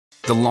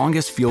The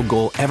longest field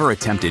goal ever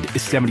attempted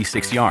is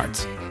 76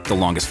 yards. The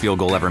longest field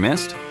goal ever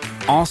missed?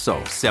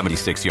 Also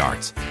 76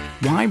 yards.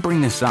 Why bring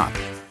this up?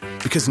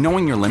 Because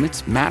knowing your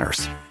limits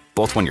matters,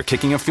 both when you're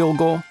kicking a field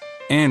goal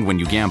and when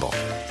you gamble.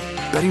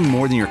 Betting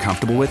more than you're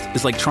comfortable with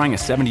is like trying a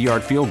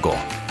 70-yard field goal.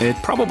 It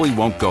probably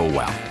won't go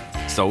well.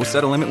 So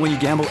set a limit when you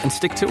gamble and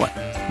stick to it.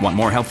 Want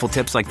more helpful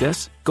tips like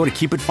this? Go to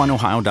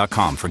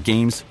keepitfunohio.com for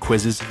games,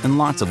 quizzes, and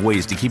lots of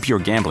ways to keep your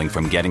gambling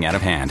from getting out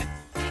of hand.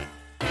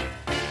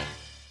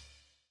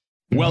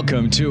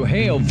 Welcome to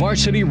Hail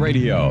Varsity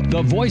Radio,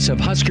 the voice of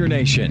Husker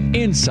Nation.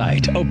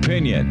 Insight,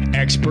 opinion,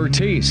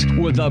 expertise,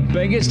 with the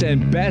biggest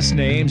and best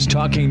names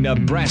talking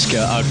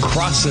Nebraska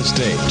across the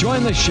state.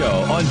 Join the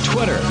show on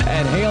Twitter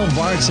at Hail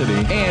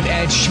Varsity and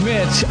at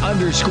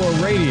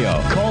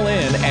Schmitz_radio. Call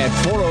in at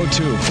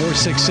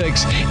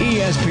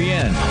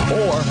 402-466-ESPN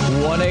or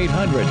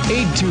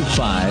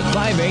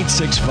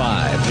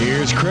 1-800-825-5865.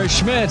 Here's Chris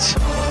Schmitz.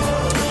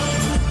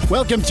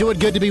 Welcome to it.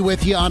 Good to be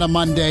with you on a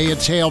Monday.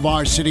 It's Hail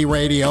Varsity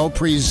Radio,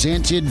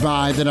 presented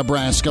by the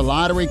Nebraska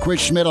Lottery. Chris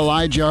Schmidt,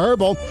 Elijah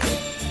Herbal,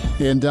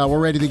 and we're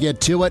ready to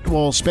get to it.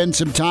 We'll spend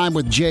some time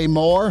with Jay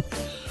Moore,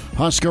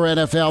 Husker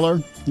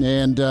NFLer,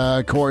 and,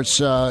 of course,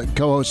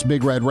 co-host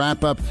Big Red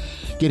Wrap-Up.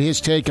 Get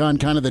his take on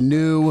kind of the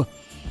new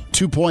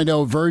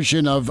 2.0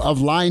 version of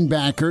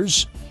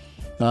linebackers.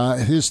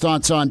 His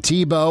thoughts on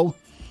Tebow.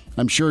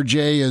 I'm sure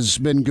Jay has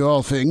been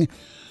golfing.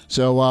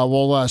 So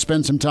we'll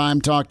spend some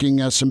time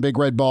talking some Big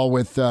Red Ball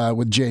with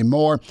Jay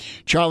Moore.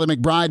 Charlie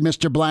McBride,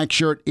 Mr.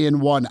 Blackshirt, in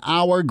 1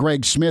 hour.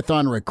 Greg Smith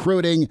on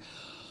recruiting.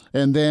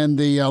 And then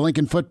the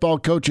Lincoln Football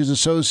Coaches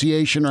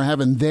Association are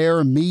having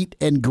their meet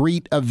and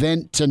greet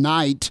event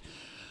tonight.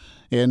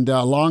 And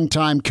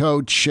longtime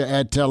coach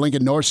at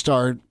Lincoln North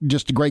Star,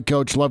 just a great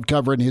coach, loved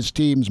covering his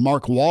teams,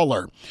 Mark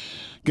Waller,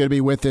 going to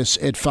be with us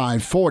at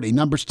 5:40.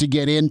 Numbers to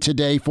get in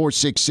today,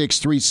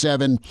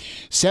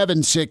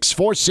 466-3776,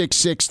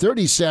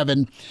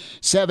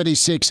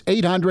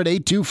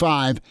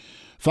 466-3776,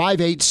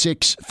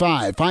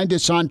 800-825-5865. Find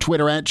us on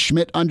Twitter at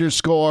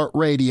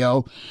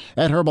Schmidt_radio,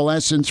 at Herbal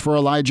Essence for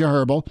Elijah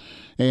Herbal,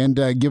 and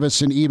give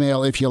us an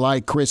email if you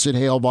like,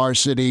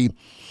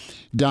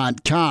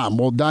 chris@hailvarsity.com.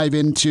 We'll dive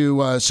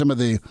into some of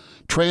the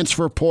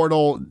transfer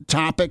portal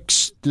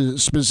topics,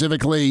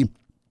 specifically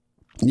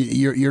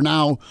you're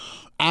now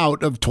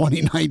out of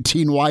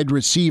 2019 wide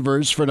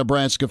receivers for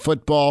Nebraska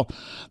football.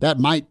 That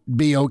might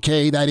be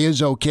okay. That is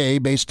okay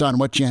based on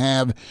what you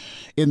have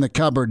in the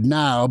cupboard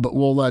now, but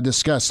we'll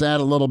discuss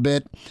that a little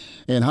bit.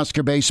 And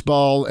Husker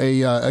baseball,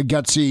 a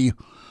gutsy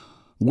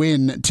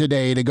win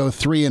today to go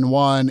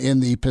 3-1 in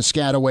the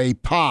Piscataway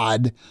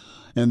Pod,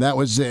 and that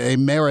was a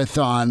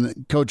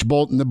marathon. Coach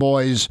Bolton, the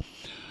boys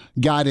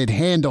got it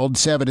handled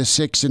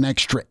 7-6 in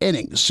extra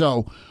innings.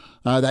 So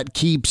that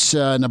keeps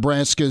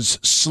Nebraska's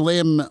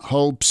slim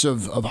hopes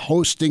of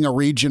hosting a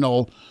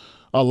regional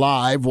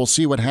alive. We'll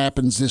see what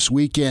happens this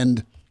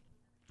weekend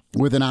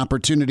with an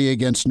opportunity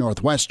against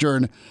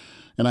Northwestern.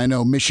 And I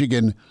know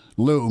Michigan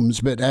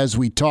looms, but as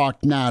we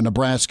talk now,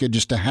 Nebraska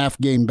just a half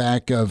game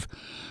back of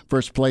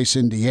first place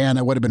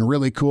Indiana. Would have been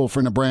really cool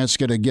for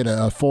Nebraska to get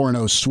a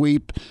 4-0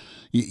 sweep.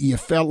 You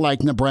felt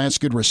like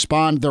Nebraska would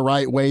respond the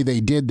right way. They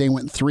did. They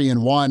went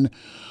 3-1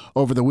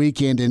 over the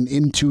weekend and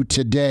into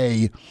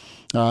today.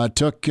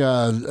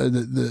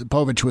 The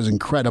Povich was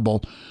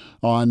incredible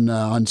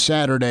on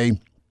Saturday,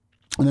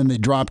 and then they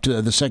dropped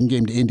the second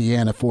game to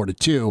Indiana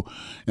 4-2,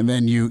 and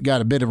then you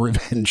got a bit of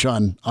revenge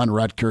on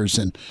Rutgers,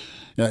 and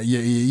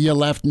you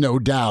left no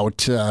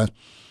doubt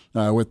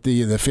with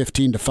the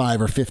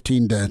 15-5 or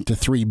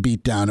 15-3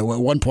 beatdown. At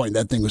one point,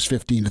 that thing was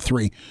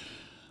 15-3.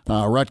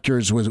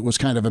 Rutgers was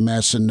kind of a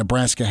mess, and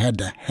Nebraska had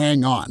to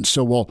hang on.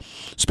 So we'll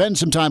spend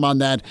some time on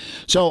that.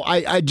 So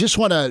I just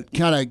want to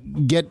kind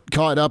of get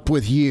caught up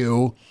with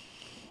you,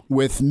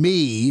 with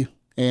me,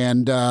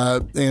 and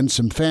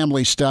some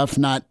family stuff.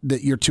 Not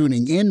that you're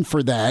tuning in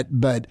for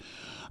that, but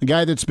a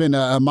guy that's been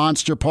a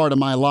monster part of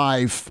my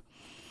life,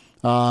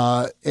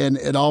 and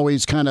it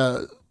always kind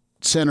of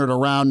centered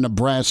around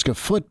Nebraska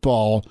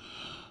football.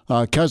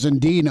 Cousin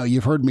Dino,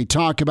 you've heard me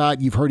talk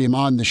about. You've heard him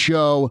on the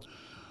show.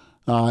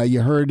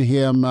 You heard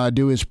him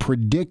do his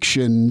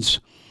predictions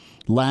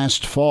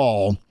last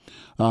fall.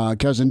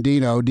 Cousin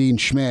Dino, Dean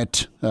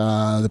Schmidt,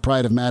 the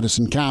pride of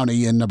Madison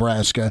County in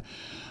Nebraska,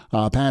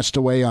 passed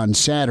away on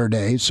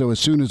Saturday. So as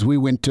soon as we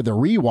went to the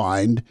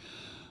rewind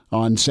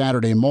on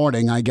Saturday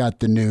morning, I got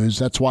the news.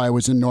 That's why I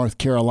was in North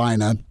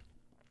Carolina.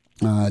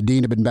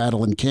 Dean had been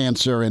battling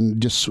cancer, and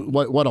just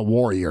what a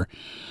warrior.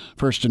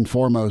 First and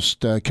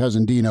foremost,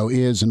 Cousin Dino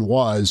is and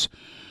was.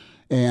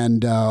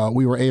 And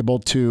we were able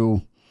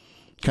to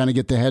kind of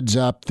get the heads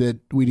up that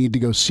we need to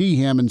go see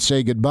him and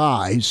say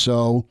goodbye.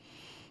 So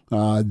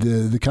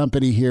the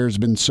company here has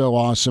been so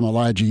awesome.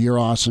 Elijah, you're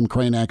awesome.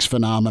 Cranak's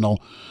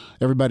phenomenal.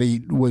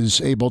 Everybody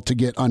was able to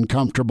get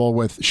uncomfortable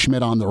with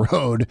Schmidt on the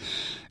road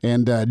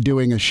and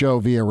doing a show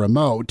via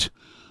remote.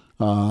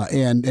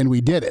 And we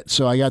did it.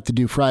 So I got to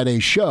do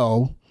Friday's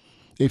show.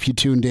 If you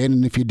tuned in,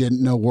 and if you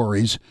didn't, no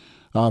worries.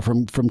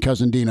 from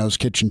Cousin Dino's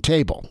kitchen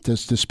table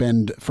just to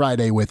spend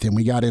Friday with him.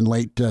 We got in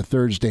late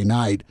Thursday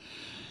night,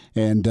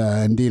 and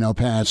Dino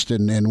passed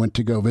and went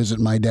to go visit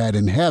my dad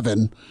in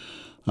heaven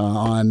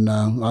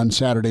on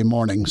Saturday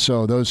morning.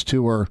 So those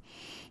two were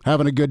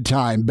having a good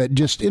time. But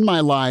just in my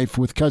life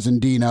with Cousin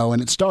Dino,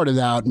 and it started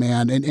out,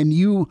 man, and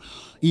you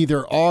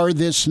either are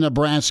this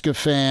Nebraska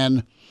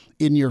fan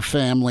in your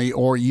family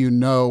or you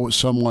know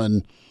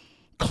someone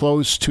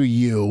close to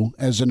you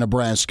as a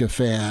Nebraska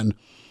fan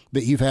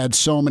that you've had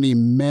so many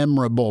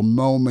memorable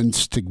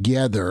moments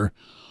together,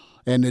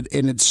 and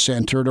it's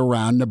centered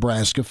around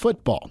Nebraska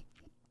football.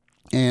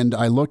 And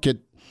I look at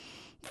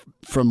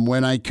from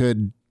when I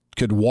could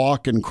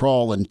walk and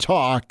crawl and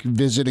talk,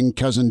 visiting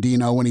Cousin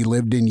Dino when he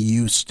lived in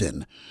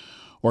Houston,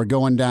 or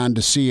going down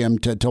to see him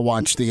to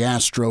watch the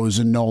Astros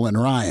and Nolan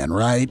Ryan,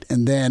 right?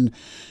 And then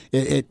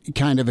it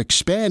kind of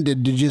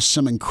expanded to just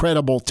some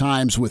incredible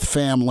times with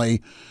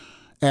family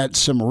at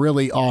some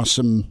really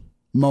awesome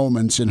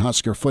moments in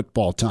Husker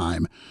football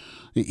time.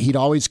 He'd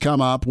always come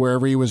up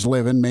wherever he was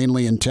living,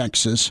 mainly in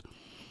Texas,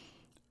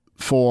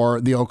 for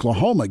the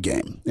Oklahoma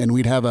game. And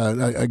we'd have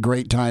a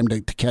great time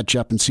to catch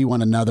up and see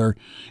one another.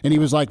 And he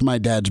was like my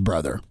dad's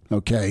brother,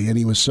 okay? And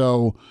he was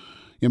so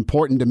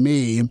important to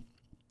me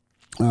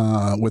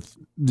with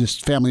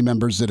just family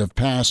members that have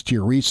passed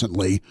here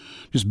recently,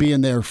 just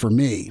being there for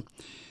me.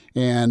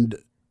 And,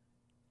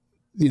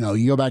 you know,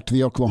 you go back to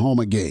the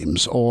Oklahoma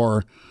games,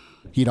 or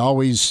he'd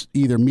always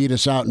either meet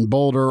us out in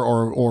Boulder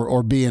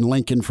or be in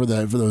Lincoln for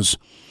those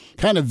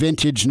kind of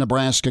vintage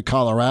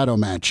Nebraska-Colorado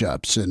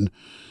matchups. And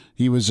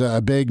he was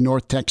a big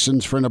North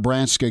Texans for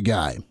Nebraska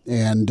guy,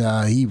 and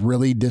he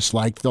really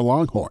disliked the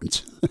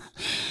Longhorns.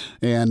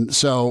 And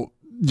so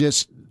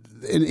just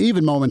in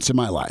even moments in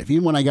my life,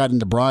 even when I got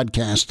into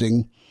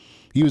broadcasting,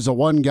 he was the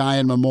one guy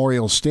in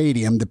Memorial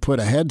Stadium that put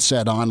a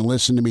headset on and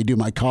listened to me do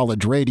my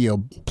college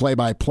radio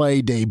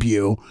play-by-play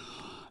debut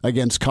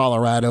against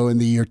Colorado in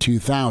the year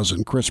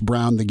 2000. Chris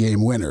Brown, the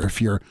game winner,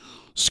 if you're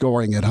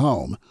scoring at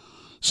home.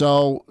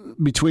 So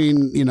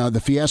between, you know, the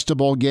Fiesta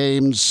Bowl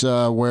games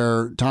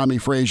where Tommy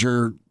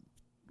Frazier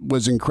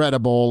was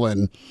incredible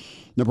and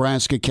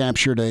Nebraska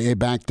captured a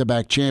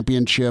back-to-back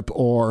championship,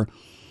 or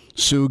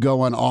Sue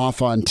going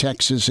off on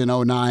Texas in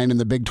 2009 in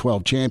the Big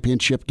 12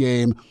 championship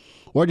game,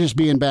 or just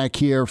being back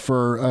here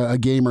for a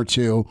game or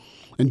two.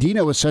 And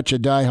Dino was such a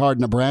diehard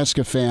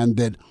Nebraska fan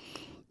that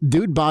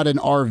dude bought an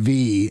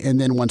RV, and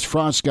then once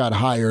Frost got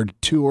hired,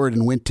 toured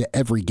and went to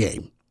every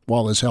game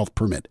while his health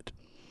permitted.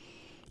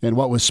 And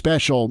what was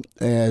special,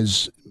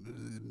 as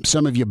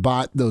some of you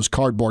bought those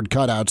cardboard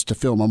cutouts to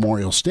fill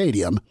Memorial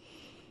Stadium,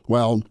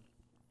 well,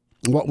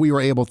 what we were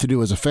able to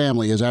do as a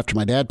family is, after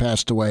my dad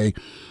passed away,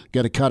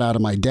 get a cutout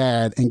of my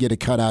dad and get a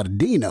cutout of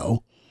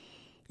Dino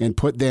and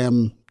put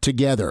them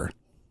together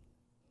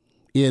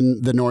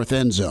in the north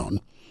end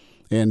zone.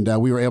 And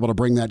we were able to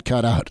bring that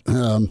cutout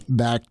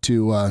back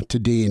to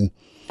Dean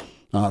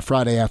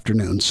Friday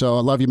afternoon. So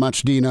I love you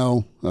much,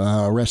 Dino.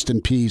 Rest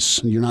in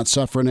peace. You're not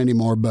suffering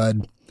anymore,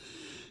 bud.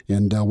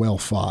 And well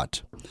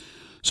fought.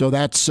 So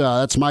that's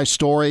my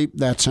story.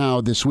 That's how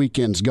this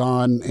weekend's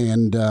gone,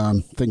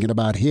 and thinking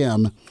about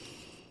him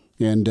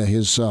and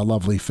his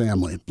lovely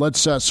family.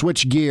 Let's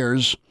switch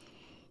gears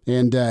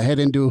and head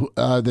into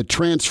the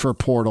transfer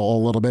portal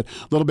a little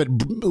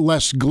bit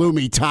less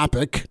gloomy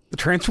topic. The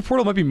transfer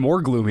portal might be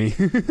more gloomy.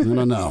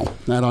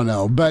 I don't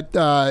know. But,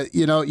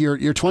 you know, your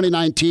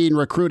 2019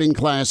 recruiting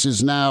class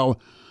is now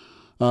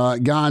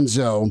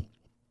gonzo,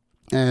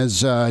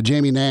 as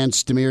Jamie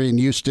Nance, Demarion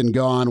Houston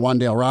gone,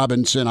 Wan'Dale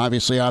Robinson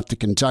obviously off to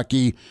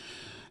Kentucky,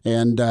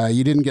 and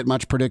you didn't get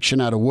much prediction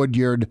out of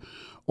Woodyard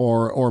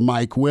or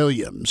Mike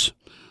Williams.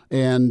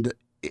 And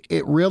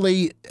it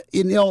really,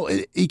 you know,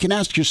 you can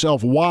ask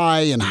yourself why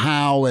and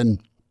how,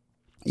 and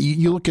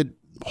you look at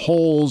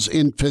holes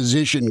in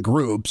position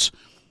groups,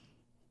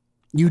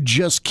 you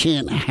just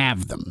can't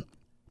have them.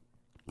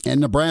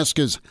 And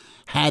Nebraska's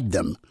had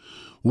them.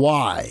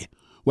 Why?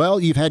 Well,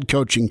 you've had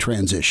coaching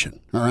transition,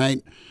 all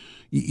right?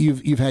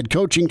 You've had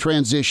coaching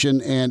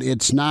transition, and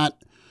it's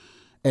not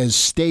as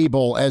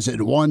stable as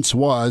it once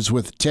was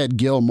with Ted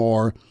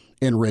Gilmore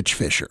and Rich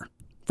Fisher,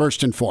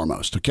 first and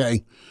foremost,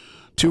 okay?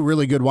 Two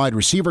really good wide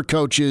receiver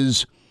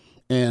coaches,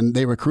 and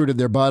they recruited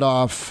their butt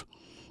off.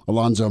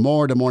 Alonzo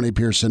Moore, DeMornay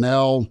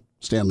Pearsonell,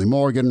 Stanley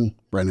Morgan,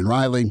 Brendan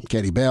Riley,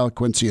 Katie Bale,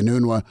 Quincy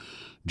Enunwa,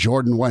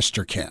 Jordan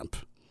Westerkamp.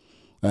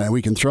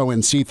 We can throw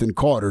in Sethan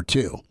Carter,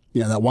 too.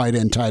 You know, that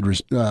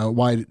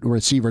wide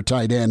receiver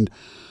tight end.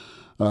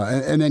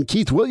 And then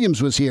Keith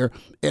Williams was here,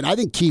 and I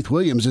think Keith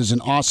Williams is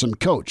an awesome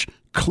coach.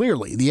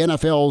 Clearly, the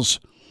NFL's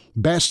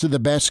best of the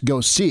best go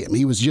see him.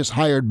 He was just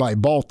hired by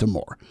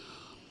Baltimore.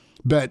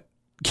 But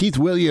Keith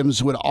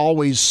Williams would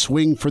always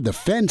swing for the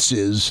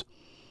fences,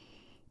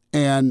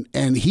 and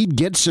he'd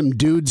get some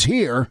dudes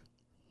here,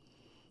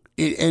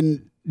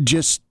 and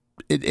just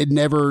it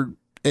never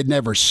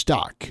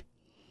stuck,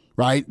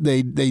 right?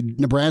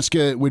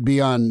 Nebraska would be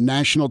on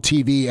national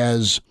TV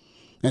as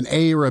an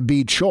A or a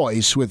B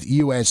choice with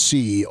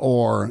USC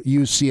or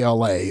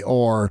UCLA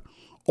or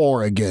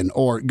Oregon,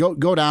 or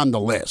go down the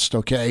list,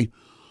 okay?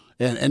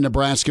 And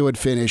Nebraska would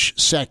finish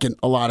second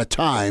a lot of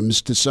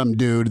times to some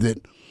dude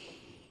that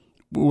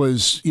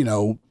was,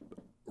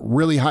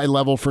 really high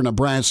level for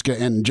Nebraska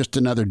and just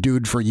another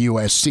dude for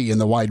USC in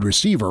the wide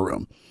receiver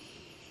room.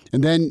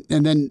 And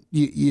then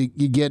you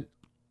get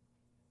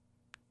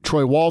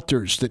Troy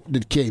Walters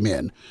that came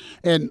in.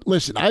 And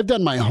listen, I've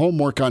done my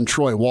homework on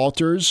Troy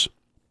Walters,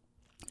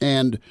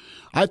 and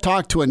I've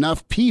talked to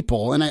enough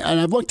people, and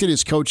I've looked at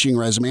his coaching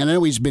resume, and I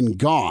know he's been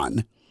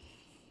gone.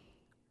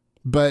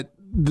 But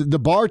the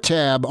bar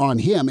tab on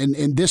him,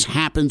 and this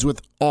happens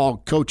with all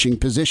coaching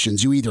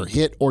positions, you either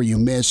hit or you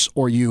miss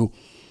or you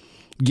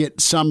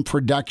get some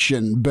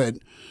production, but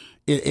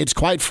it's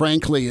quite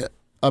frankly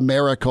a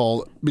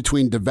miracle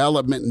between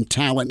development and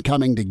talent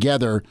coming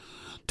together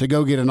to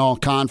go get an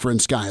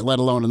all-conference guy, let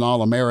alone an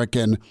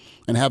all-American,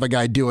 and have a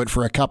guy do it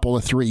for a couple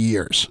of 3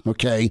 years,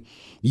 okay?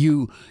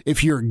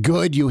 If you're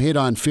good, you hit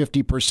on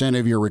 50%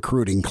 of your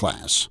recruiting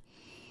class.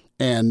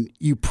 And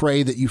you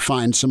pray that you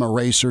find some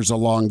erasers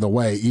along the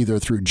way, either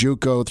through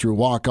JUCO, through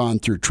walk-on,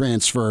 through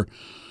transfer,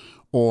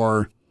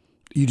 or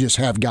you just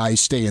have guys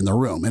stay in the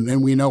room.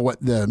 And we know what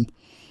the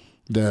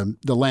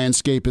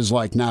landscape is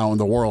like now in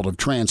the world of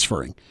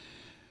transferring.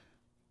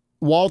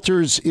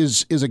 Walters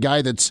is a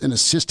guy that's an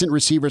assistant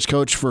receivers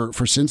coach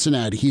for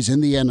Cincinnati. He's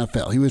in the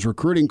NFL. He was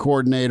recruiting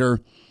coordinator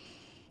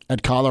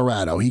at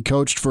Colorado. He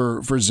coached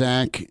for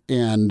Zach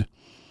and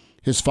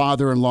his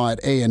father-in-law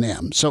at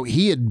A&M. So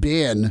he had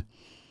been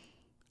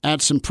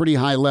at some pretty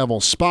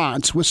high-level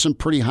spots with some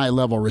pretty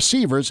high-level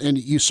receivers, and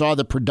you saw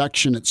the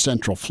production at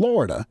Central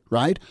Florida,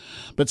 right?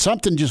 But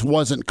something just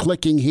wasn't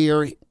clicking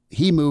here.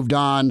 He moved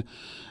on,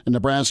 and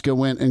Nebraska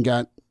went and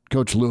got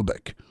Coach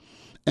Lubick.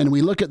 And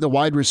we look at the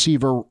wide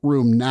receiver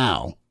room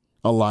now,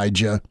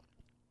 Elijah,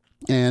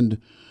 and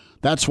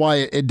that's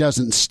why it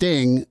doesn't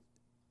sting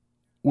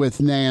with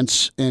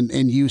Nance and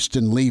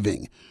Houston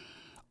leaving.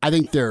 I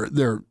think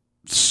they're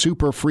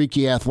super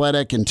freaky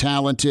athletic and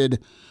talented,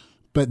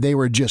 but they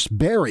were just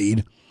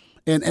buried.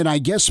 And I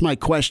guess my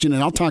question,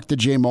 and I'll talk to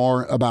Jay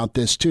Moore about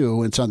this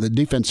too, it's on the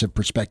defensive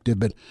perspective,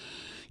 but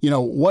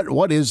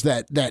what is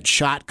that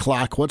shot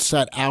clock? What's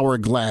that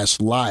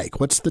hourglass like?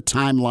 What's the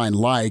timeline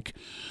like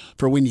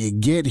for when you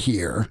get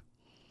here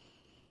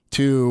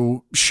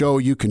to show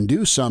you can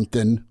do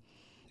something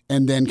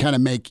and then kind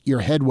of make your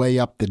headway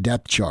up the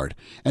depth chart?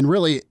 And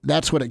really,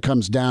 that's what it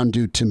comes down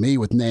to me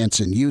with Nance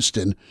and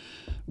Houston.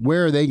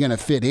 Where are they going to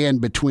fit in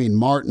between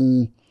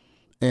Martin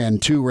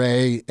and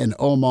Toure and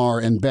Omar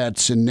and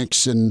Betts and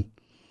Nixon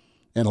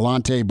and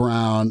Alante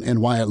Brown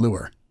and Wyatt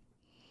Luer?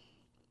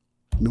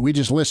 I mean, we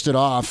just listed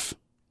off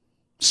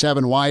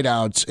 7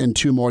 wideouts and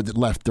 2 more that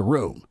left the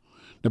room.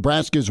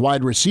 Nebraska's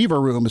wide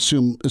receiver room,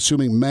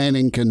 assuming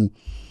Manning can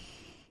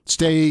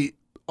stay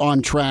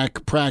on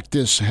track,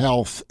 practice,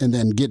 health, and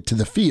then get to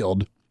the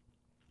field.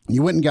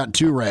 You went and got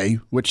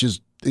Toure, which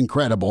is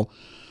incredible.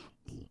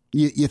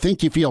 You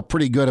think you feel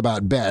pretty good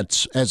about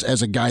Betts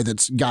as a guy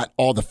that's got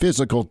all the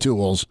physical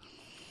tools.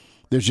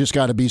 There's just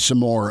got to be some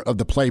more of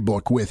the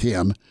playbook with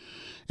him.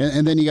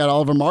 And then you got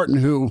Oliver Martin,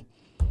 who,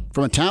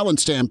 from a talent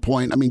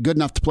standpoint, I mean, good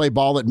enough to play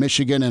ball at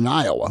Michigan and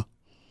Iowa,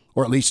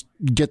 or at least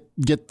get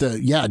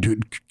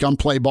dude, come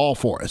play ball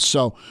for us.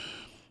 So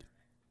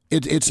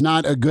it's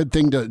not a good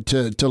thing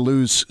to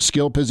lose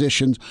skill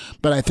positions,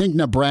 but I think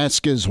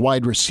Nebraska's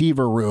wide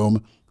receiver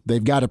room,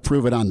 they've got to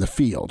prove it on the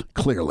field,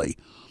 clearly.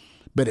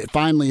 But it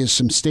finally is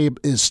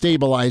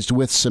stabilized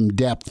with some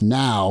depth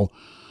now.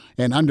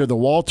 And under the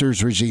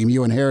Walters regime,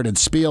 you inherited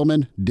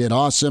Spielman, did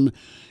awesome.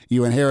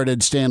 You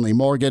inherited Stanley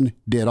Morgan,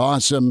 did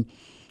awesome.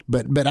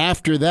 But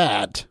after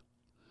that,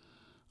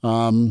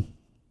 really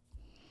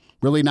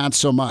not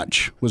so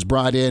much. Was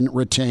brought in,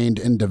 retained,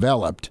 and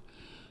developed.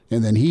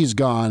 And then he's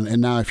gone.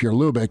 And now if you're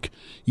Lubick,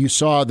 you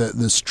saw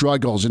the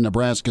struggles in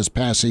Nebraska's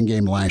passing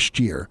game last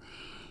year.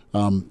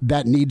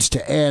 That needs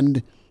to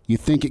end. You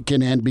think it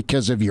can end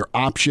because of your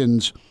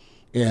options.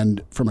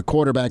 And from a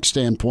quarterback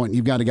standpoint,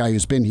 you've got a guy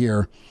who's been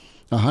here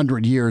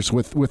 100 years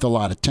with a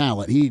lot of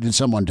talent. He needed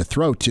someone to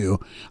throw to.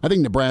 I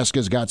think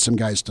Nebraska's got some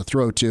guys to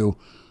throw to.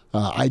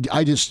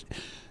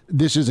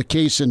 This is a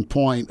case in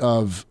point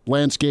of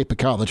landscape of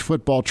college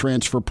football,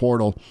 transfer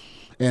portal,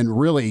 and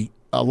really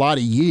a lot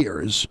of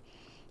years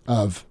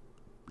of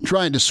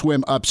trying to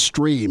swim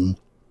upstream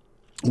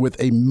with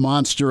a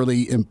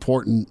monsterly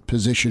important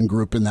position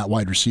group in that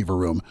wide receiver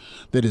room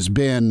that has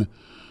been,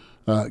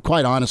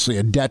 quite honestly,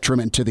 a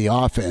detriment to the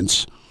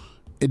offense.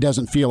 It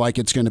doesn't feel like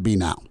it's going to be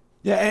now.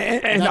 Yeah,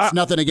 and that's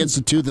nothing against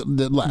the 2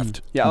 that left.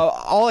 Yeah,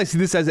 all I see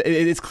this as,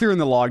 it's clear in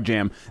the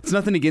logjam. It's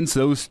nothing against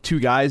those 2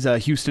 guys,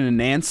 Houston and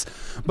Nance,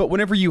 but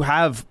whenever you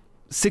have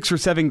 6 or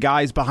 7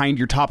 guys behind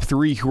your top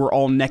 3 who are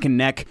all neck and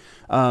neck,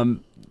 I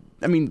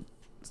mean,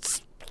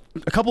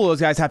 a couple of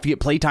those guys have to get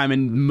playtime,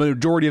 and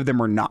majority of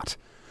them are not.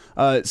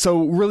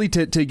 So really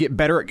to get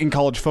better in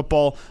college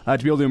football, to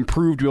be able to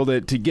improve, to be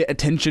able to get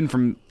attention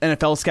from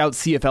NFL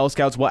scouts, CFL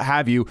scouts, what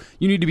have you,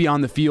 you need to be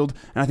on the field.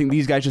 And I think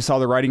these guys just saw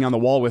the writing on the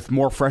wall with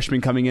more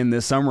freshmen coming in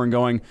this summer and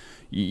going,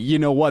 you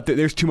know what,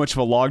 there's too much of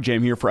a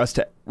logjam here for us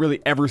to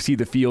really ever see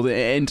the field.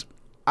 And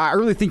I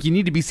really think you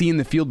need to be seeing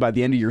the field by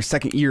the end of your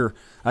second year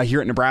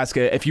here at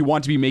Nebraska if you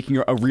want to be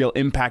making a real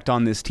impact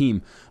on this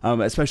team,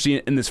 especially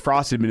in this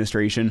Frost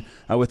administration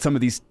with some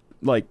of these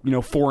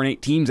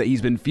 4-8 teams that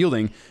he's been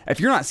fielding. If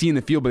you're not seeing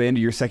the field by the end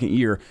of your second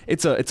year,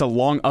 it's a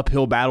long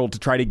uphill battle to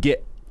try to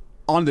get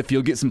on the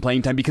field, get some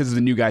playing time because of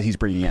the new guys he's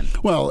bringing in.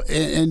 Well,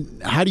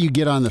 and how do you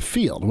get on the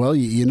field? Well,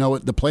 you know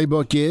what the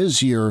playbook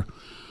is. You're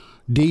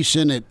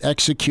decent at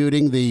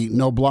executing the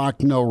no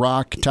block, no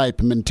rock type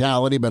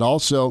mentality, but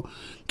also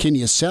can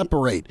you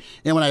separate?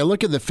 And when I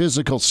look at the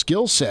physical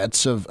skill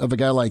sets of a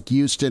guy like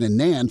Houston and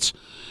Nance,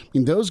 I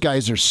mean, those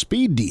guys are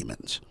speed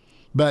demons,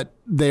 but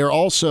they are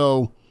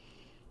also,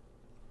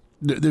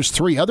 there's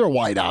 3 other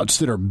wideouts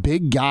that are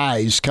big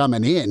guys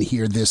coming in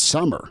here this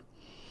summer.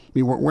 I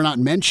mean, we're not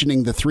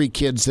mentioning the 3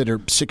 kids that are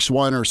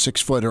 6'1" or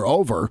 6 foot or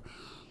over.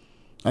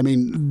 I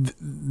mean,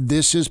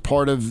 this is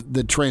part of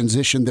the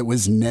transition that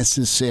was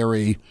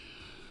necessary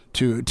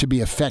to be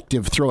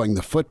effective throwing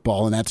the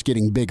football, and that's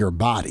getting bigger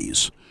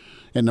bodies.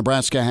 And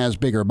Nebraska has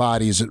bigger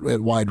bodies at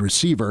wide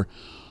receiver.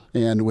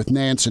 And with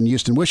Nance and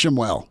Houston, wish them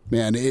well,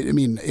 man.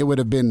 It would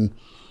have been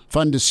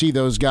fun to see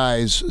those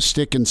guys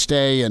stick and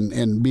stay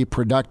and be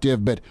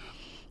productive. But,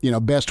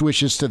 best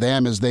wishes to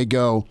them as they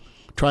go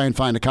try and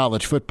find a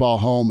college football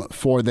home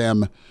for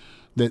them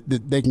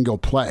that they can go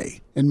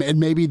play. And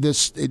maybe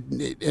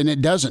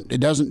it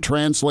doesn't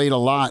translate a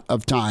lot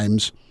of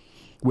times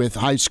with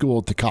high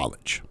school to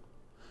college.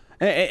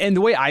 And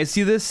the way I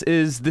see this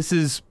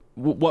is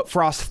what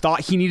Frost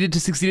thought he needed to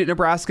succeed at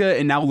Nebraska,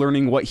 and now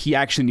learning what he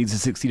actually needs to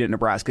succeed at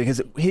Nebraska.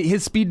 Because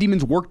his speed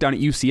demons worked down at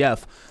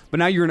UCF, but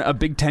now you're in a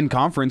Big Ten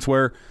conference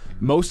where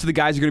most of the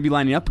guys you're going to be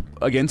lining up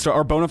against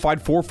are bona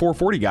fide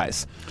 4.40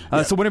 guys.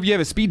 So whenever you have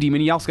a speed demon,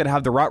 you also got to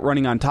have the route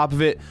running on top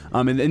of it.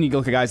 And then you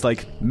look at guys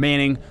like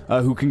Manning,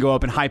 who can go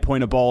up and high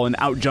point a ball and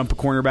out jump a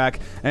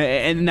cornerback.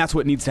 And that's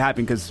what needs to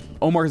happen because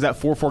Omar is that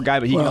 4.4 guy,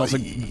 but he can also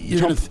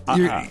jump.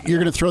 You're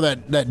going to throw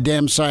that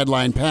damn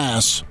sideline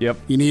pass. Yep.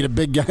 You need a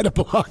big guy to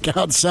block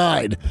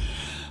outside.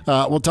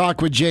 We'll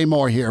talk with Jay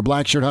Moore here,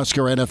 Blackshirt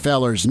Husker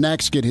NFLers.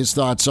 Next, get his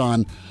thoughts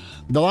on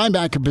the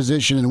linebacker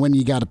position and when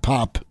you got to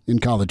pop in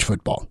college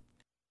football.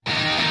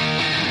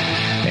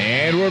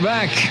 And we're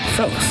back.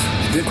 Fellas,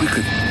 think we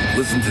could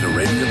listen to the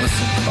radio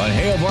on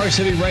Hail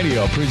Varsity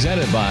Radio,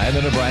 presented by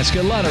the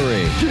Nebraska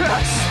Lottery.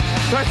 Yes!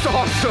 That's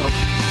awesome!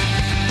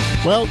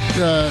 Well,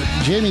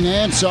 Jamie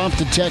Nance off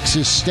to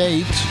Texas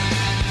State.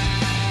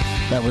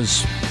 That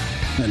was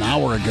an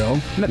hour ago.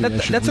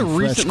 That's a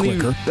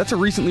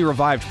recently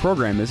revived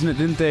program, isn't it?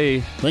 Didn't they?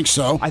 I think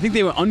so. I think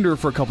they went under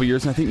for a couple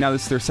years, and I think now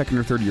this is their second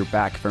or third year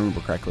back, if I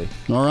remember correctly.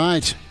 All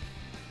right.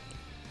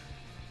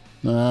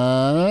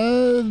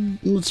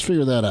 Let's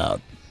figure that out.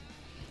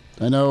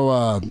 I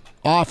know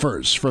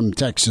offers from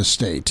Texas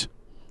State.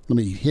 Let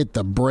me hit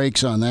the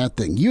brakes on that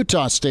thing.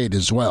 Utah State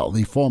as well,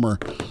 the former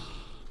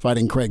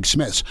Fighting Craig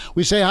Smiths.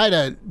 We say hi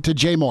to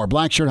Jay Moore,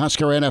 Blackshirt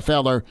Husker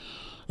NFLer,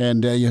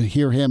 and you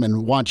hear him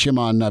and watch him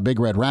on Big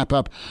Red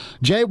Wrap-Up.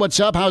 Jay,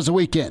 what's up? How's the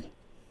weekend?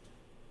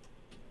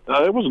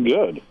 It was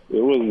good.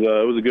 It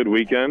was a good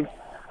weekend.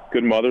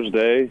 Good Mother's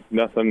Day.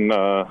 Nothing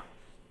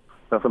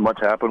much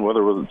happened.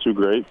 Weather wasn't too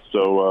great,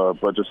 so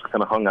but just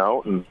kind of hung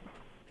out and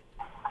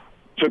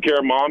took care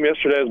of Mom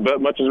yesterday as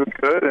much as we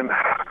could, and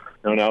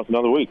now it's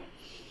another week.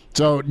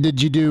 So,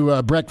 did you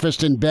do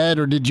breakfast in bed,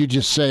 or did you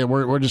just say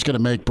we're just going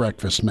to make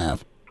breakfast,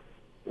 Mav?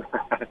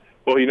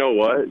 Well, you know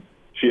what?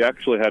 She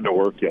actually had to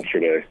work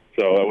yesterday,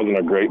 so that wasn't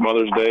a great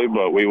Mother's Day.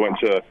 But we went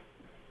to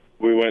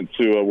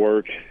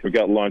work. We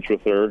got lunch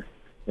with her,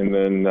 and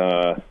then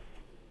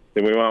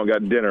we went out and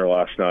got dinner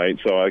last night.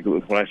 So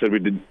when I said we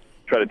did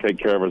try to take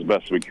care of her as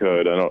best we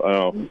could. I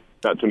know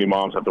not too many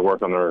moms have to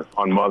work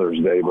on Mother's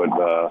Day,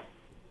 but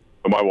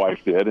my wife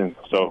did, and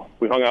so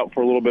we hung out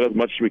for a little bit as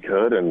much as we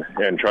could, and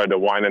tried to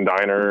wine and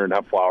dine her and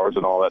have flowers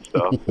and all that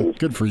stuff.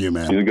 Good for you,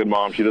 man. She's a good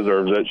mom. She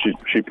deserves it.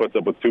 She puts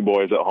up with 2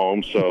 boys at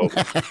home, so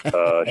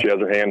she has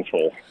her hands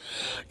full.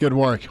 Good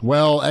work.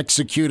 Well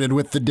executed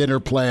with the dinner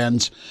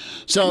plans.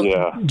 So,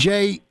 yeah.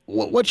 Jay,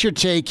 what's your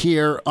take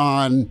here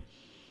on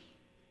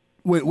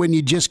when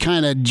you just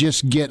kind of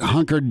get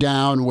hunkered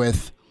down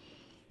with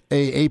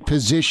a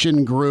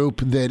position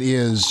group that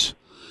is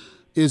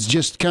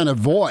just kind of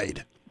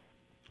void?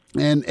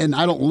 And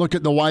I don't look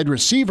at the wide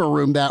receiver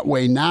room that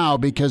way now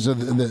because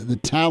of the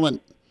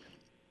talent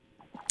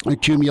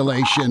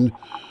accumulation,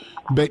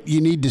 but you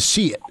need to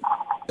see it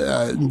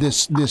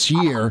this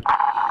year.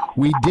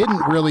 We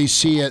didn't really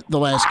see it the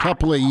last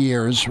couple of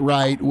years,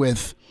 right,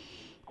 with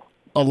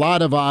a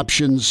lot of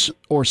options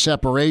or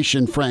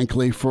separation,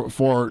 frankly,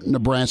 for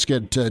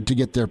Nebraska to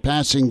get their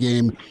passing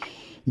game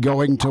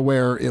going to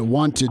where it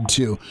wanted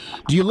to.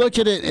 Do you look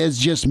at it as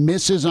just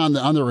misses on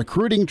the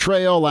recruiting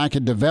trail, lack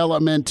of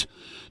development,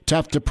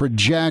 tough to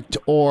project,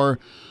 or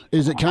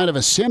is it kind of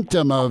a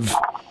symptom of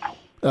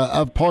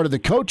part of the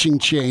coaching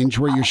change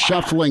where you're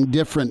shuffling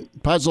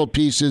different puzzle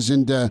pieces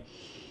into,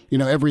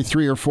 every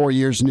 3 or 4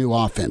 years, new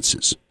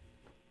offenses?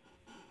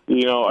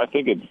 I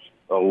think it's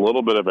a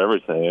little bit of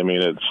everything. I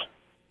mean, it's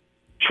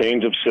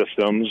change of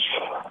systems,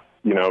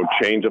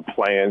 change of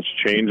plans,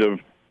 change of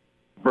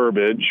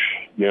verbiage,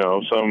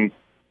 some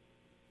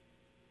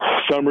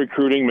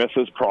recruiting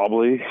misses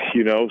probably,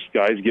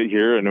 guys get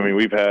here. And I mean,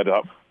 we've had,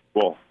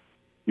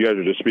 you guys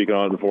are just speaking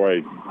on it before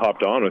I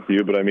hopped on with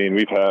you, but I mean,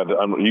 we've had,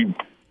 you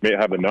may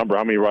have a number,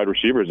 how many wide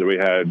receivers that we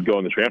had go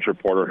in the transfer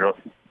portal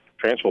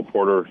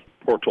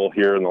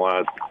here in the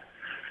last,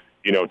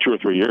 2 or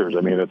 3 years.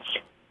 I mean, it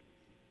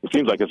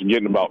seems like it's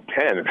getting about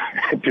 10,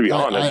 to be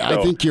honest.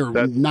 I think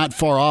you're not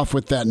far off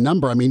with that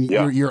number. I mean,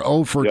 you're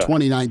 0 for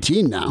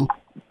 2019 now.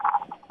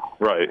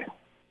 Right.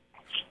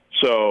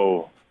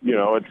 So,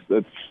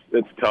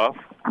 it's tough,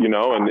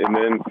 and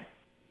then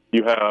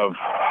you have,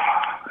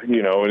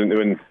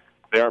 and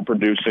they aren't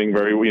producing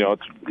very,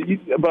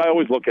 but I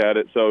always look at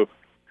it. So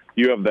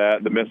you have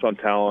the miss on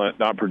talent,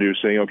 not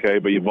producing. Okay.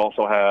 But you've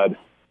also had,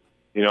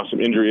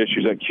 some injury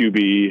issues at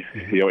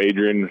QB,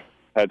 Adrian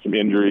had some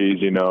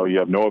injuries, you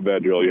have Noah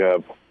Vedral, you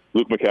have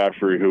Luke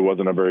McCaffrey, who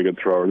wasn't a very good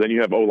thrower. Then you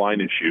have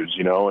O-line issues,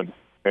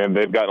 and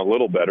they've gotten a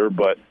little better,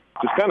 but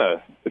it's kind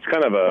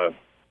of a,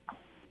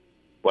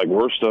 like,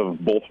 worst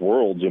of both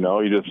worlds,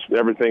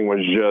 everything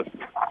was just,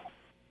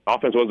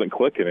 offense wasn't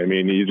clicking. I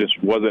mean, it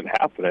just wasn't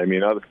happening. I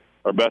mean,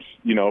 our best,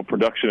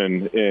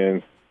 production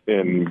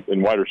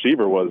in wide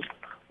receiver was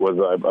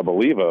I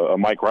believe a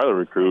Mike Riley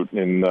recruit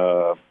in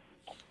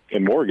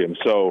Morgan,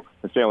 so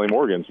in Stanley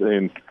Morgan's,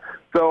 and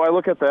so I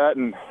look at that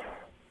and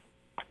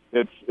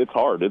it's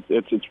hard.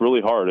 It's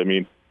really hard. I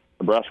mean,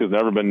 Nebraska's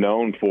never been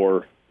known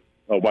for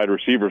a wide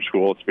receiver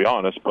school, let's be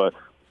honest, but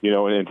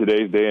in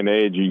today's day and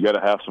age, you got to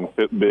have some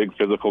big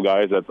physical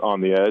guys that's on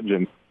the edge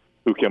and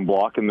who can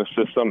block in the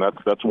system.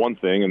 That's one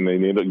thing, and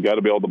you got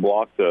to be able to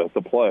block to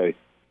play,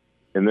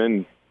 and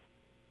then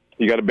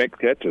you got to make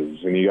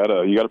catches and you got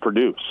to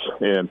produce.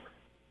 And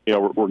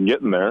we're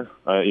getting there.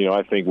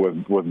 I think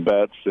with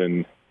Betts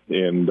and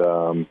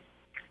Toure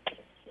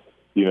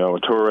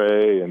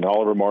and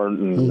Oliver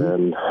Martin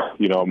and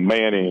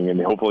Manning, and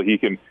hopefully he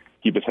can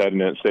keep his head in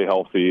it, stay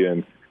healthy,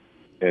 and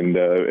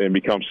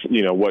becomes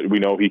what we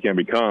know he can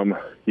become.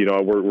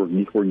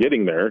 We're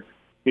getting there.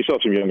 You still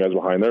have some young guys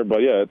behind there,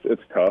 but yeah,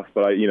 it's tough.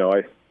 But you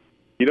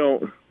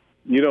don't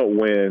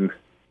win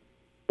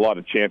a lot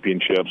of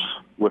championships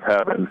with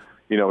having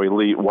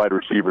elite wide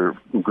receiver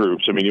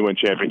groups. I mean, you win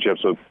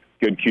championships with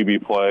good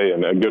QB play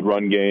and a good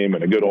run game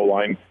and a good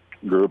O-line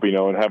group,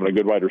 and having a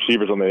good wide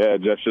receivers on the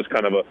edge. That's just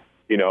kind of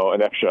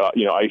an extra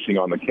icing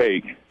on the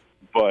cake.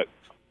 But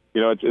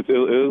it is a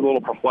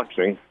little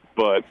perplexing,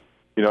 but.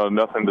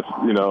 Nothing to,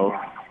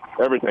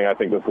 everything I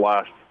think let's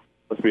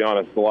be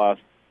honest, the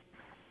last,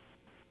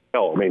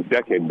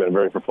 decade been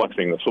very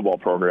perplexing in the football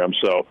program.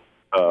 So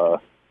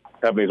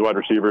having these wide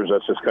receivers,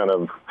 that's just kind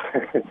of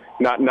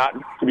not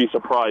to be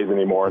surprised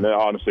anymore. And then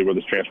honestly, with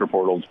this transfer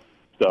portal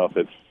stuff,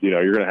 it's,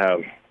 you're going to have,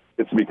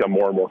 it's become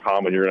more and more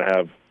common. You're going to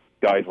have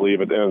guys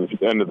leave at the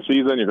end of the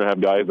season. You're going to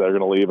have guys that are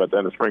going to leave at the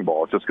end of spring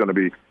ball. It's just going to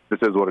be,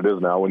 this is what it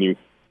is now when you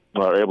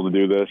are able to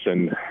do this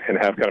and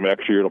have kind of an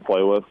extra year to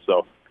play with.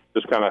 So,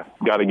 just kind of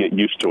got to get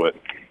used to it.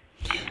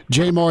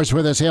 Jay Moore's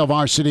with us, Hail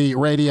Varsity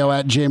Radio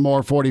at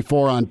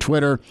JMoore44 on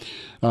Twitter.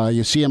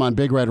 You see him on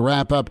Big Red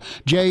Wrap Up.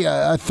 Jay,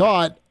 a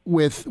thought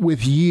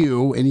with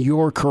you and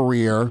your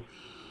career,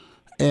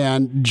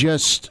 and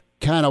just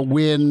kind of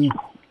when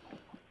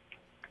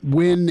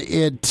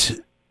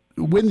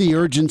the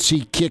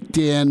urgency kicked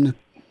in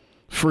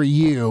for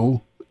you,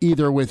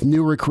 either with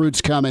new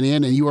recruits coming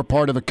in and you were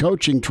part of a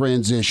coaching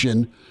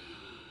transition,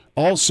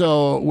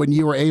 also when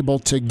you were able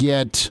to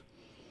get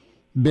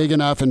big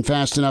enough and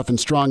fast enough and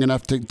strong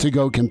enough to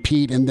go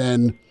compete and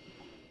then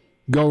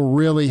go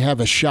really have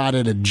a shot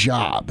at a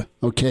job,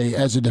 okay,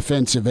 as a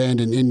defensive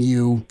end. And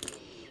you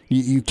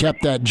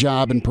kept that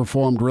job and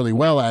performed really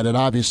well at it,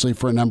 obviously,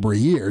 for a number of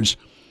years.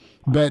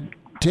 But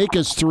take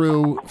us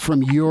through,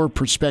 from your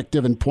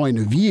perspective and point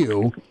of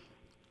view,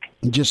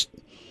 just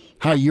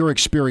how your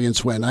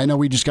experience went. I know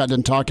we just got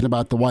done talking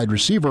about the wide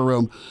receiver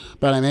room,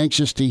 but I'm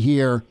anxious to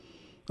hear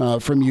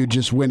from you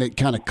just when it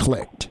kind of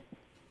clicked.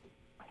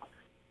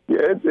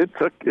 Yeah, it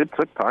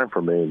took time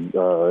for me.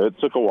 It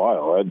took a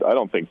while. I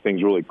don't think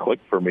things really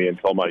clicked for me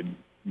until my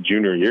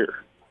junior year.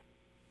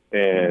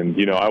 And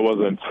I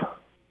wasn't.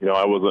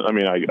 I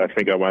mean, I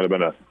think I might have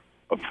been a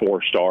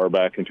 4-star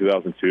back in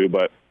 2002,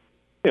 but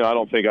I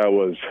don't think I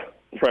was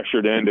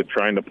pressured into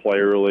trying to play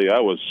early. I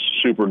was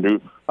super new.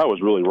 I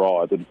was really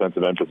raw at the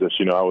defensive end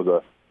position. I was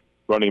a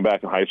running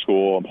back in high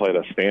school and played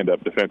a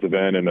stand-up defensive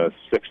end in a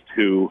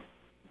 6'2"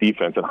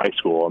 defense in high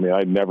school. I mean,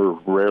 I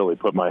rarely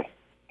put my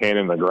hand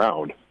in the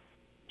ground.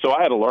 So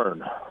I had to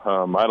learn.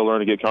 I had to learn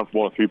to get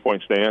comfortable in a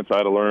 3-point stance. I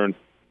had to learn,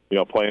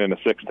 playing in a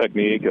 6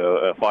 technique,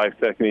 a 5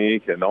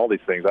 technique, and all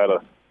these things. I had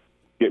to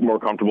get more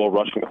comfortable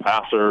rushing the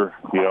passer,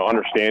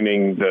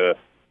 understanding the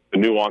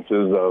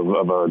nuances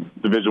of a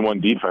Division I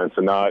defense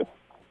and not,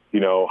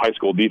 high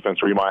school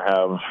defense where you might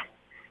have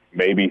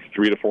maybe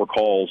 3 to 4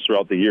 calls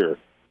throughout the year,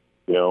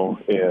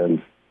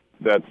 and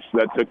that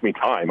took me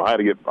time. I had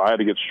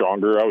to get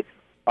stronger.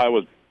 I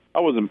would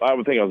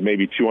think I was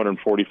maybe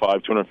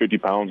 245, 250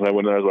 pounds when I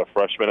went there as a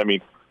freshman. I mean,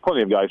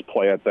 plenty of guys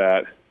play at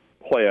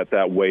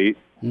that weight.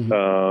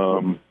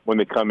 when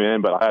they come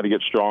in, but I had to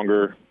get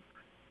stronger.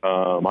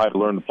 I had to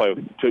learn to play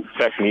with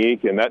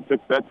technique, and that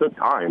took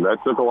time. That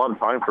took a lot of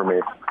time for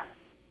me.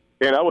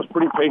 And I was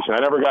pretty patient.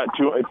 I never got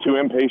too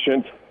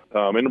impatient.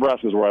 In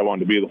Nebraska is where I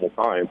wanted to be the whole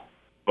time.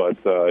 But,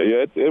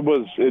 it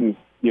was in,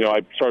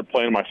 I started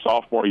playing my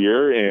sophomore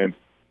year, and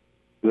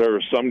there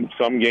were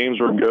some games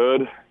were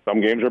good,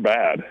 some games were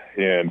bad.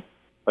 And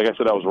like I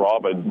said, I was raw,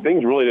 but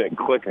things really didn't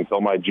click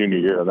until my junior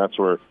year, and that's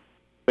where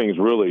things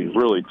really,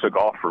 really took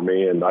off for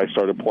me. And I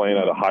started playing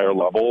at a higher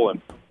level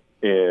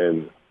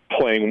and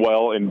playing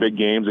well in big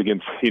games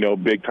against,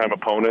 big-time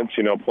opponents,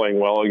 playing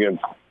well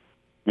against,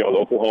 the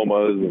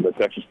Oklahomas and the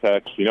Texas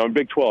Techs, in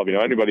Big 12,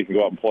 anybody can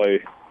go out and play,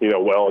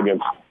 well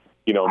against,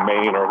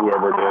 Maine or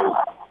whoever it is,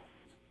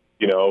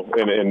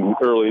 in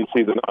early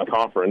season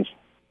conference,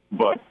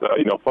 but,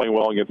 playing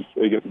well against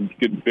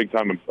good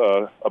big-time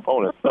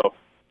opponents. So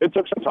it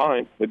took some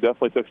time. It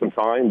definitely took some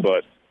time,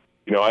 but,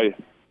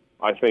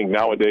 I think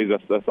nowadays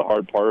that's the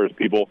hard part is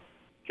people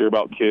hear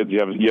about kids. You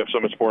have so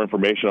much more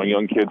information on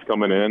young kids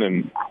coming in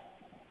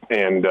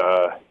and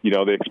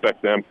they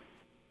expect them,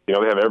 they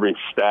have every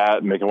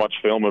stat and they can watch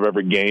film of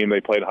every game they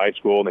played in high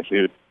school and they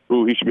see,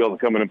 ooh, he should be able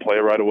to come in and play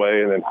right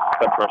away. And then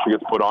that pressure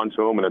gets put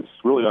onto him, and it's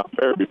really not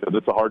fair because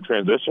it's a hard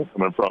transition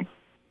coming from,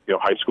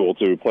 high school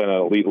to playing at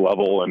an elite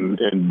level and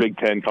in Big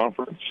Ten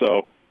conference.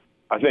 So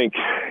I think,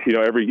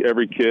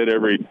 every kid,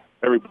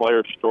 every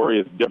player's story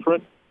is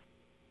different.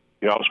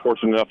 I was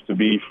fortunate enough to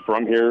be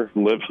from here,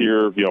 live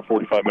here,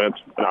 45 minutes,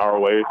 an hour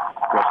away.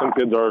 Some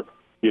kids are,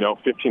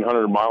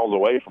 1,500 miles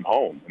away from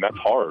home, and that's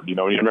hard. You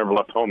never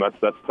left home. That's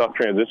a tough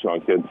transition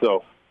on kids.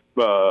 So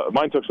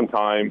mine took some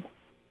time,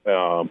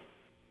 and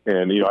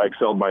I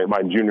excelled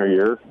my junior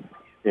year.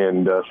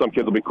 And some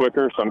kids will be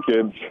quicker, some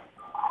kids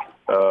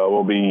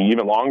will be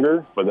even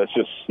longer. But that's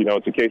just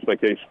it's a case by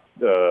case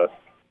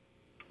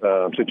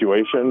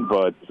situation.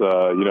 But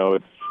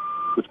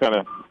it's kind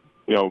of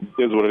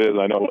is what it is.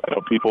 I know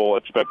people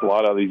expect a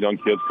lot out of these young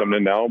kids coming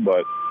in now,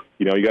 but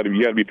you got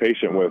to be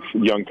patient with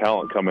young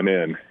talent coming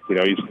in.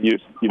 You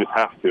just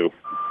have to.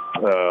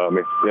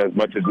 As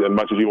much as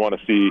you want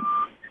to see,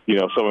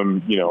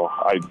 someone,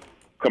 I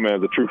come in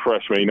as a true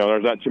freshman.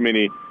 There's not too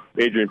many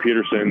Adrian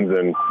Petersons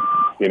and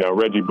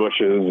Reggie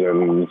Bushes,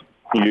 and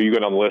you go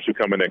down the list who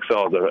come in and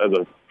excel as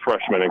a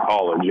freshman in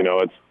college.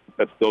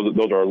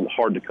 Those are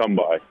hard to come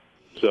by.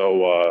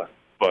 So,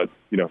 but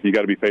you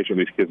got to be patient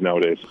with these kids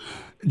nowadays.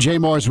 Jay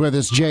Moore's with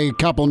us. Jay, a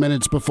couple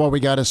minutes before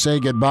we got to say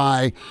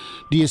goodbye.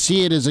 Do you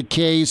see it as a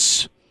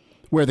case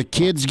where the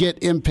kids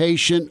get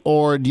impatient,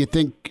 or do you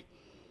think,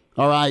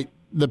 all right,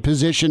 the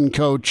position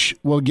coach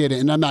will get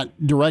it? And I'm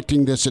not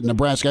directing this at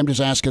Nebraska. I'm just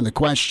asking the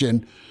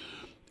question.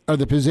 Are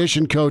the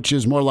position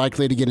coaches more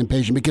likely to get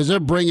impatient? Because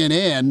they're bringing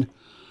in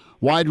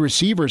wide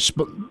receivers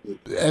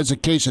as a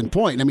case in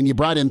point. I mean, you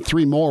brought in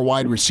 3 more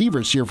wide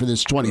receivers here for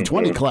this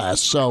 2020 class.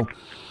 So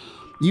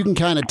you can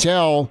kind of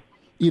tell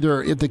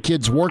either if the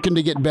kid's working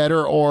to get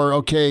better or,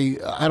 okay,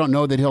 I don't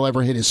know that he'll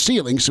ever hit his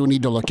ceiling, so we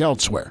need to look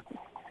elsewhere.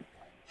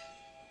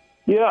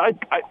 Yeah,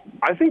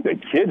 I think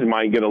the kids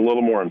might get a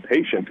little more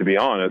impatient, to be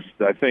honest.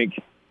 I think,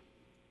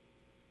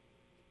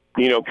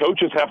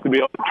 coaches have to be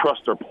able to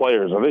trust their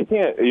players. And they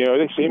can't,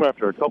 they see them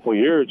after a couple of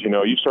years,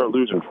 you start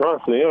losing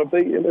trust. And,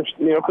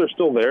 if they're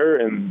still there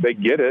and they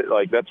get it,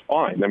 that's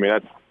fine. I mean,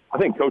 I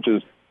think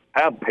coaches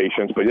have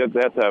patience, but you have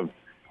to have,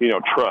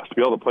 trust. To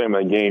be able to play in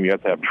that game, you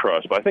have to have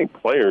trust. But I think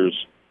players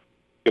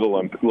get a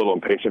little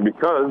impatient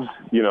because,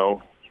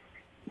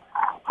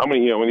 how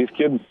many, when these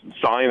kids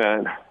sign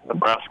at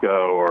Nebraska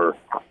or,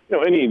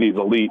 any of these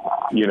elite,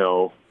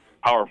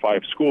 Power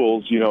 5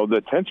 schools, the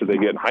attention they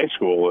get in high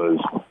school is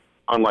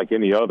unlike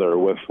any other,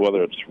 with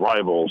whether it's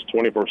Rivals,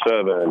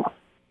 24/7,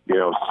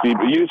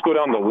 you just go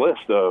down the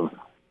list of,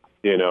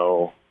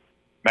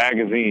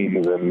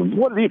 magazines and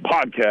what are these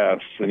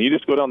podcasts, and you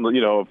just go down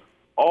the,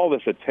 all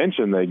this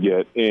attention they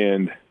get,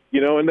 and,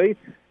 and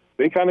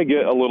they kind of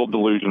get a little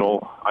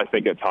delusional, I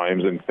think, at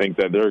times, and think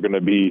that they're going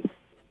to be,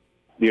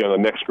 the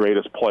next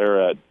greatest player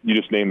at, you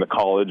just name the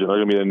college, and they're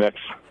going to be the next,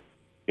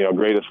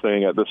 greatest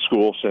thing at this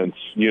school since,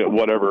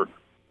 whatever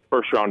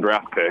first-round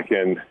draft pick.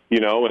 And,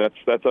 and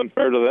that's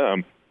unfair to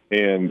them,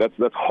 and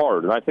that's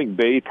hard. And I think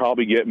they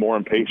probably get more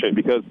impatient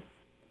because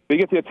they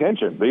get the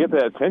attention. They get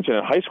that attention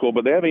in high school,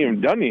 but they haven't even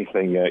done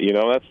anything yet.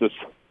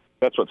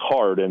 That's what's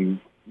hard, and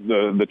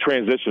the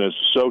transition is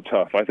so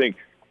tough. I think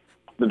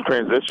the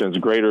transition is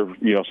greater,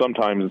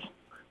 sometimes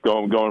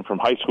going from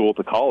high school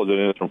to college than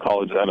it is from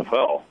college to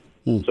NFL.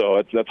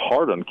 So that's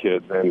hard on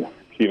kids, and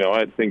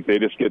I think they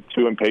just get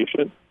too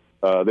impatient.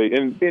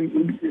 And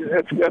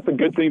that's a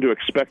good thing to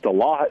expect a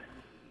lot,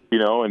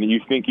 and you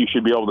think you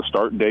should be able to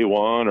start day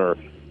one or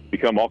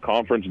become all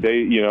conference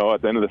day,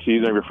 at the end of the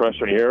season of your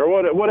freshman year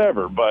or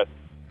whatever. But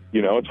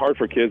it's hard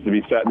for kids to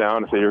be sat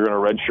down and say you're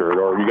going to redshirt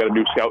or you got to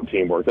do scout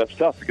teamwork. That's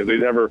tough because they've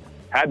never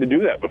had to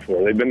do that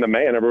before. They've been the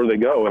man everywhere they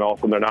go, and all of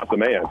a sudden they're not the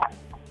man.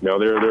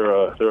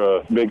 They're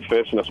a big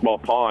fish in a small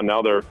pond.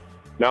 Now they're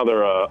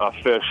a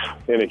fish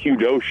in a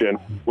huge ocean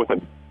with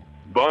a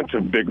bunch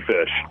of big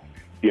fish.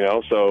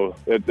 So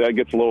that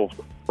gets a little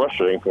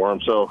frustrating for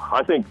him. So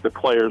I think the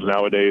players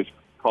nowadays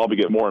probably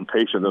get more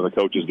impatient than the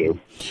coaches do.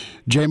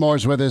 Jay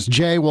Moore's with us.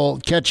 Jay, we'll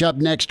catch up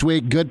next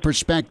week. Good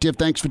perspective.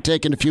 Thanks for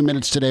taking a few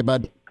minutes today,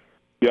 bud.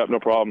 Yep, no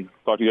problem.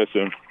 Talk to you guys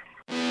soon.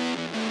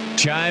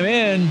 Chime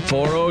in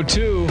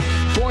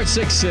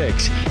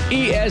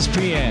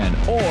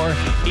 402-466-ESPN or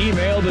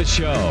email the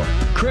show,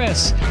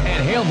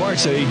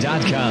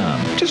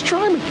 Chris@HailVarsity.com. Just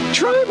try me.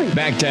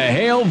 Back to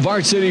Hail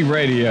Varsity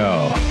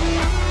Radio.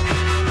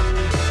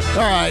 All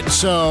right,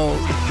 so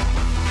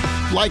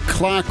like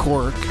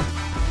clockwork,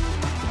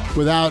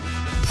 without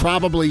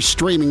probably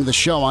streaming the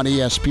show on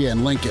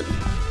ESPN Lincoln,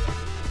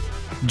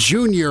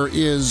 Junior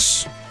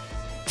is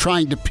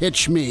trying to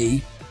pitch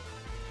me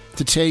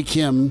to take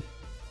him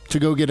to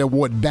go get a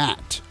wood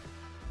bat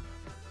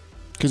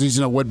because he's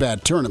in a wood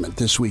bat tournament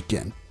this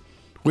weekend,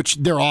 which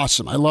they're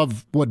awesome. I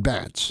love wood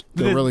bats.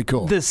 They're really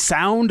cool. The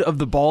sound of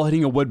the ball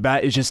hitting a wood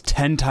bat is just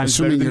 10 times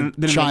better than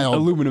an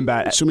aluminum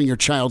bat. Assuming your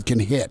child can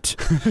hit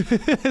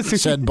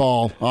said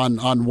ball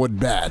on wood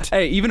bat.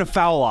 Hey, even a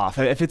foul off.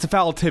 If it's a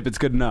foul tip, it's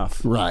good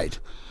enough. Right.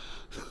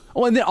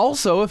 Oh, and then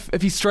also,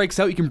 if he strikes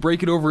out, you can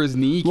break it over his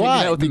knee. You can't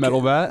get out with the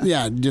metal bat.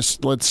 Yeah,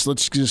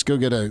 let's just go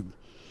get a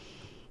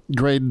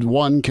grade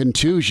 1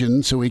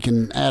 contusion so we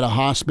can add a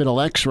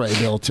hospital x-ray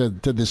bill to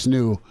this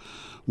new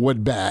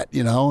wood bat.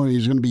 He's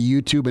going to be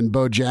YouTubing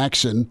Bo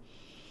Jackson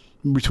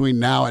between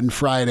now and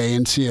Friday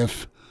and see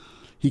if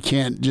he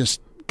can't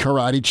just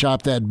karate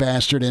chop that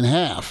bastard in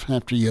half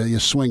after you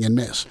swing and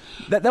miss.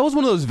 That was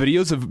one of those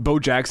videos of Bo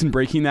Jackson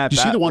breaking that bat. Did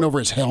you see the one over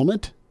his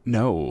helmet?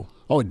 No.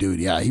 Oh, dude,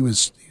 yeah. He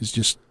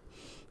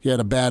had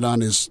a bat on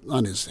his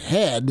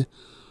head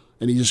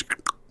and he just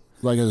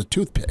like as a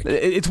toothpick.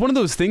 It's one of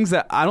those things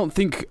that I don't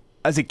think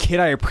as a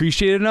kid I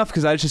appreciated enough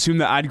because I just assumed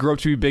that I'd grow up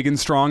to be big and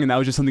strong and that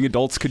was just something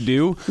adults could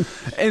do.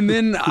 And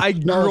then I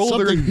grew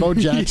older. Something Bo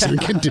Jackson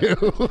can do.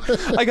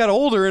 I got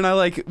older and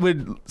I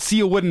would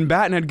see a wooden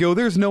bat and I'd go,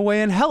 there's no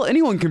way in hell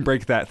anyone can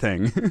break that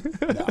thing.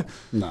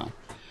 No.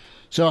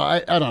 So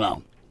I don't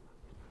know.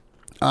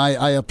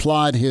 I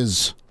applaud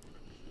his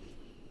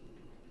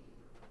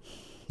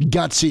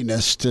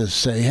gutsiness to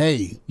say,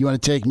 hey, you want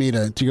to take me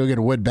to go get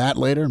a wood bat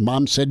later?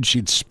 Mom said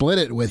she'd split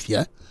it with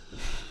you.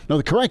 No,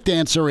 the correct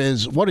answer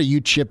is, what are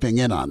you chipping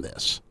in on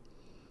this?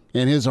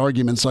 And his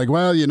argument's like,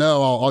 well,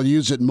 I'll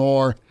use it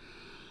more.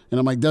 And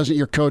I'm like, doesn't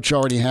your coach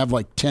already have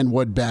 10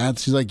 wood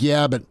bats? He's like,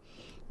 yeah, but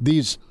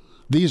the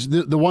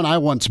one I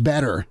want's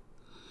better.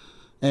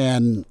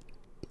 And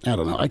I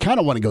don't know. I kind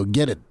of want to go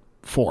get it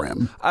for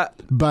him.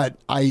 But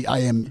I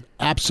am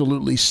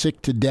absolutely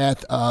sick to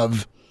death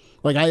of,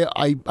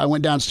 I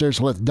went downstairs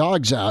to let the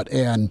dogs out,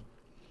 and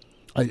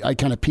I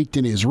kind of peeked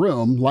in his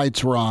room.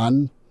 Lights were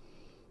on,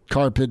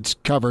 carpets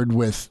covered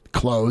with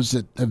clothes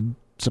that have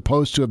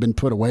supposed to have been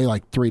put away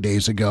 3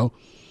 days ago.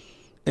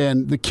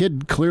 And the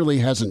kid clearly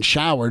hasn't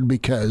showered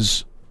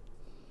because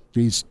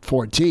he's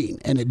 14,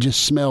 and it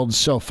just smelled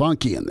so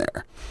funky in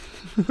there.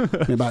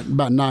 It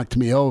about knocked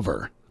me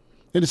over.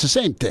 And it's the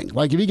same thing.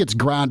 If he gets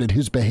grounded,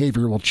 his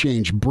behavior will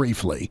change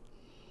briefly,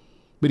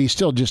 but he's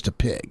still just a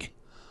pig.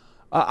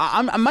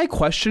 My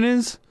question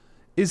is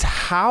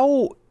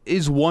how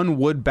is one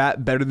wood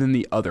bat better than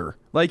the other?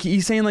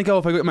 He's saying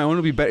if I get my own,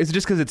 it'll be better. Is it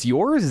just because it's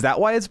yours? Is that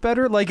why it's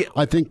better?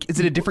 I think.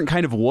 Is it a different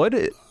kind of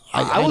wood?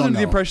 I was under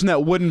the impression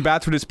that wooden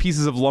bats were just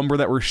pieces of lumber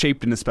that were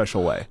shaped in a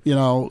special way.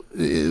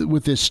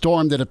 With this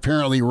storm that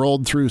apparently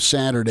rolled through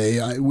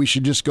Saturday, we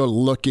should just go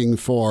looking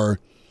for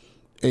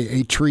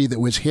a tree that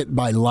was hit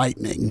by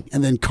lightning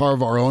and then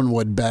carve our own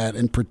wood bat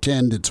and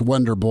pretend it's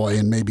Wonder Boy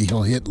and maybe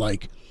he'll hit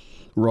like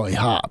Roy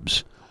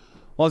Hobbs.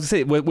 Well, I was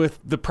going to say, with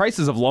the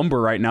prices of lumber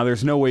right now,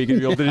 there's no way you're going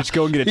to be able to just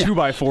go and get a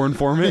 2x4 and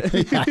form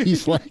it. Yeah,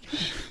 he's like,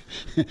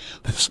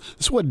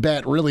 this wood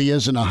bat really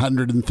isn't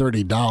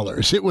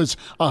 $130. It was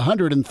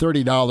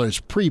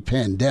 $130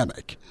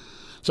 pre-pandemic.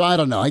 So I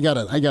don't know. I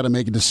gotta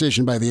make a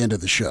decision by the end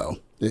of the show.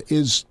 It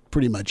is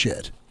pretty much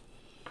it.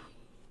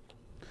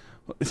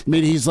 I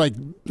mean, he's like,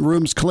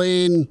 room's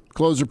clean,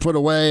 clothes are put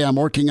away. I'm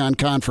working on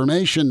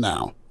confirmation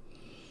now.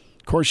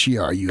 Of course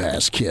you are, you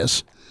ass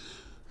kiss.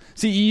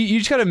 See, you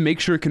just got to make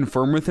sure to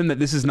confirm with him that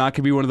this is not going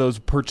to be one of those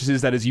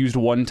purchases that is used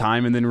one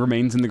time and then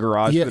remains in the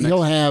garage. Yeah, for the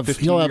next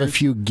he'll have a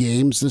few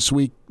games this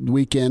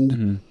weekend,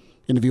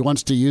 and if he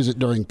wants to use it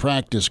during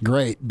practice,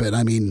 great. But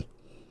I mean,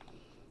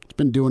 it's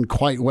been doing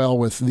quite well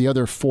with the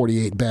other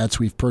 48 bats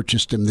we've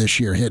purchased him this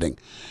year hitting.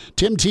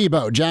 Tim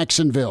Tebow,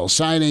 Jacksonville,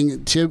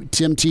 signing Tim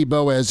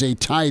Tebow as a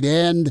tight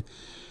end.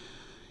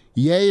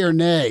 Yay or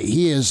nay?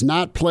 He has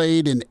not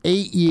played in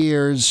 8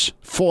 years,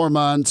 4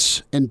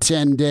 months, and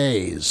 10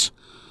 days.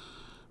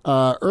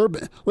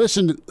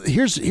 Listen,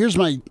 here's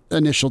my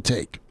initial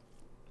take.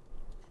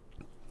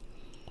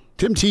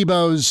 Tim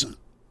Tebow's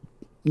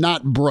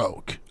not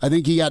broke. I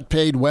think he got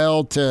paid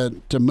well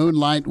to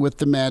moonlight with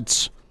the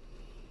Mets.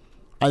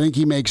 I think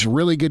he makes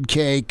really good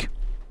cake.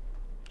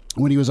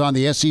 When he was on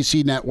the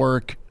SEC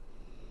network,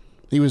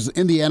 he was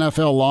in the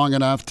NFL long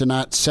enough to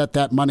not set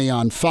that money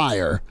on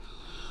fire.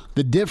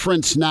 The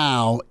difference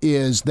now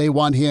is they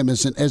want him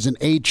as an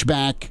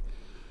H-back,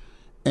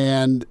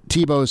 And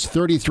Tebow's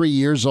 33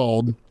 years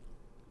old,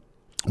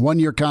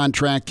 1-year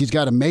contract. He's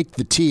got to make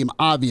the team,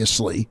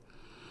 obviously.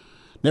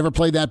 Never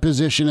played that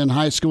position in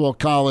high school,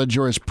 college,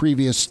 or his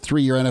previous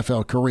 3-year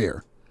NFL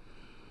career.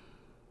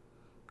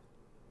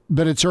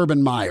 But it's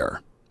Urban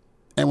Meyer.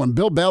 And when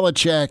Bill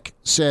Belichick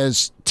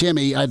says,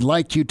 Timmy, I'd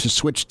like you to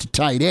switch to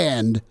tight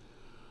end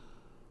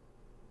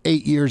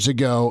 8 years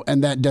ago,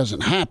 and that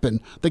doesn't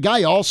happen, the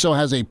guy also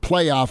has a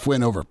playoff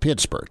win over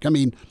Pittsburgh. I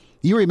mean,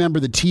 you remember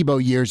the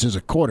Tebow years as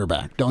a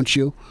quarterback, don't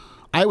you?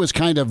 I was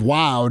kind of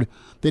wowed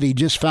that he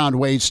just found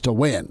ways to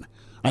win.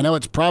 I know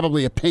it's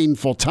probably a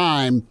painful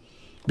time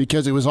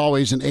because it was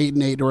always an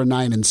 8-8 or a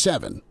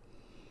 9-7.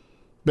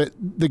 But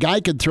the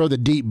guy could throw the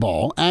deep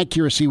ball.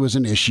 Accuracy was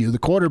an issue. The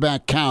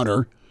quarterback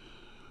counter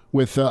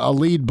with a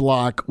lead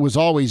block was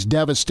always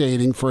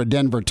devastating for a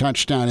Denver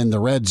touchdown in the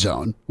red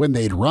zone when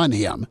they'd run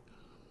him.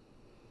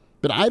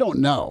 But I don't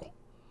know.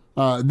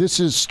 This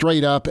is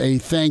straight up a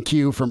thank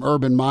you from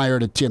Urban Meyer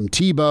to Tim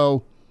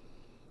Tebow.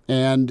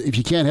 And if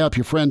you can't help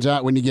your friends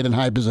out when you get in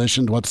high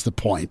position, what's the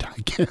point? I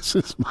guess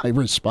is my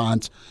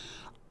response.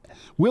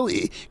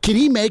 Can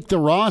he make the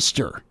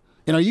roster?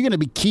 And are you going to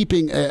be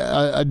keeping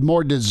a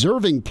more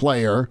deserving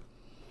player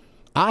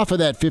off of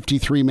that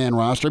 53-man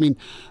roster? I mean,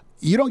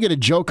 you don't get to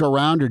joke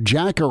around or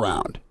jack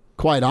around,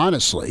 quite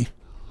honestly.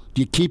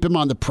 Do you keep him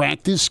on the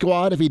practice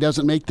squad if he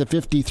doesn't make the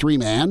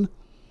 53-man?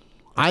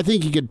 I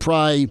think he could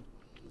probably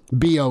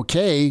be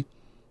okay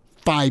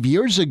 5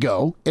 years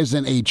ago as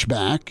an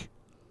H-back.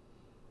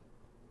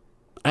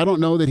 I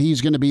don't know that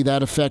he's going to be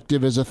that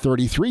effective as a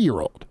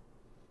 33-year-old.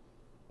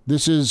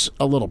 This is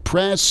a little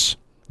press.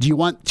 Do you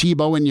want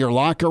Tebow in your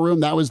locker room?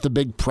 That was the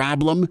big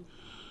problem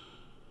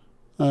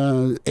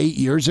 8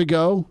 years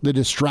ago. The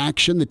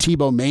distraction, the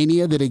Tebow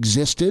mania that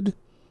existed.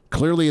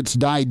 Clearly it's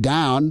died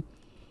down,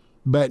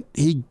 but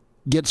he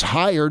gets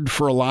hired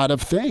for a lot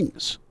of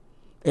things.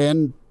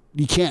 And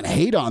you can't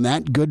hate on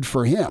that. Good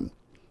for him.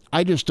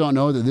 I just don't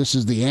know that this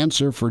is the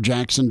answer for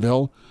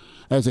Jacksonville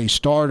as a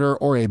starter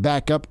or a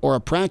backup or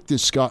a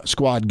practice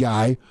squad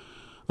guy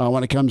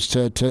when it comes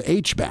to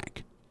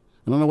H-back.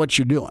 I don't know what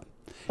you're doing.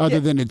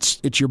 Other than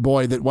it's your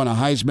boy that won a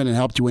Heisman and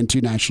helped you win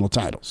 2 national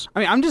titles.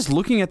 I mean, I'm just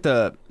looking at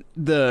the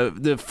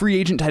free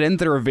agent tight ends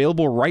that are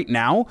available right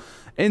now,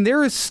 and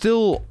there is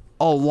still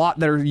a lot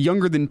that are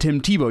younger than Tim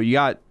Tebow. You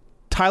got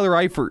Tyler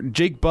Eifert,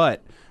 Jake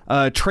Butt,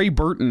 Trey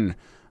Burton.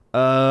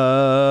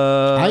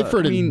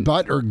 Eifert and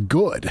Butt are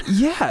good.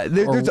 Yeah,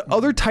 there's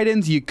other tight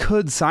ends you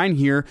could sign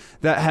here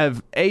that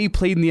have A,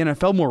 played in the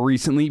NFL more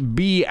recently,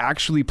 B,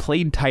 actually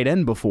played tight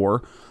end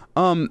before.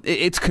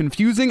 It's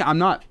confusing. I'm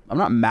not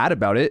mad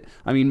about it.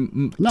 I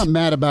mean, I'm not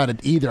mad about it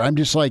either. I'm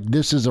just like,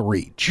 this is a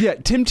reach. Yeah,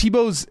 Tim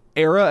Tebow's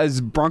era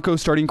as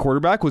Broncos starting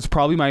quarterback was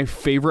probably my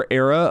favorite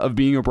era of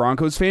being a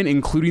Broncos fan,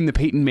 including the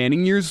Peyton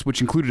Manning years, which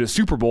included a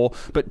Super Bowl.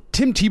 But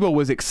Tim Tebow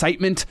was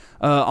excitement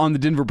on the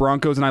Denver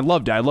Broncos, and I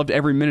loved it. I loved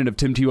every minute of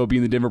Tim Tebow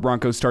being the Denver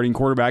Broncos starting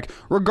quarterback,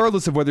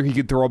 regardless of whether he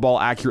could throw a ball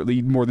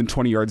accurately more than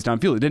 20 yards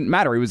downfield. It didn't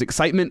matter. It was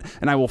excitement,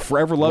 and I will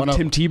forever love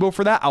Tim Tebow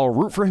for that. I'll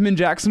root for him in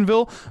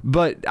Jacksonville,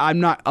 but I'm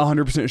not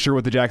 100% sure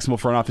what the Jacksonville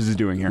front office is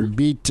doing here.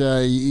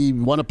 He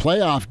won a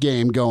playoff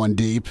game going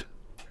deep,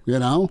 you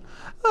know?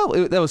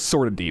 Well, that was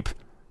sort of deep.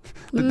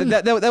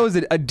 That was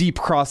a deep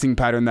crossing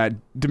pattern that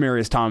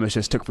Demaryius Thomas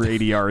just took for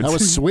 80 yards. That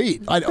was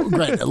sweet.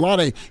 Great. A lot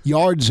of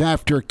yards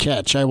after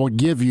catch. I will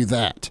give you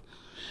that.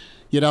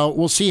 You know,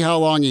 we'll see how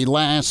long he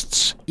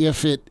lasts,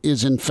 if it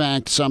is in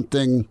fact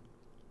something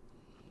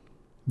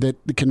that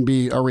can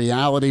be a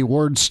reality.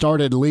 Word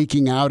started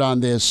leaking out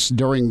on this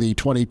during the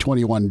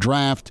 2021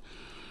 draft.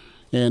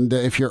 And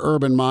if you're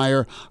Urban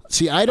Meyer,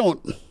 see, I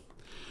don't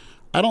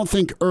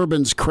think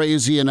Urban's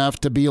crazy enough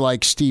to be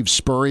like Steve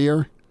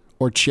Spurrier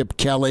or Chip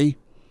Kelly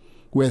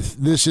with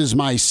 "this is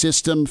my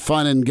system,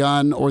 fun and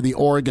gun," or the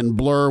Oregon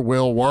Blur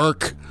will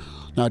work.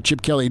 Now,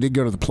 Chip Kelly did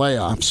go to the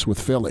playoffs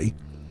with Philly.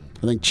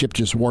 I think Chip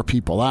just wore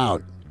people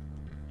out.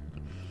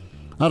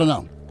 I don't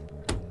know.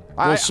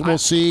 We'll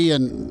see.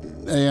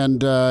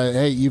 And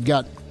hey, you've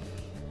got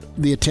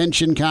the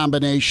attention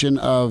combination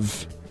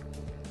of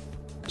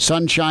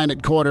Sunshine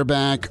at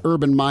quarterback,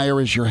 Urban Meyer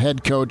is your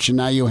head coach, and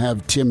now you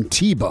have Tim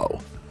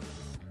Tebow.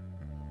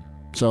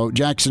 So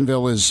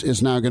Jacksonville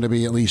is now going to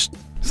be at least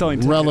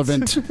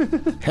relevant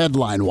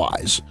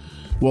headline-wise.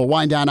 We'll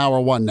wind down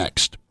hour one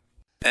next.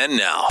 And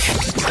now,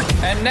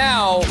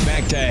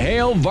 back to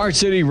Hail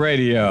Varsity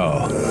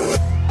Radio.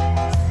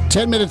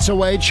 10 minutes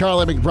away,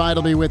 Charlie McBride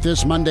will be with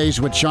us. Mondays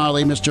with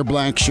Charlie, Mr.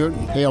 Blackshirt.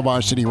 Hail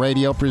Varsity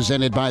Radio,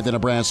 presented by the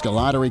Nebraska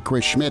Lottery.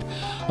 Chris Schmidt,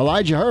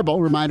 Elijah Herbal.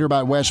 Reminder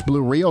about West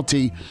Blue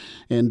Realty.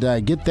 And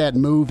get that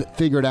move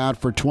figured out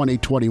for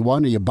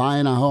 2021. Are you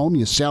buying a home?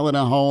 You selling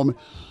a home?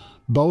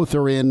 Both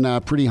are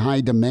in pretty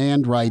high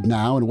demand right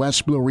now. And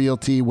West Blue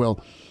Realty will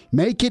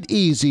make it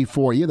easy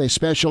for you. They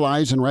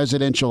specialize in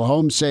residential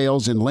home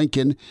sales in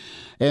Lincoln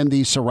and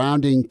the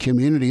surrounding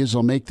communities.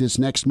 They'll make this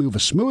next move a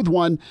smooth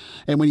one.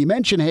 And when you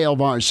mention Hale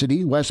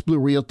Varsity, West Blue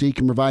Realty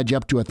can provide you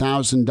up to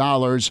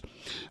 $1,000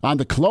 on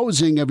the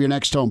closing of your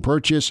next home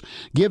purchase.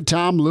 Give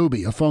Tom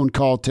Luby a phone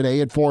call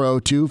today at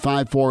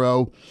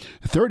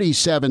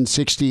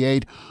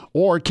 402-540-3768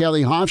 or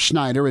Kelly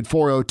Hofschneider at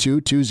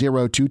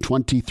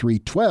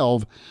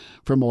 402-202-2312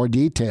 for more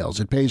details.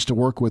 It pays to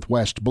work with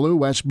West Blue,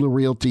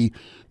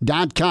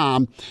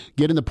 westbluerealty.com.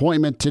 Get an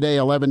appointment today,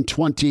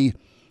 1120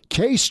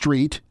 K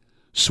Street,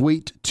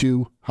 Suite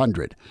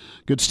 200.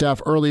 Good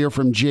stuff earlier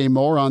from Jay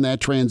Moore on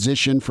that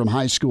transition from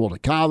high school to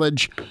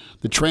college,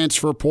 the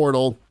transfer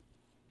portal,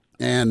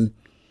 and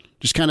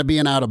just kind of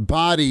being out of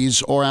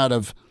bodies or out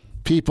of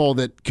people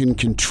that can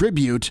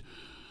contribute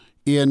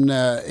in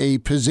a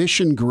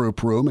position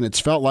group room, and it's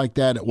felt like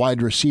that at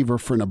wide receiver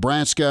for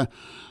Nebraska.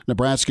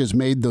 Nebraska's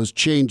made those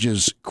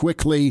changes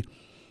quickly,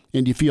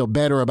 and you feel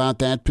better about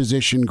that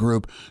position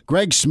group.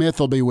 Greg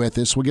Smith will be with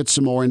us. We'll get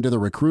some more into the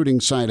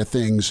recruiting side of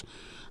things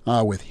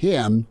with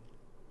him,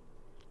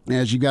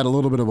 as you got a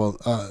little bit of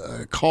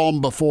a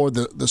calm before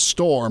the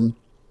storm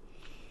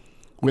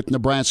with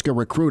Nebraska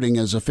recruiting,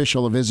 as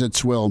official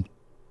visits will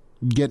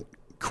get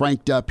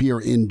cranked up here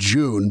in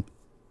June.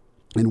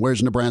 And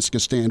where's Nebraska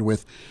stand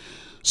with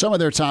some of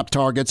their top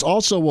targets?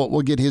 Also,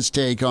 we'll get his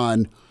take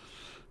on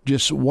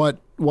just what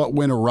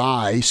went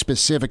awry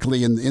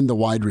specifically in the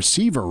wide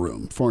receiver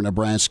room for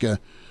Nebraska,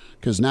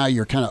 because now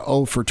you're kind of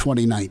 0 for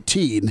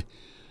 2019.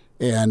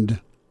 And,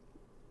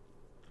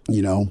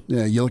 you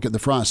look at the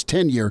Frost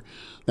tenure,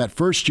 that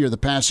first year the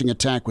passing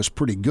attack was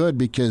pretty good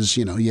because,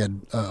 you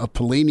had a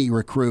Pelini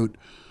recruit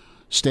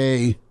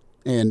stay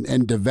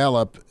and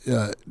develop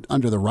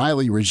under the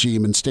Riley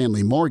regime and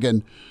Stanley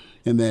Morgan.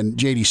 And then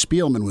J.D.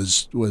 Spielman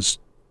was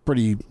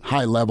pretty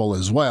high level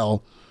as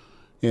well.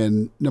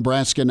 And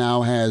Nebraska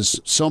now has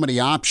so many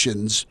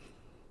options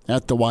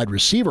at the wide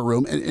receiver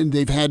room, and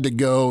they've had to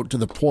go to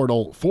the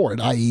portal for it,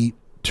 i.e.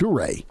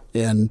 Toure.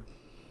 And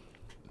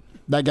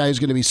that guy is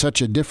going to be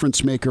such a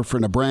difference maker for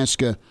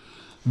Nebraska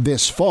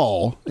this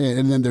fall.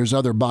 And then there's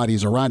other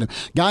bodies around him.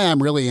 Guy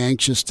I'm really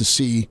anxious to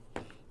see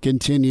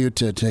continue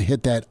to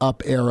hit that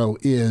up arrow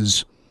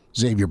is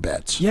Xavier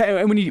Betts. Yeah,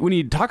 and when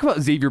you talk about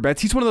Xavier Betts,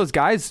 he's one of those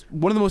guys,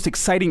 one of the most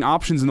exciting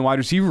options in the wide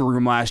receiver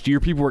room last year.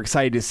 People were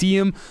excited to see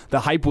him. The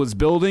hype was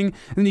building.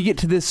 And then you get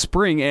to this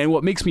spring, and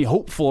what makes me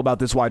hopeful about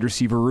this wide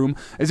receiver room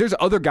is there's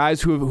other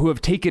guys who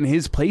have taken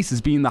his place as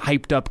being the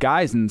hyped up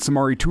guys, and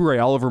Samori Toure,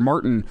 Oliver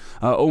Martin,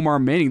 Omar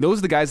Manning. Those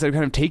are the guys that have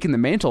kind of taken the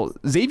mantle.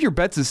 Xavier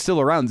Betts is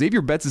still around.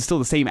 Xavier Betts is still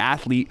the same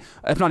athlete,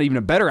 if not even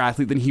a better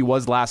athlete than he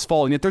was last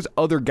fall. And yet there's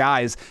other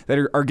guys that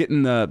are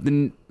getting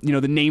the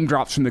name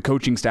drops from the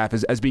coaching staff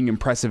as being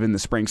impressive in the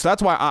spring. So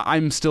that's why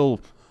I'm still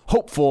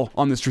hopeful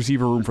on this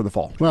receiver room for the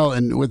fall. Well,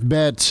 and with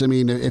Betts,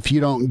 if you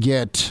don't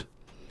get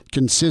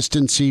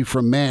consistency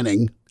from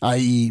Manning,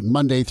 i.e.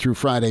 Monday through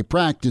Friday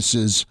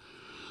practices,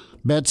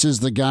 Betts is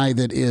the guy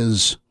that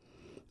is,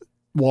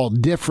 while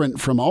different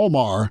from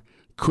Omar,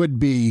 could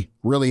be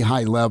really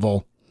high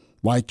level,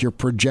 like you're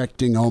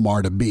projecting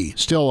Omar to be.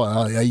 Still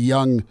a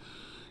young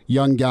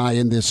guy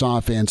in this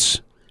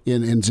offense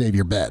in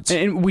Xavier Betts.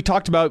 And we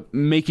talked about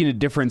making a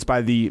difference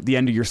by the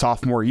end of your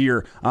sophomore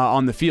year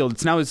on the field.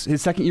 It's now his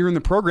second year in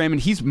the program,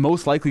 and he's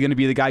most likely going to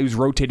be the guy who's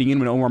rotating in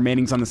when Omar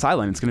Manning's on the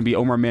sideline. It's going to be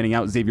Omar Manning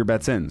out, Xavier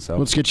Betts in. So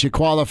let's get you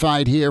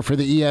qualified here for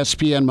the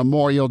ESPN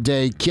Memorial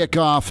Day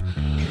kickoff.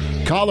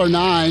 Caller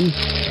 9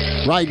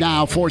 right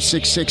now,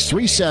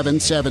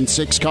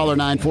 466-3776. Caller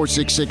 9,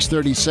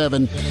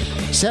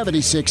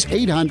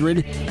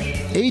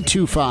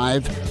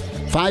 466-3776.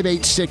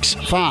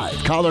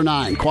 800-825-5865. Caller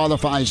 9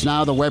 qualifies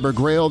now. The Weber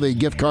Grill, the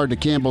gift card to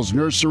Campbell's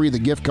Nursery, the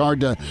gift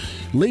card to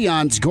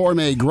Leon's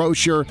Gourmet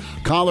Grocer.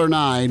 Caller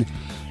 9,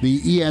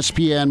 the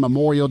ESPN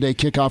Memorial Day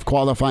kickoff.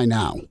 Qualify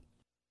now.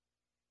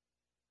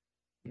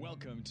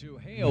 Welcome to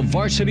Hail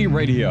Varsity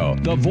Radio,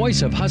 the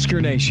voice of Husker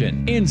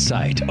Nation.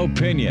 Insight,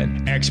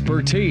 opinion,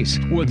 expertise,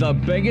 with the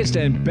biggest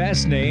and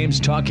best names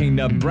talking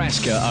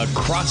Nebraska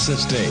across the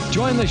state.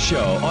 Join the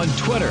show on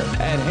Twitter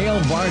at Hail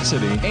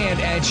Varsity and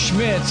at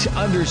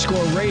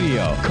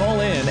Schmitz_radio.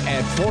 Call in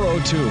at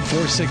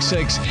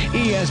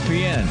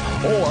 402-466-ESPN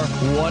or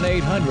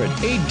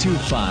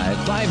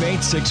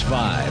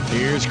 1-800-825-5865.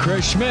 Here's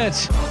Chris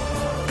Schmitz.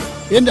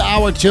 Into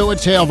Hour 2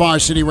 at Hail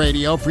Varsity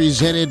Radio,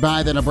 presented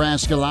by the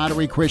Nebraska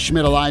Lottery. Chris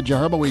Schmidt, Elijah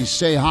Herbert. We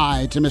say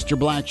hi to Mr.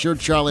 Blackshirt,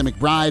 Charlie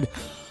McBride.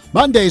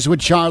 Mondays with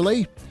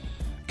Charlie.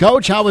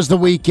 Coach, how was the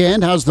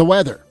weekend? How's the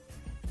weather?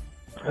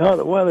 Oh,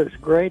 the weather's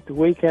great. The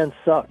weekend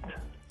sucked.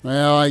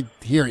 Well, I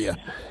hear you.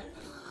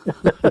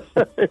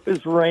 It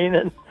was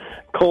raining,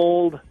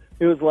 cold.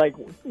 It was like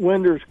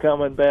winter's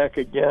coming back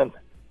again.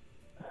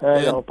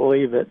 I don't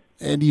believe it.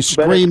 And you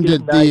screamed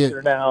at the...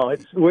 nicer now.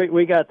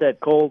 We got that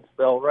cold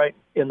spell right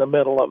in the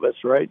middle of us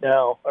right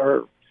now,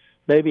 or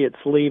maybe it's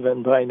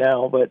leaving by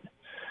now. But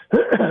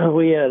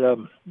we had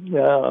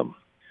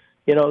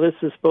this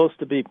is supposed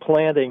to be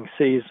planting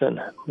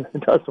season. It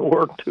doesn't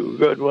work too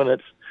good when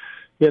it's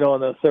in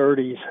the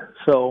 30s.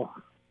 So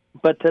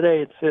but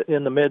today it's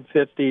in the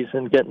mid-50s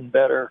and getting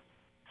better.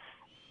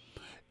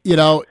 You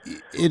know,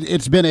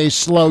 it's been a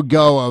slow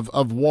go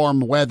of warm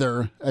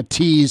weather, a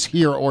tease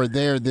here or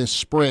there this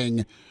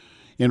spring,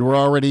 and we're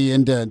already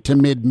into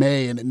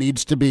mid-May, and it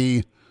needs to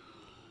be,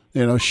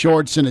 you know,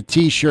 shorts and a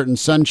T-shirt and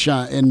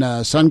sunshine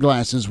and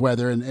sunglasses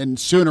weather, and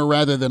sooner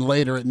rather than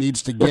later it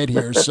needs to get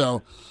here.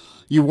 So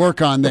you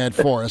work on that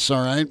for us,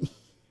 all right?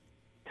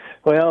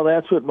 Well,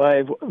 that's what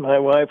my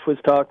wife was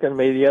talking to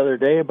me the other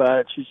day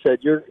about it. She said,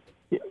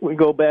 we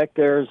go back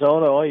to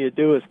Arizona, all you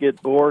do is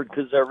get bored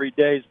because every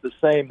day's the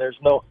same. There's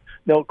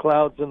no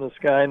clouds in the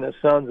sky and the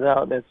sun's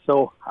out and it's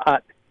so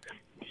hot.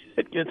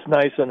 It gets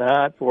nice and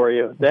hot for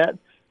you. That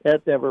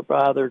never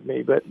bothered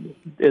me, but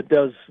it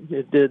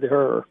did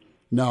her.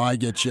 No, I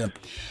get you.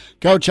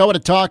 Coach, I want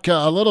to talk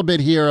a little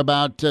bit here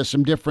about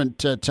some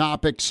different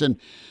topics, and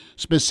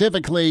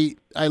specifically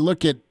I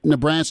look at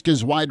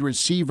Nebraska's wide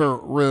receiver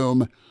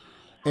room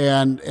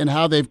and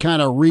how they've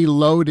kind of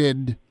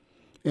reloaded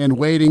and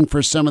waiting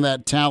for some of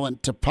that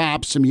talent to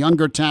pop, some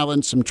younger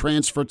talent, some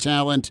transfer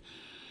talent,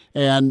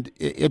 and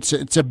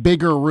it's a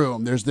bigger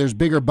room. There's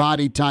bigger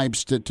body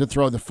types to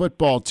throw the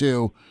football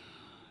to,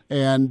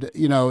 and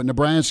you know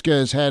Nebraska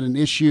has had an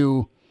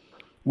issue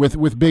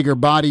with bigger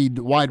bodied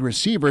wide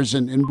receivers,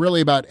 and really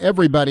about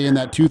everybody in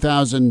that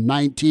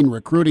 2019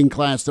 recruiting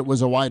class that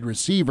was a wide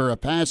receiver, a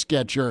pass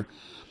catcher,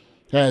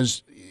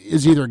 is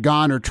either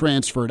gone or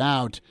transferred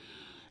out,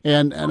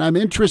 and I'm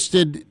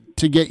interested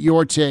to get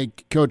your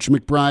take, Coach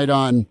McBride,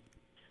 on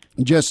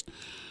just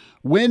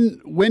when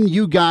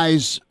you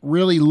guys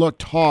really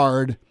looked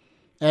hard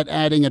at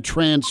adding a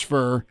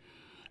transfer,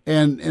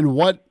 and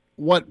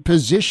what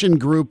position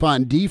group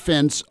on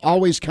defense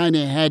always kind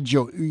of had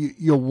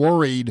you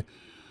worried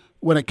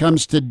when it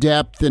comes to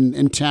depth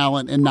and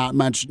talent and not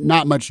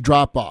much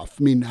drop off.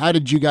 I mean, how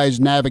did you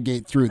guys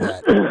navigate through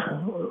that?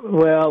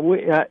 Well,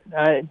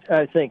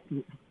 I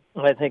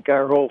think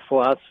our whole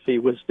philosophy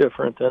was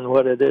different than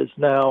what it is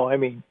now. I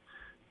mean,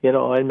 you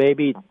know, and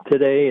maybe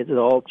today it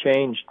all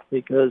changed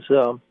because,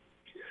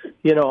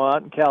 you know,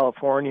 out in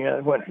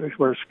California,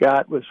 where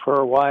Scott was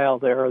for a while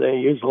there, they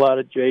used a lot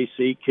of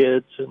JC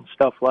kids and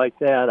stuff like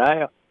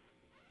that.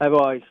 I've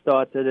always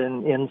thought that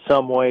in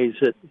some ways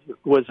it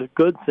was a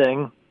good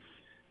thing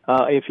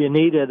if you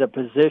needed a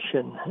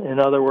position.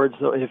 In other words,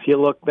 if you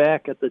look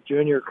back at the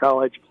junior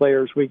college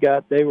players we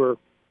got,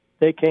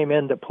 they came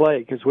into play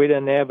because we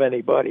didn't have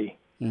anybody.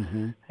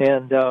 Mm-hmm.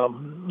 And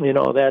you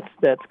know,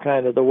 that's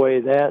kind of the way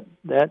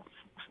that's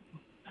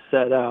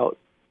set out.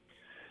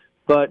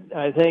 But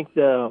I think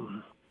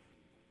you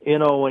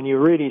know, when you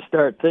really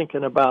start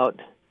thinking about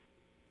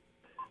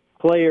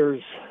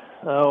players,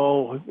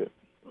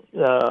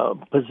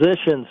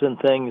 positions and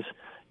things,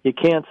 you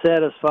can't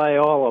satisfy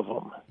all of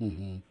them.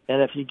 Mm-hmm.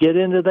 And if you get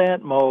into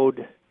that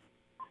mode,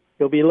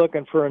 you'll be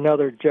looking for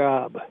another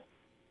job.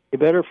 You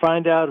better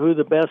find out who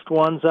the best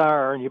ones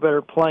are, and you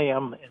better play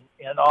them.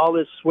 And all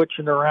this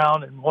switching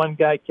around, and one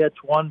guy catch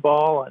one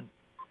ball,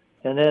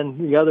 and then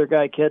the other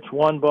guy catch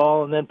one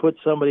ball, and then put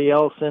somebody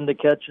else in to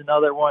catch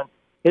another one.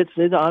 It's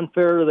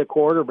unfair to the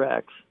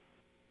quarterbacks.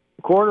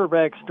 The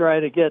quarterbacks try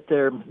to get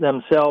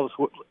themselves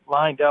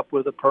lined up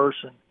with a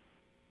person,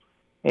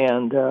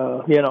 and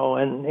you know,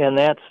 and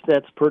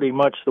that's pretty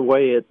much the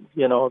way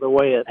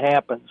it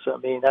happens. I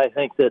mean, I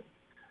think that,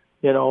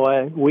 you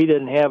know, we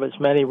didn't have as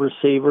many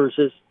receivers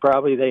as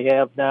probably they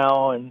have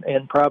now,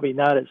 and probably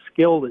not as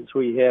skilled as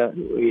we have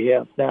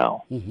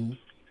now. Mm-hmm.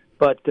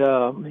 But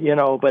you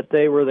know, but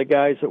they were the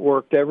guys that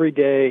worked every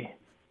day,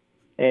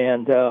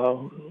 and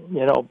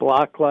you know,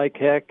 block like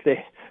heck.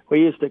 We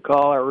used to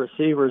call our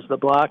receivers the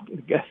block.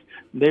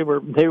 They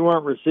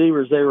weren't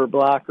receivers; they were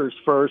blockers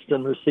first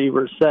and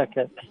receivers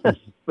second.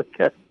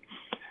 Because,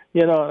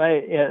 you know,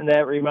 and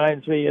that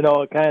reminds me, you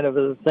know, kind of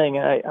the thing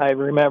I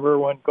remember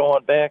when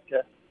going back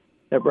to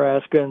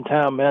Nebraska, and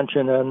Tom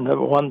mentioned, and the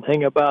one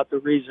thing about the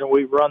reason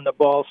we run the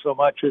ball so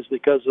much is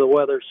because the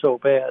weather's so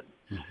bad.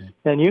 Mm-hmm.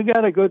 And you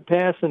got a good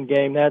passing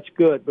game, that's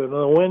good, but when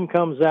the wind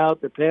comes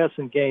out, the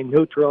passing game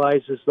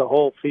neutralizes the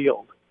whole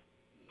field.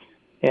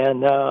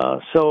 And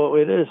so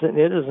it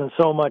isn't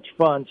so much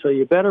fun. So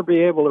you better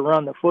be able to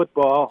run the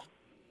football,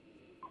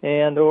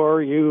 and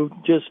or you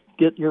just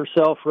get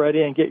yourself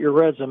ready and get your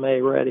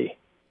resume ready.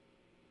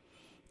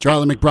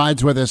 Charlie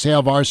McBride's with us,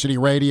 Hail Varsity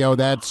Radio.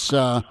 That's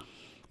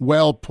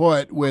well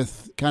put,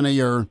 with kind of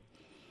your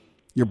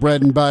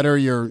bread and butter,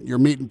 your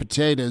meat and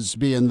potatoes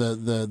being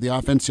the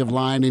offensive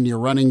line in your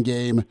running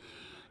game,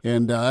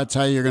 and that's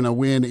how you're going to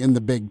win in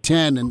the Big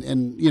Ten.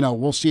 And you know,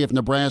 we'll see if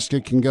Nebraska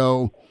can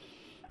go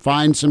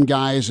find some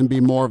guys and be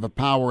more of a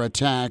power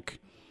attack,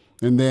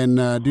 and then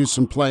do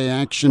some play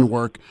action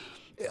work.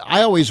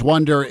 I always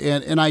wonder,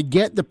 and I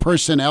get the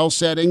personnel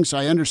settings.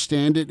 I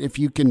understand it. If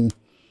you can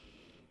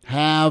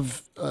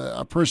have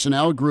a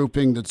personnel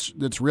grouping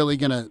that's really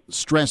going to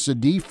stress a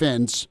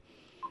defense,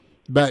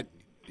 but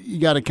you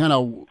got to kind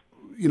of,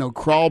 you know,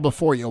 crawl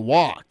before you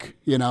walk,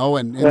 you know,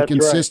 and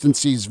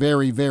consistency is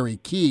very, very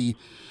key.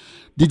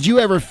 Did you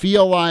ever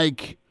feel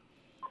like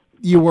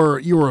you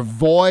were a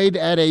void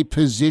at a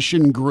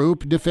position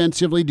group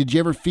defensively. Did you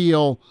ever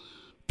feel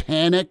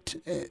panicked?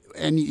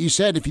 And you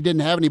said if you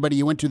didn't have anybody,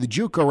 you went to the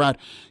JUCO route.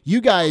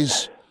 You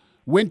guys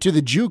went to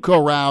the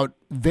JUCO route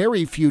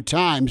very few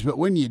times, but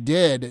when you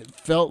did, it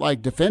felt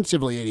like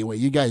defensively anyway,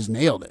 you guys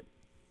nailed it.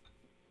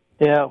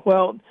 Yeah,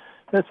 well,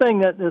 the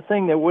thing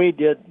that we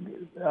did,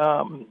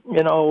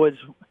 was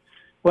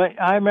what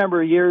I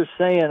remember years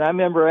saying. I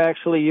remember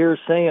actually years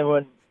saying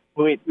when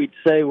we'd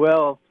say,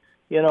 well,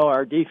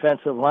 our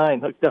defensive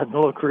line doesn't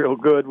look real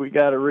good. We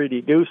got to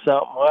really do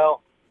something.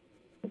 Well,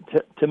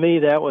 to me,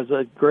 that was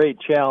a great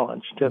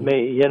challenge. To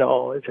me,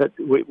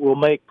 we'll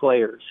make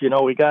players.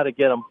 We got to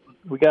get them.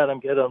 We got to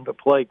get them to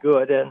play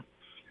good, and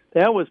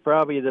that was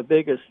probably the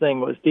biggest thing.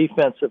 Was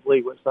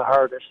defensively was the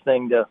hardest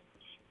thing to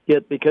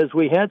get because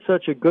we had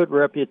such a good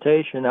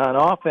reputation on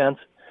offense.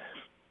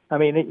 I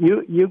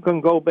mean, you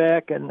can go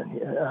back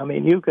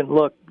and you can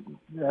look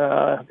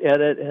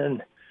at it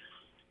and.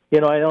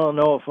 I don't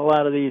know if a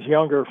lot of these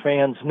younger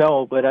fans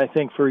know, but I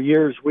think for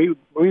years we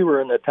were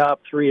in the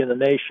top 3 in the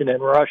nation in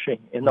rushing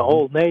in the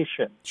whole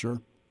nation. Sure.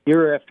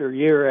 Year after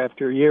year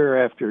after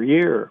year after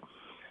year.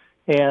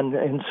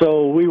 And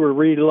so we were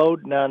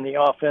reloading on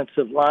the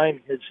offensive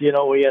line because,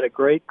 we had a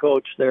great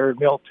coach there,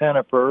 Milt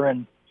Tenneper,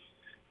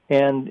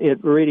 and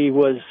it really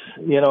was,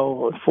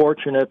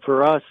 fortunate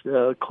for us.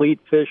 Cleet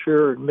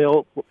Fisher and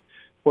Milt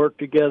worked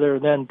together,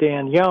 and then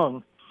Dan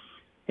Young.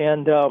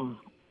 And,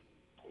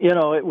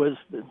 it was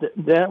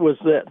that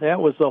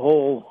was the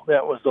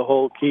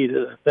whole key to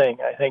the thing.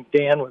 I think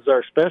Dan was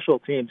our special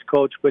teams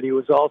coach, but he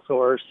was also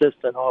our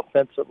assistant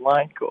offensive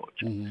line coach.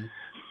 Mm-hmm.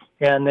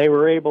 And they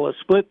were able to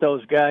split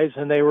those guys,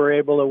 and they were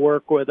able to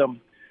work with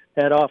them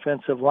at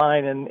offensive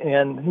line.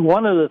 And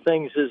one of the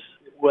things is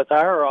with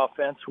our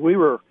offense, we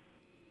were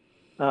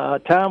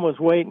Tom was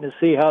waiting to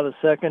see how the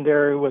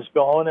secondary was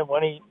going, and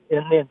when he,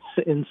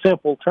 in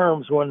simple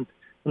terms, when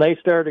they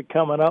started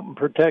coming up and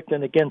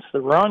protecting against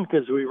the run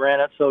because we ran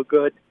it so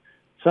good,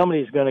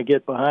 somebody's going to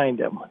get behind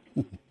them.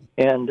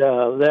 And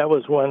that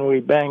was when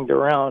we banged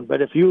around.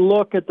 But if you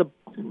look at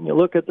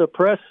the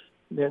press,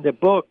 the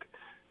book,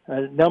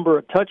 number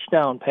of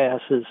touchdown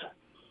passes,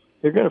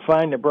 you're going to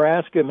find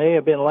Nebraska may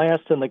have been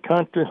last in the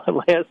country,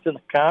 last in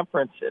the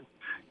conference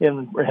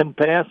in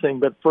passing,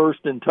 but first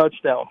in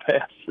touchdown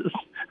passes.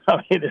 I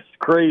mean, it's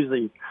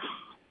crazy.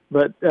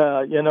 But,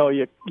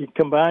 you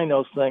combine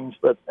those things.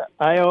 But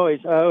I always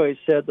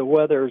said the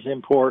weather is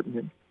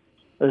important.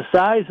 The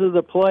size of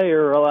the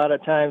player, a lot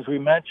of times we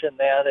mention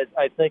that.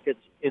 I think it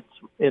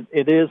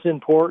is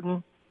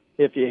important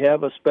if you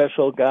have a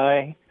special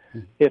guy,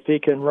 if he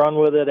can run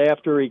with it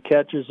after he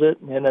catches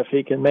it, and if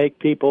he can make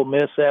people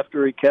miss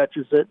after he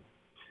catches it.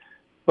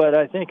 But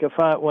I think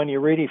when you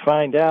really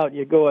find out,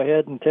 you go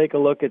ahead and take a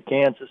look at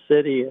Kansas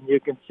City, and you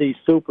can see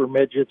super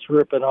midgets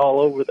ripping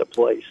all over the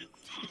place.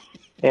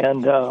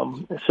 And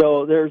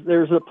so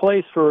there's a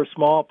place for a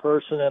small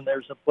person, and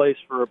there's a place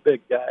for a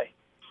big guy.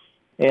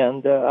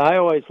 And I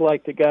always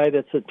like the guy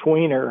that's a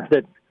tweener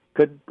that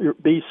could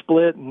be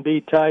split and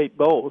be tight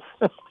both.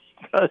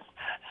 Because,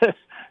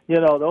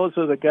 those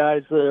are the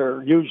guys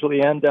that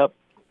usually end up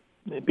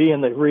being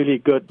the really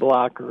good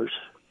blockers.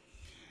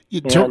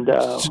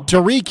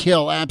 Tyreek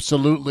Hill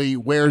absolutely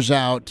wears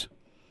out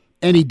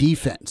any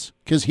defense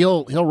because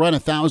he'll run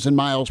 1,000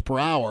 miles per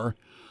hour,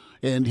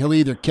 and he'll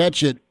either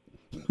catch it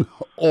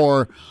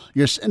or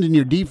you're sending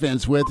your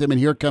defense with him, and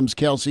here comes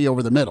Kelsey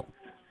over the middle.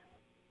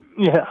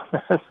 Yeah,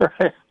 that's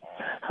right.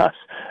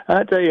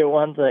 I'll tell you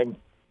one thing.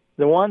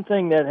 The one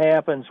thing that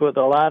happens with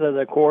a lot of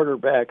the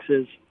quarterbacks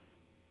is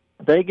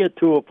they get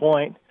to a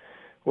point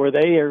where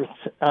they are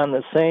on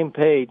the same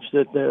page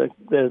that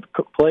the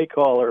play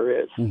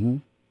caller is. Mm-hmm.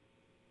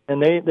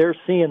 And they're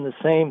seeing the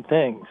same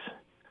things.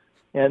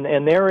 And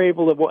they're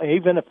able to,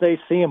 even if they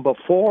see them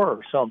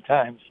before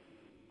sometimes,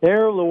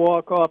 they're able to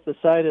walk off the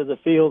side of the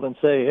field and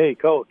say, hey,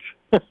 coach,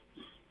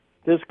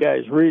 this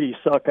guy's really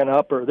sucking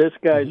up, or this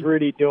guy's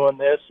really doing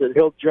this, and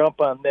he'll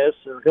jump on this,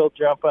 or he'll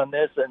jump on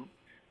this.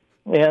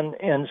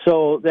 And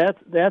so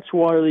that's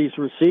why these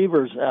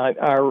receivers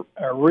are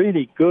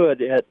really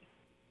good at,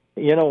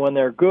 when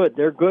they're good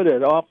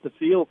at off the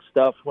field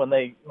stuff when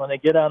they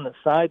get on the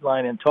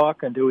sideline and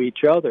talking to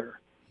each other.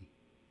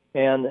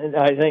 And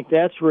I think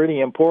that's really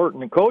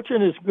important. And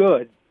coaching is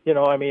good,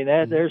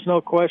 there's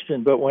no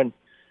question. But when,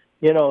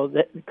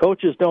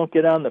 coaches don't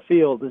get on the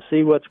field to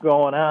see what's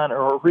going on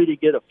or really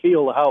get a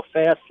feel of how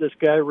fast this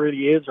guy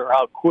really is or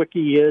how quick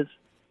he is.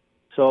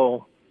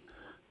 So,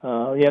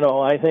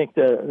 I think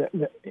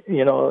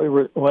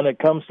when it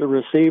comes to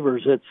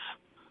receivers, it's,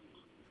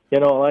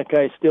 like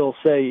I still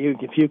say,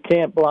 if you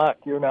can't block,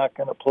 you're not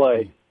going to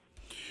play.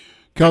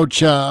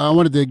 Coach, I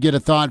wanted to get a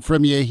thought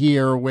from you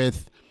here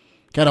with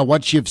kind of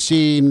what you've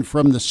seen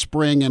from the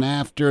spring and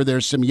after.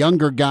 There's some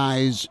younger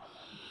guys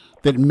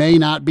that may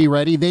not be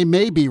ready. They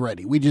may be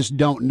ready. We just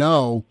don't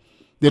know,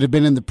 that have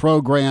been in the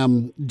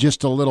program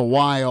just a little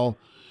while.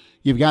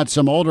 You've got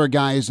some older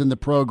guys in the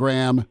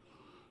program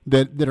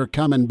that are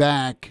coming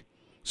back.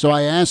 So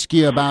I ask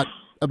you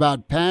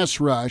about pass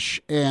rush,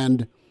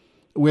 and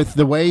with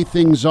the way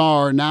things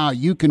are now,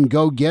 you can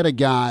go get a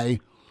guy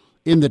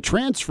in the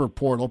transfer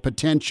portal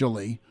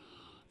potentially.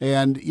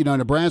 And,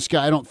 Nebraska,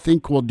 I don't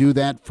think will do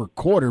that for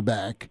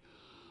quarterback.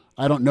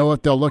 I don't know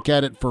if they'll look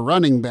at it for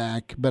running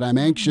back, but I'm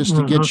anxious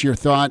to get your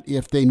thought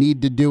if they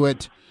need to do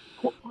it.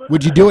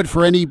 Would you do it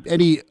for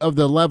any of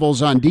the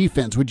levels on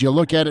defense? Would you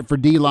look at it for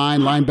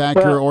D-line,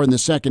 linebacker, or in the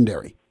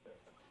secondary?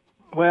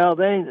 Well,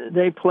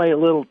 they play a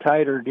little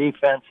tighter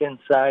defense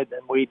inside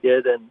than we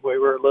did, and we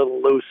were a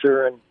little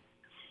looser. And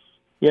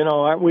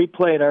we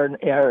played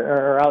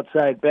our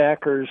outside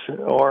backers,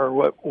 or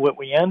what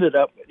we ended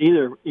up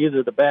either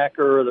the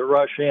backer or the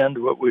rush end.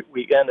 What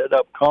we ended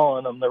up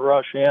calling them the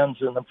rush ends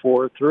in the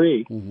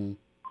 4-3. Mm-hmm.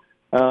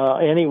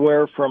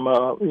 Anywhere from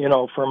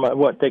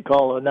what they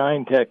call a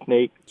 9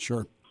 technique.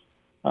 Sure.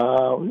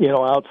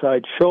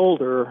 Outside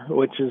shoulder,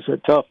 which is a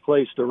tough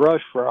place to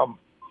rush from.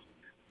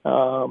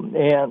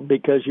 And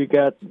because you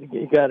got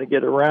to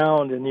get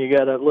around, and you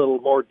got a little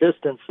more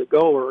distance to go,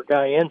 or a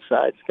guy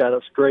inside's got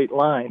a straight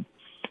line.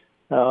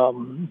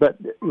 But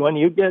when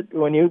you get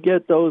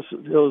those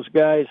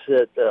guys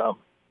that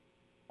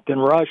can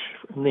rush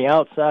from the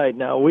outside,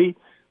 now we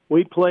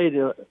played,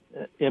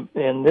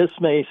 and this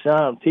may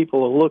sound,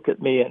 people will look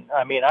at me, and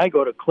I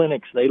go to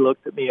clinics, they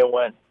looked at me and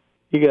went,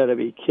 "You got to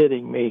be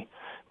kidding me."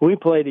 We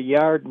played a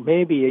yard,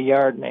 maybe a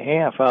yard and a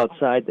half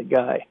outside the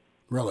guy,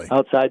 really,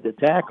 outside the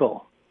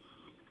tackle.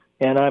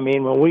 And,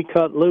 when we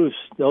cut loose,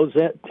 those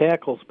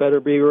tackles better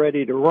be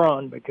ready to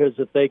run, because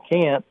if they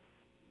can't,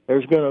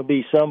 there's going to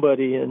be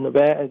somebody in the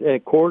back,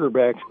 at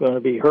quarterback's going to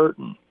be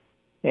hurting.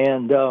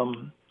 And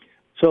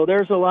so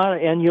there's a lot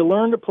of, and you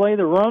learn to play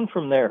the run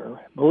from there.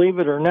 Believe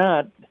it or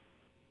not,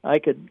 I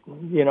could,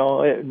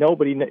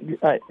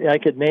 I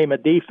could name a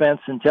defense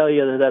and tell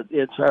you that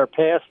it's our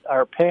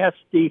pass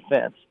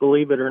defense,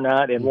 believe it or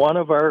not, and one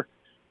of our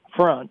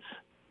fronts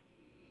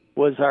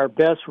was our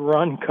best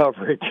run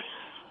coverage.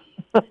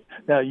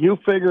 Now you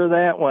figure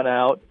that one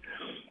out,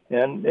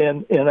 and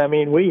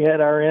we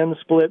had our end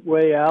split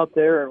way out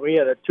there, and we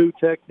had a 2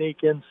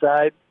 technique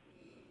inside,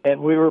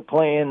 and we were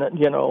playing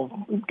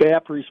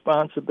gap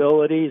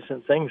responsibilities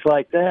and things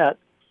like that.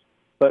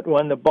 But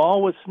when the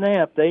ball was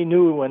snapped, they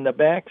knew when the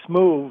backs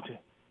moved,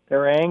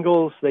 their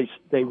angles.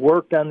 They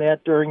worked on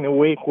that during the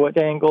week, what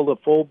angle the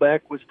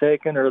fullback was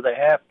taken or the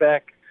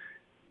halfback,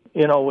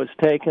 was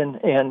taken,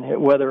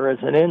 and whether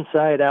it's an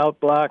inside out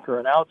block or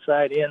an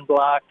outside in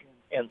block,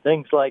 and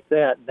things like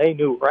that. They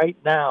knew right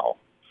now.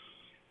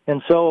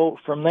 And so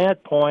from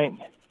that point,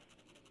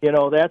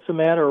 that's a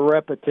matter of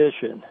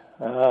repetition.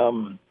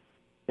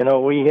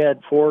 We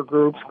had 4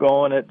 groups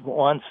going at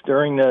once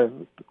during the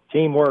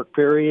teamwork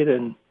period,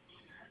 and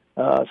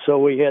so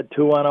we had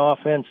 2 on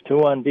offense,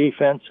 2 on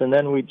defense, and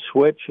then we'd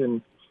switch,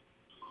 and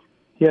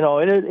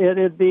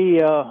it'd be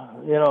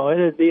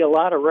a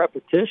lot of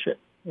repetition,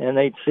 and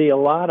they'd see a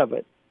lot of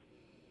it.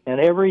 And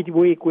every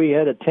week we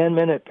had a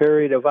 10-minute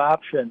period of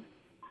option.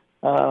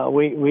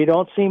 We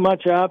don't see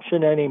much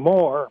option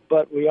anymore,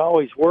 but we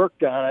always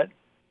worked on it.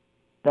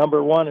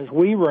 Number one is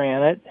we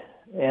ran it,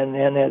 and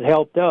it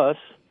helped us,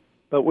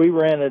 but we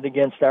ran it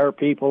against our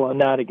people and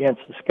not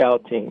against the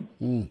scout team.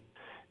 Mm.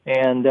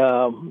 And,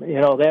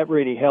 that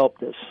really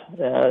helped us.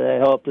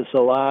 It helped us a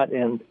lot,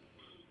 and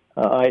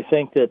I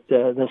think that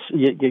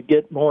you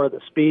get more of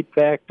the speed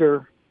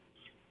factor.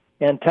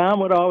 And Tom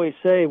would always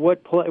say,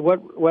 what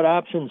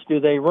options do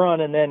they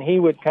run? And then he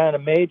would kind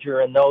of major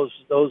in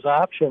those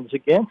options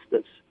against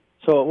us.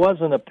 So it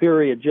wasn't a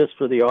period just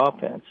for the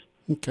offense.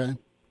 Okay.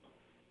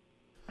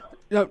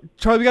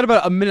 Charlie, we got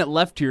about a minute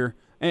left here.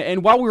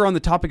 And while we were on the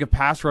topic of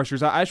pass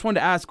rushers, I just wanted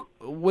to ask,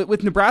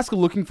 with Nebraska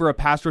looking for a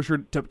pass rusher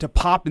to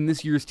pop in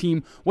this year's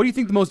team, what do you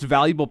think the most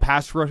valuable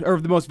pass rush, or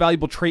the most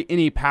valuable trait in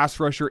a pass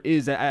rusher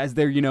is as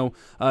they're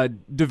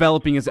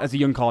developing as a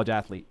young college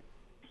athlete?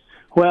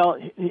 Well,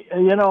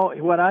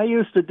 what I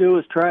used to do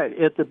is try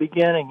at the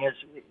beginning is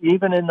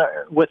even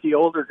with the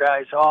older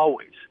guys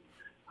always.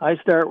 I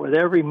start with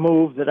every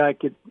move that I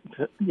could,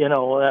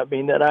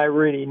 that I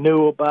really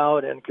knew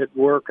about and could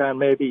work on,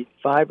 maybe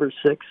 5 or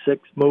 6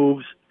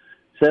 moves,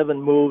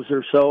 7 moves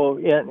or so,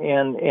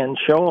 and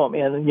show them.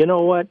 And you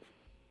know what?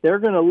 They're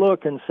going to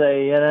look and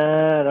say,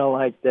 I don't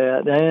like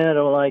that. I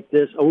don't like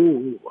this.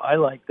 Oh, I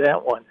like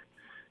that one.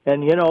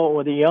 And,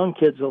 the young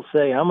kids will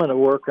say, I'm going to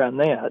work on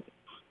that.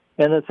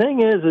 And the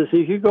thing is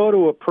if you go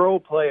to a pro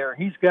player,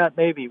 he's got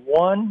maybe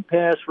 1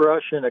 pass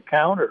rush and a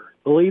counter,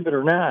 believe it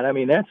or not.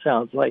 That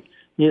sounds like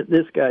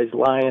this guy's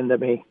lying to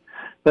me.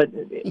 But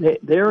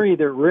they're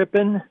either rip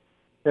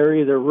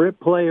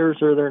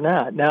players or they're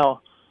not.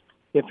 Now,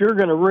 if you're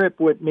going to rip,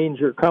 what means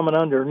you're coming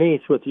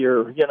underneath with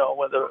your,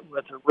 with a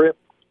rip,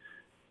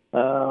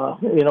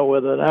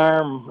 with an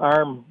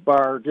arm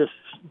bar just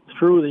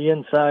through the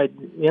inside.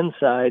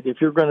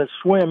 If you're going to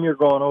swim, you're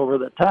going over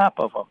the top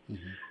of them.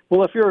 Mm-hmm.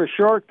 Well, if you're a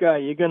short guy,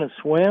 you're going to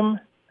swim?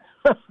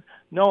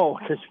 No,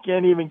 because you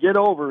can't even get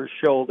over his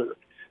shoulder.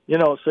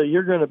 So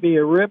you're going to be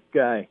a rip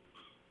guy.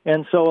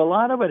 And so a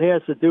lot of it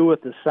has to do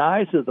with the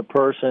size of the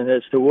person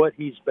as to what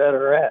he's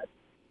better at.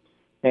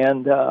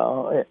 And,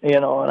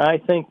 and I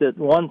think that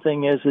one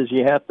thing is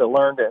you have to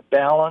learn to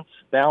balance.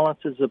 Balance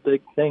is a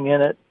big thing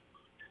in it.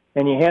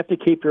 And you have to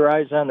keep your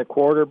eyes on the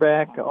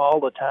quarterback all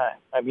the time.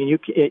 I mean,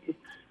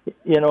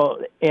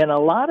 and a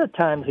lot of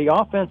times the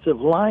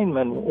offensive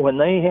lineman, when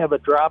they have a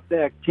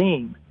drop-back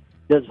team,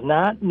 does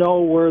not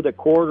know where the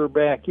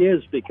quarterback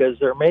is because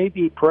there may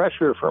be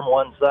pressure from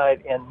one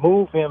side and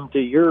move him to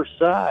your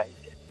side.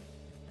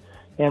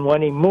 And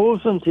when he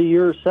moves him to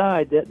your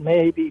side, that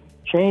maybe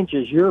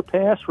changes your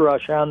pass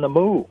rush on the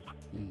move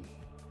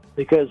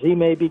because he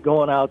may be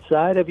going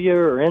outside of you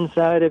or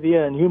inside of you,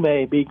 and you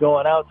may be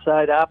going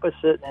outside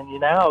opposite, and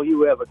now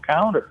you have a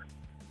counter.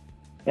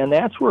 And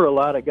that's where a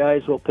lot of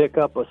guys will pick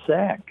up a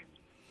sack.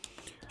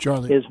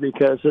 Charlie. Is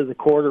because of the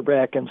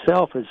quarterback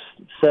himself has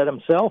set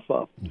himself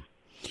up.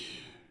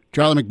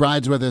 Charlie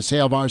McBride's with us,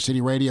 Hail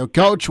Varsity Radio.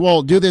 Coach,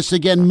 we'll do this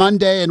again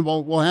Monday, and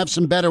we'll have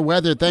some better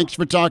weather. Thanks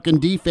for talking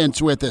defense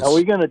with us. Are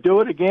we going to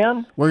do it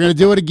again? We're going to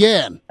do it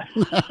again.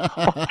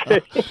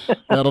 Okay.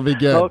 That'll be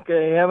good.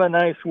 Okay, have a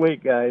nice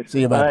week, guys.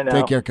 See you, bud. Bye now.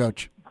 Take care,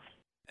 Coach.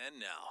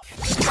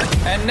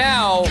 And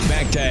now,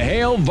 back to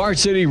Hail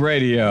Varsity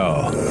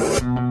Radio.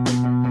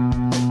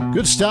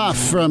 Good stuff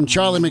from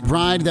Charlie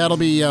McBride. That'll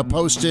be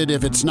posted,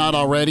 if it's not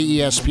already,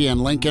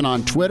 ESPN Lincoln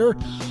on Twitter.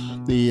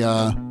 The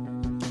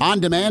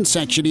on-demand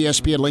section,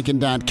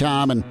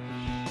 ESPNLincoln.com, and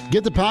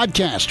get the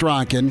podcast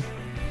rocking.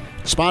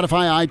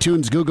 Spotify,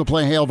 iTunes, Google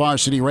Play, Hail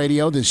Varsity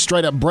Radio. The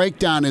straight-up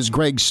breakdown is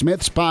Greg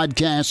Smith's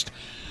podcast.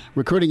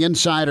 Recruiting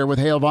Insider with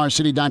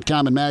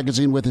HailVarsity.com and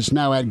magazine with us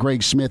now at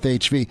Greg Smith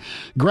HV.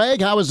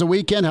 Greg, how was the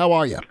weekend? How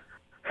are you?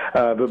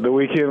 The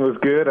weekend was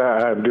good.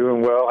 I'm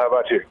doing well. How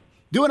about you?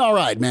 Doing all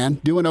right, man.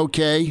 Doing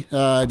okay.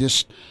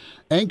 Just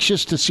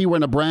anxious to see where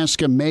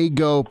Nebraska may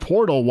go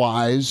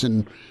portal-wise,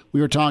 and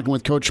we were talking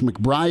with Coach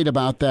McBride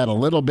about that a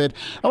little bit.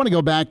 I want to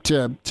go back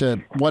to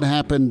what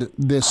happened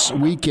this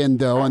weekend,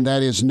 though, and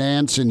that is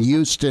Nance and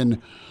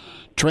Houston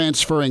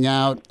transferring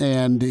out,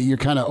 and you're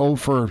kind of 0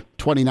 for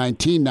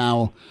 2019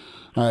 now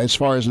as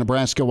far as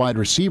Nebraska wide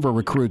receiver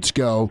recruits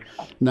go.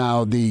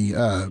 Now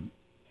the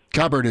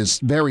cupboard is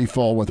very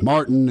full with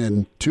Martin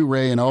and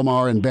Toure and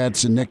Omar and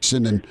Betts and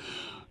Nixon, and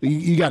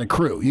you got a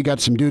crew. You got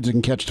some dudes that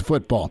can catch the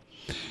football.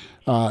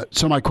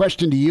 So my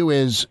question to you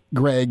is,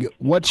 Greg,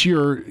 what's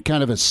your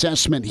kind of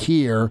assessment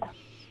here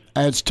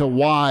as to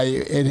why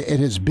it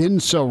has been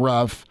so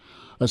rough,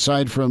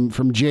 aside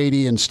from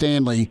J.D. and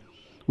Stanley,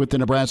 with the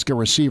Nebraska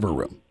receiver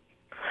room?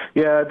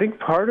 Yeah, I think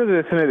part of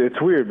this, and it's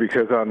weird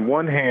because on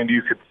one hand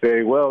you could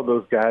say, well,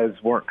 those guys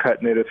weren't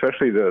cutting it,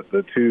 especially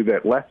the two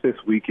that left this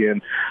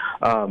weekend,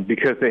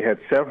 because they had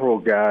several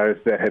guys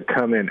that had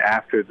come in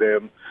after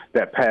them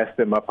that passed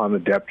them up on the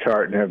depth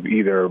chart and have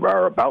either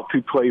are about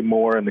to play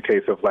more in the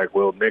case of like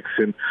Will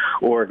Nixon,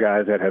 or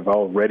guys that have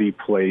already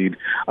played,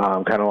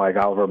 kind of like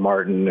Oliver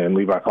Martin and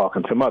Levi Falk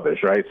and some others,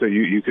 right? So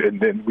you could, and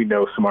then we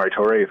know Samori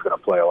Toure is going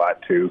to play a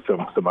lot too,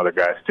 some other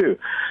guys too.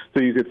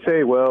 So you could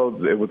say,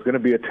 well, it was going to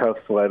be a tough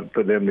sled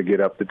for them to get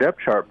up the depth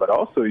chart, but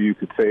also you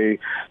could say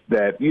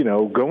that,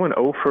 going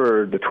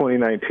over the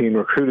 2019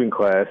 recruiting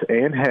class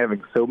and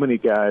having so many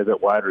guys at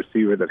wide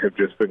receiver that have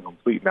just been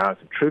complete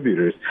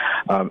non-contributors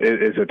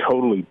is a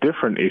totally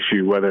different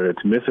issue, whether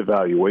it's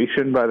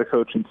misevaluation by the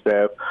coaching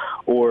staff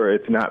or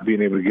it's not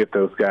being able to get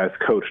those guys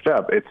coached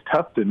up. It's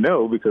tough to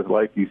know because,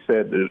 like you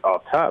said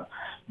off top,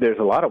 there's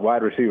a lot of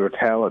wide receiver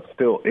talent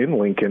still in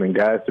Lincoln and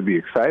guys to be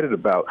excited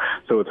about.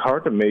 So it's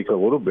hard to make a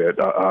little bit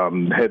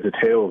heads or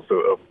tails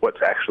of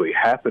what's actually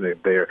happening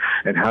there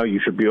and how you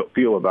should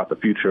feel about the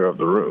future of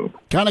the room.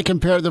 Kind of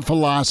compare the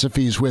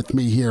philosophies with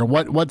me here.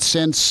 What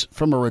sense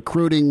from a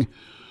recruiting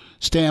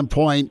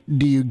standpoint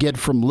do you get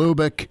from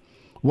Lubick?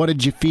 What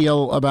did you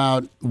feel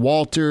about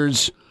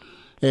Walters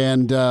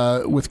and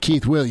with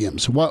Keith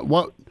Williams?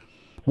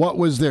 What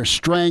was their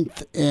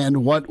strength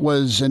and what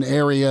was an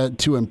area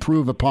to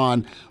improve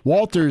upon?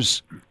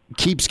 Walters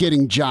keeps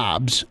getting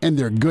jobs, and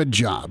they're good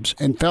jobs,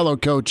 and fellow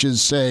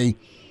coaches say,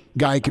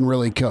 guy can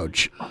really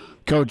coach.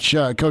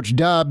 Coach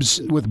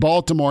Dubs with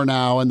Baltimore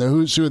now, and the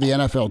who's who of the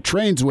NFL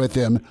trains with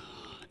him,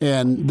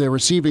 and the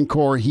receiving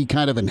core he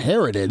kind of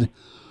inherited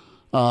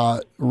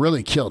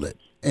really killed it.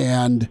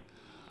 And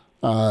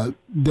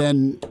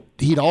then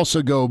he'd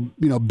also go,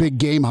 big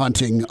game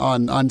hunting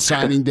on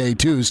signing day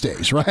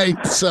Tuesdays,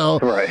 right? So,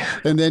 right.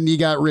 And then you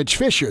got Rich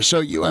Fisher.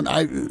 So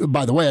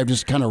by the way, I've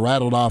just kind of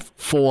rattled off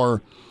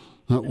 4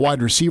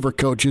 wide receiver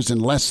coaches in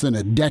less than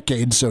a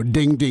decade. So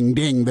ding, ding,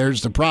 ding,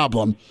 there's the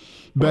problem.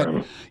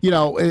 But,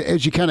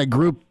 as you kind of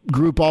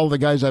group all the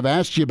guys I've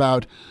asked you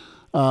about,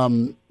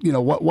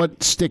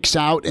 what sticks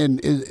out,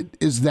 and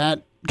is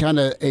that kind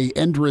of a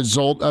end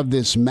result of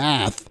this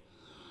math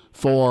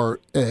for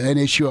an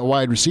issue at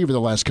wide receiver the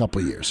last couple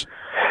of years?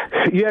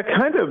 Yeah,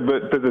 kind of.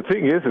 But the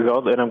thing is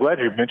and I'm glad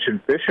you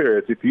mentioned Fisher,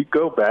 is if you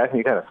go back and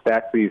you kind of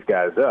stack these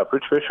guys up,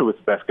 Rich Fisher was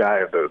the best guy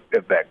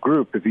of that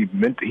group because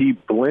he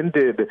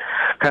blended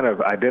kind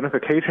of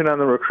identification on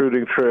the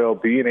recruiting trail,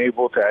 being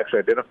able to actually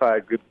identify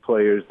good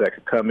players that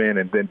could come in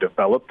and then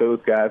develop those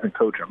guys and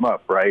coach them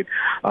up, right?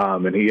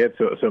 And he had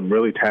some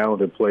really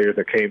talented players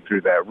that came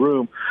through that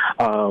room.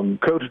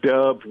 Coach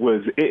Dub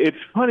it's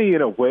funny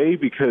in a way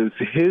because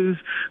his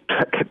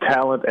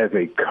talent as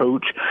a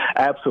coach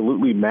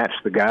absolutely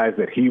matched the guys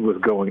that he was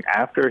going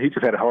after. He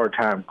just had a hard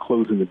time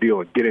closing the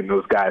deal and getting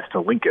those guys to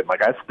Lincoln.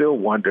 Like, I still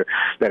wonder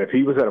that if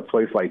he was at a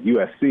place like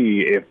USC,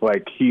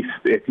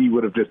 if he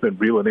would have just been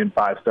reeling in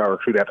 5-star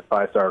recruit after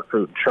 5-star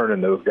recruit and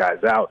churning those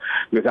guys out,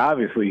 because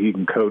obviously he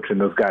can coach and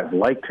those guys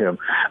liked him.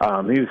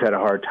 He just had a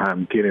hard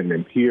time getting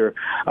them here.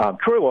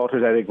 Troy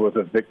Walters, I think, was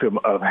a victim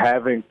of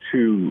having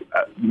to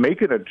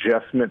make an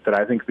adjustment that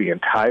I think the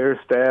entire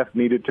staff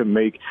needed to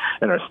make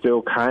and are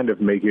still kind of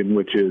making,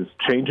 which is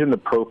changing the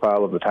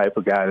profile of the type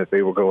of guy that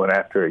they were going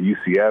after at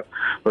UCF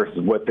versus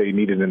what they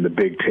needed in the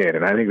Big Ten.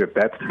 And I think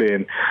that's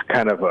been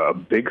kind of a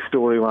big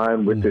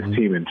storyline with this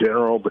team in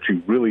general, but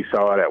you really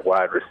saw it at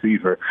wide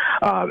receiver.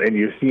 And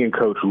you're seeing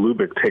Coach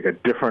Lubick take a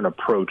different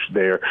approach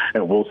there,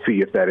 and we'll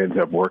see if that ends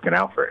up working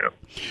out for him.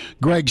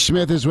 Greg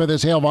Smith is with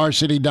us,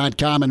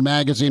 HailVarsity.com and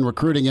magazine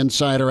recruiting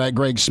insider at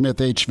Greg Smith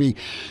HV.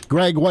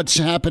 Greg, what's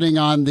happening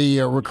on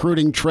the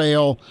recruiting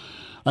trail?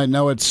 I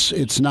know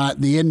it's not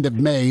the end of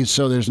May,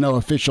 so there's no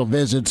official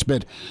visits,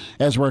 but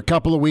as we're a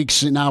couple of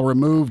weeks now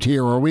removed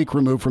here, or a week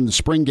removed from the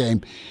spring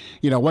game,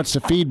 what's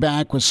the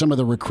feedback with some of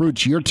the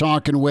recruits you're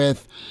talking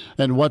with,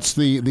 and what's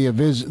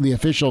the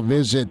official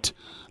visit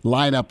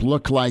lineup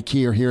look like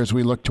here as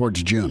we look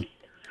towards June?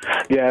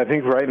 Yeah, I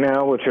think right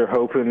now what you're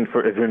hoping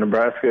for if you're in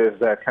Nebraska is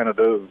that kind of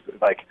those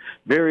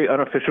very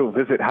unofficial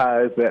visit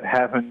highs that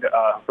happened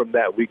from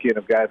that weekend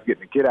of guys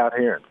getting to get out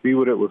here and see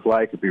what it was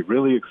like and be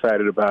really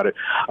excited about it.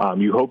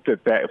 You hope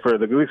that for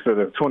at least for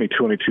the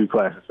 2022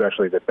 class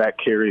especially, that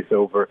carries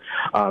over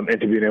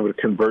into being able to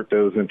convert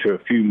those into a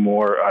few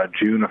more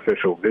June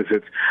official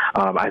visits.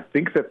 I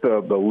think that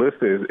the list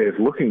is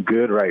looking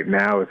good right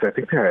now. I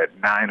think they're at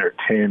 9 or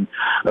 10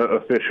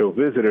 official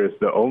visitors.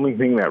 The only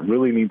thing that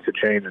really needs to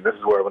change, and this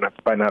is where we're going to have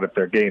to find out if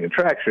they're gaining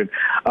traction,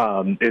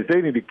 is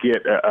they need to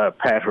get a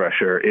pass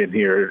rusher in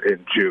here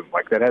in June.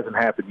 That hasn't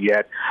happened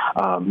yet.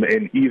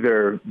 And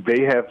either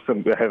they have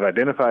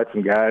identified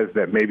some guys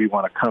that maybe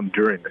want to come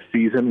during the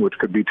season, which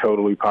could be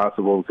totally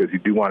possible because you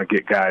do want to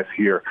get guys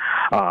here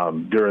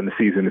during the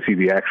season to see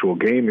the actual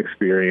game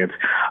experience,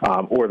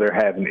 or they're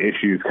having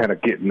issues kind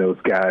of getting those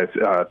guys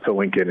to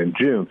Lincoln in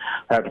June.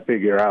 I have to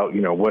figure out,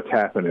 what's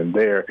happening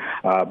there.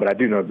 But I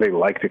do know they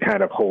like to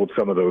kind of hold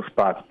some of those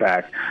spots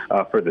back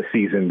for the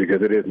season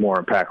because it is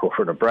more impactful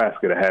for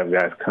Nebraska to have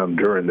guys come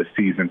during the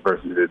season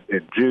versus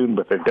in June,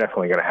 but they're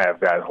definitely going to have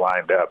guys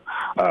lined up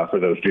for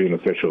those June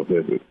official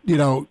visits.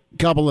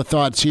 Couple of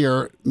thoughts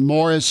here.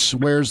 Morris,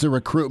 where's the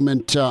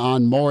recruitment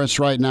on Morris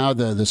right now,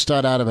 the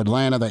stud out of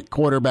Atlanta, that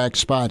quarterback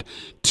spot?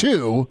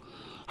 2,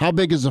 how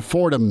big is the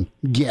Fordham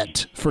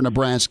get for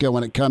Nebraska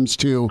when it comes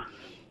to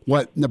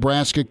what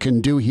Nebraska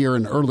can do here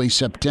in early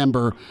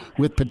September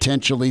with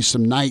potentially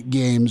some night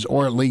games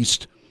or at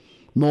least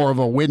more of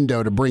a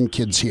window to bring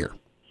kids here?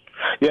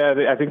 Yeah,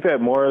 I think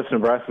that Morris,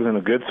 Nebraska's in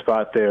a good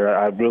spot there.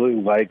 I really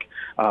like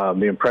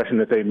the impression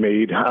that they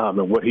made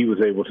and what he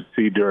was able to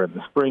see during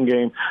the spring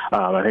game.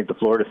 I think the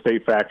Florida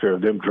State factor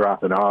of them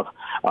dropping off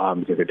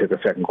because they took a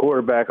second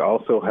quarterback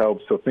also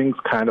helps. So things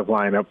kind of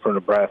line up for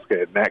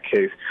Nebraska in that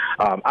case.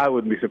 I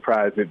wouldn't be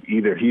surprised if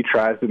either he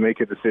tries to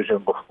make a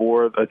decision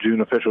before a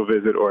June official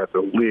visit or at the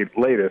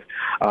latest,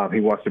 he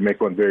wants to make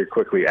one very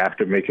quickly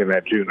after making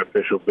that June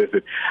official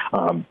visit.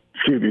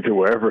 To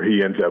wherever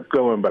he ends up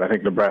going, but I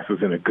think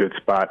Nebraska's in a good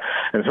spot.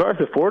 And as far as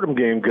the Fordham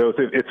game goes,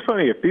 it's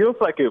funny. It feels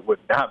like it would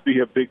not be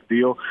a big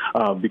deal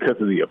because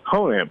of the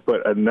opponent,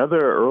 but another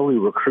early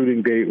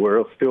recruiting date where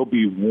it'll still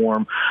be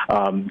warm.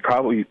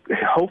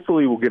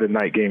 Hopefully we'll get a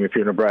night game if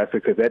you're Nebraska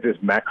because that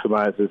just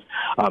maximizes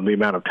the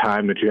amount of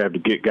time that you have to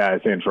get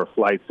guys in for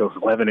flights. Those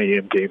 11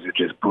 a.m. games are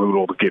just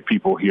brutal to get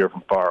people here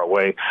from far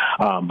away.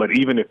 But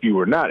even if you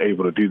were not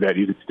able to do that,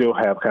 you could still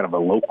have kind of a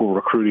local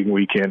recruiting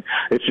weekend.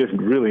 It's just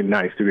really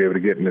nice to be able to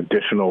get an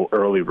additional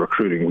early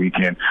recruiting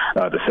weekend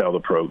to sell the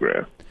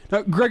program.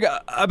 Now, Greg,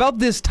 about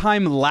this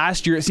time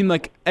last year, it seemed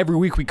like every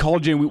week we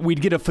called you and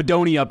we'd get a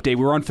Fedoni update.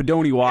 We were on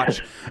Fedoni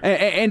watch.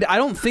 And I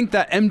don't think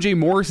that MJ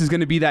Morris is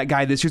going to be that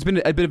guy this year. It's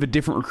been a bit of a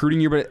different recruiting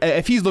year, but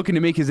if he's looking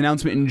to make his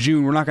announcement in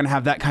June, we're not going to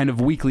have that kind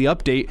of weekly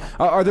update.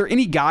 Are there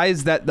any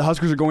guys that the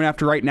Huskers are going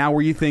after right now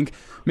where you think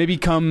maybe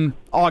come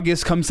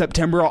August, come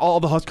September, all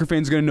the Husker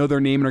fans are going to know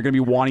their name and are going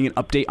to be wanting an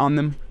update on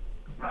them?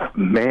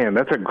 Man,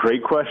 that's a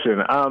great question.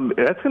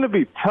 That's going to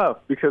be tough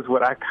because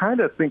what I kind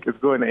of think is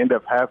going to end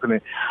up happening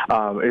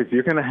is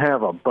you're going to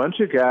have a bunch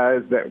of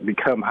guys that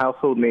become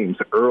household names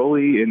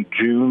early in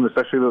June,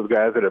 especially those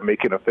guys that are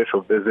making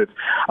official visits.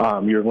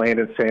 Your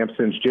Landon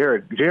Sampsons,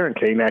 Jaron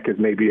Kanak is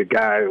maybe a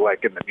guy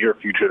like in the near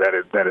future that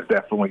is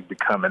definitely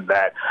becoming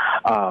that.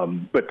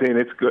 But then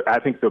it's good. I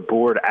think the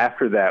board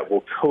after that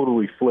will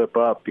totally flip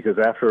up because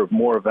after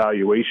more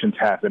evaluations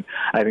happen,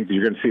 I think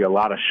you're going to see a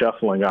lot of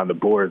shuffling on the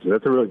board. So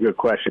that's a really good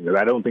question. Because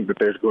I don't think that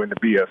there's going to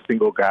be a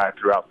single guy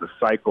throughout the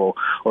cycle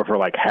or for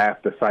like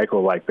half the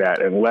cycle like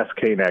that unless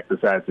Kanak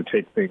decides to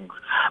take things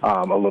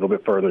a little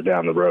bit further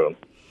down the road.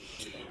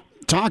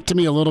 Talk to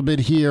me a little bit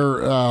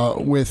here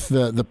with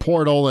the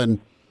portal and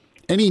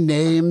any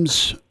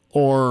names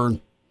or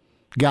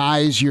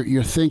guys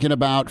you're thinking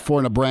about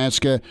for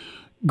Nebraska.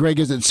 Greg,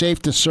 is it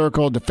safe to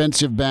circle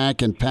defensive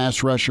back and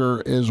pass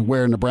rusher is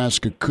where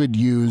Nebraska could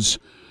use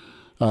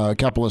a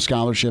couple of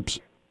scholarships?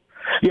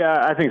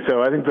 Yeah, I think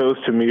so. I think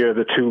those, to me, are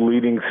the two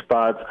leading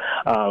spots.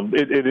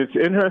 It's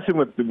interesting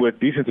with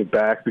defensive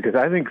backs because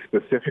I think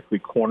specifically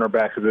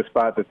cornerbacks at this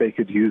spot that they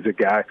could use a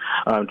guy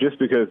just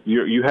because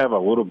you have a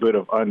little bit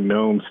of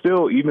unknown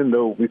still, even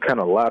though we kind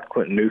of locked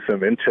Quentin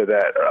Newsome into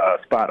that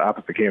spot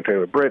opposite Cam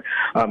Taylor-Britt,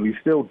 you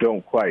still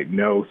don't quite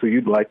know. So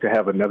you'd like to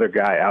have another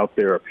guy out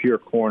there, a pure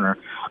corner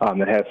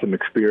that has some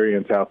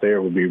experience out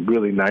there would be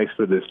really nice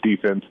for this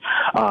defense.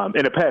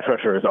 And a pass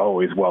rusher is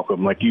always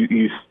welcome. Like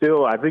you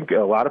still, I think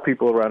a lot of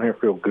people around here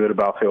feel good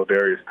about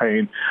Phildarius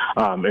Payne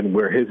and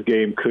where his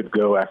game could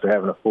go after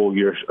having a full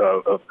year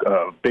of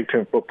Big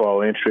Ten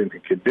football and strength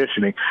and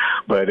conditioning.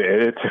 But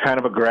it's kind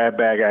of a grab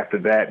bag after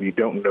that, and you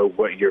don't know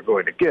what you're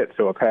going to get.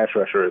 So a pass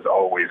rusher is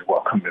always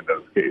welcome in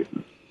those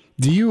cases.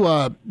 Do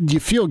you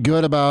feel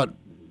good about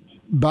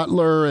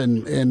Butler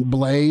and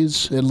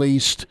Blaze at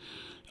least?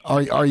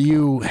 Are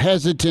you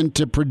hesitant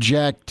to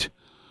project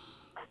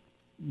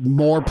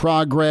more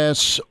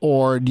progress,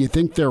 or do you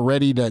think they're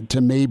ready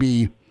to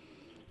maybe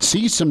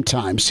see some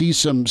time, see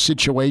some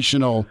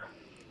situational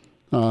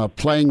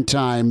playing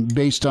time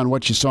based on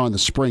what you saw in the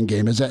spring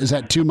game? Is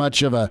that too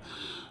much of a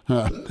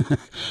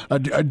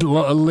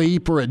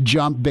leap or a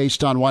jump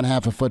based on one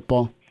half of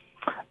football?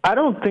 I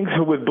don't think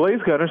so. With Blaze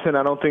Gunnerson,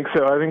 I don't think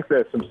so. I think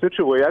that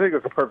I think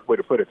that's a perfect way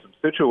to put it. Some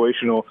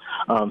situational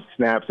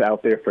snaps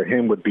out there for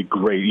him would be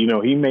great. You know,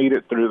 he made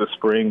it through the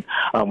spring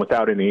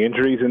without any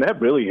injuries, and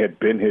that really had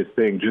been his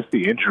thing, just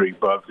the injury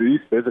bugs. He's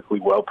physically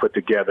well put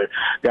together,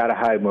 got a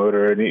high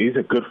motor, and he's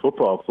a good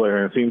football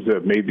player, and seems to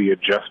have made the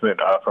adjustment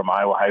from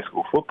Iowa high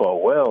school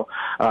football well.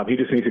 He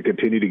just needs to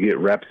continue to get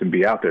reps and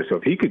be out there. So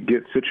if he could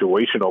get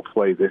situational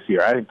play this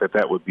year, I think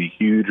that would be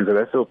huge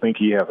because I still think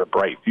he has a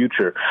bright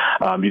future.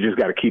 You just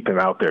got to keep him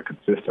out there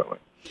consistently.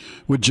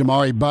 With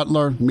Jamari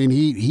Butler, I mean,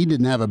 he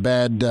didn't have a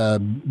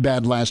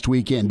bad last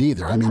weekend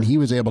either. I mean, he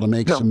was able to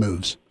make some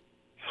moves.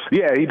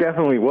 Yeah, he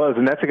definitely was,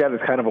 and that's a guy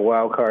that's kind of a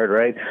wild card,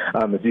 right?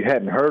 If you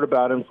hadn't heard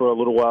about him for a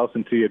little while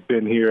since he had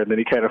been here, and then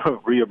he kind of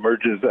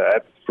reemerges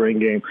at the spring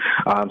game.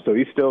 So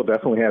he still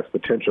definitely has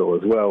potential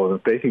as well. And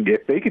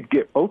if they could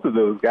get both of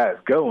those guys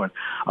going,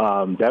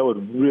 that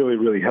would really,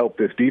 really help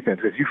this defense.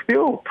 Because you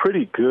feel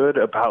pretty good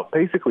about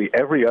basically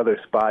every other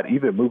spot,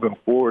 even moving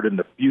forward in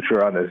the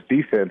future on this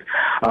defense,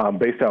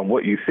 based on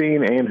what you've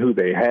seen and who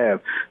they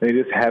have. They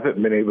just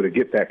haven't been able to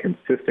get that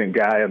consistent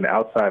guy on the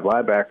outside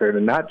linebacker,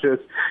 and not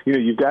just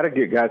you've got to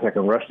get guys that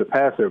can rush the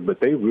passer, but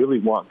they really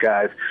want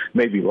guys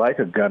maybe like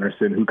a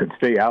Gunnerson who can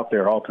stay out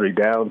there all three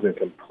downs and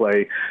can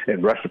play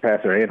and rush the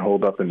passer and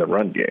hold up in the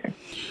run game.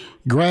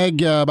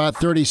 Greg, about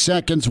 30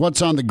 seconds.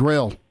 What's on the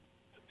grill?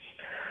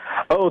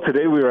 Oh,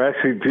 today we were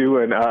actually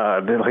doing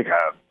like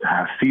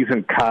a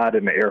seasoned cod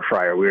in the air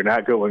fryer. We were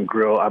not going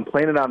grill. I'm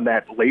planning on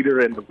that later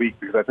in the week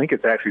because I think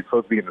it's actually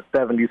supposed to be in the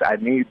 70s. I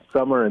need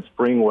summer and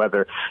spring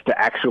weather to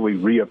actually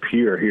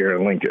reappear here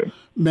in Lincoln.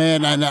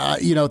 Man,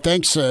 and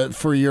thanks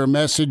for your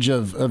message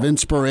of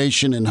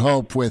inspiration and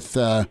hope with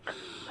the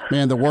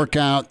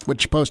workout,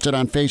 which you posted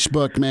on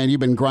Facebook. Man,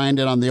 you've been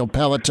grinding on the old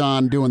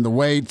Peloton, doing the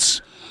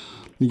weights.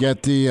 You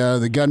got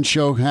the gun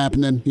show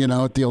happening,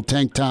 at the old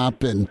tank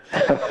top, and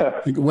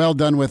well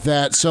done with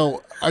that.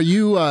 So, are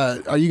you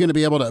going to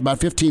be able to, about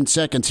 15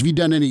 seconds? Have you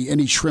done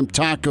any shrimp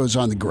tacos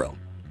on the grill?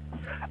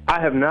 I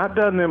have not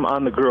done them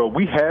on the grill.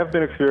 We have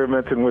been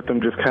experimenting with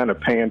them, just kind of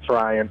pan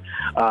frying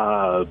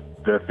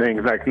the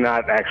things, like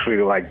not actually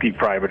like deep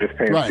fry, but just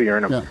pan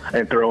searing them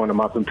and throwing them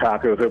on some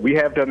tacos. We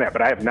have done that,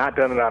 but I have not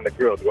done it on the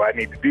grill. Do I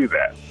need to do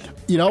that?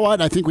 You know what?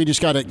 I think we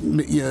just got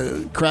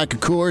to crack a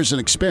Coors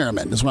and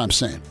experiment. Is what I'm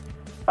saying.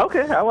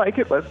 Okay, I like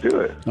it. Let's do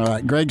it. All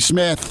right, Greg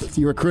Smith,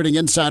 the recruiting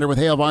insider with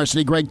Hail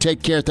Varsity. Greg,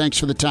 take care. Thanks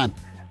for the time.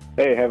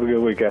 Hey, have a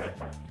good week, guys.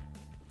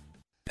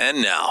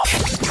 And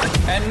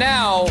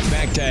now,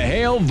 back to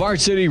Hail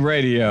Varsity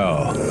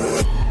Radio.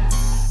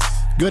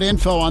 Good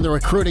info on the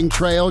recruiting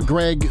trail.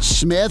 Greg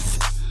Smith,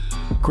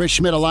 Chris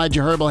Schmidt,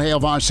 Elijah Herbal, Hail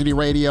Varsity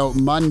Radio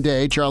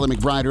Monday. Charlie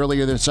McBride,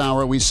 earlier this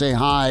hour, we say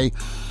hi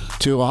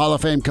to a Hall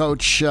of Fame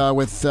coach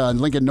with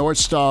Lincoln North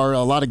Star.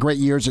 A lot of great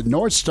years at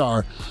North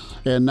Star.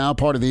 and now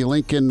part of the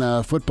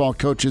Lincoln Football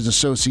Coaches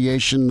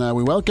Association.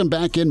 We welcome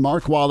back in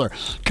Mark Waller.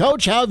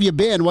 Coach, how have you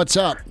been? What's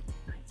up?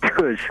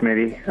 Good,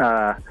 Schmitty.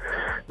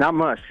 Not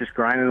much, just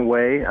grinding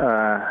away.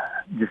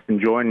 Just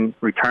enjoying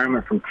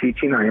retirement from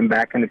teaching. I am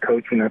back into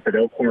coaching up at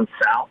Elkhorn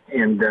South,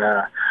 and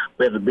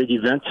we have a big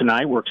event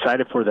tonight. We're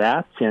excited for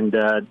that, and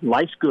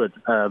life's good.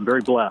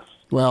 Very blessed.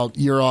 Well,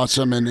 you're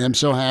awesome, and I'm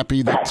so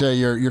happy that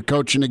you're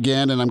coaching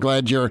again, and I'm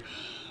glad you're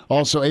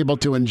also able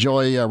to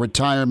enjoy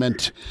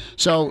retirement.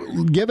 So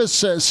give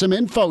us some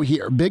info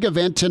here. Big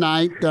event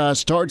tonight.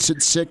 Starts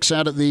at 6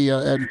 out at the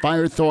at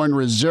Firethorn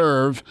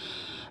Reserve.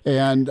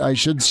 And I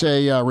should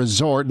say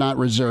resort, not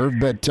reserve,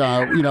 but,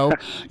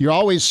 you're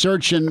always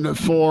searching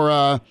for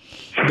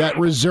that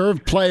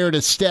reserve player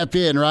to step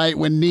in, right,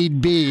 when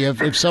need be,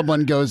 if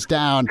someone goes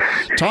down.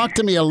 Talk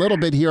to me a little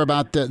bit here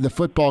about the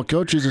Football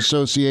Coaches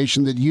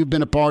Association that you've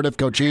been a part of,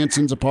 Coach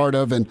Hansen's a part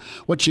of, and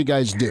what you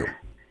guys do.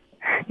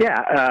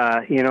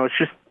 Yeah, it's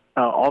just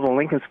all the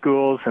Lincoln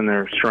schools and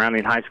their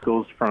surrounding high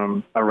schools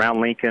from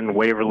around Lincoln,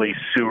 Waverly,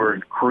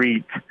 Seward,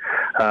 Crete,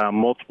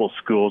 multiple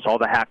schools. All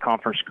the HAC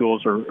conference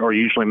schools are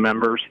usually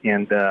members,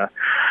 and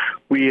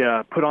we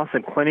put on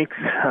some clinics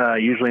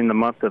usually in the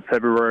month of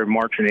February,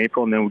 March, and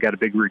April, and then we got a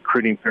big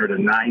recruiting fair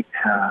tonight.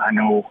 I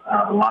know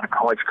a lot of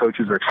college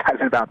coaches are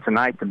excited about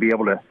tonight to be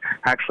able to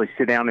actually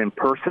sit down in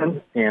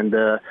person and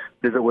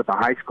visit with a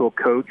high school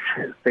coach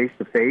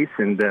face-to-face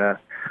and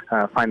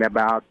find out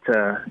about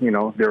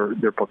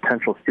their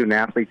potential student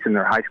athletes in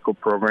their high school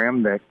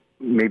program that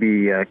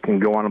maybe can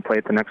go on and play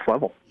at the next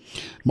level.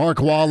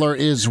 Mark Waller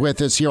is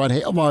with us here on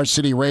Hail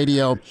Varsity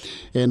Radio,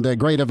 and a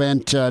great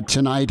event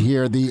tonight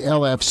here, the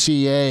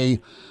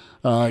LFCA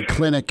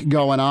clinic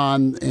going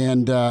on,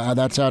 and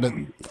that's out at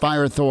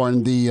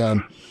Firethorn.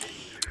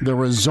 The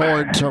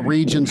resort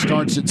region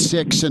starts at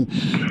 6, and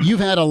you've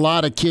had a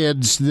lot of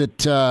kids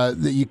that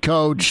you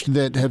coached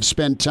that have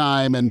spent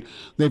time, and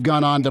they've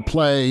gone on to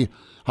play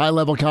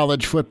high-level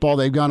college football.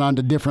 They've gone on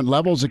to different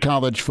levels of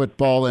college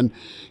football, and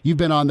you've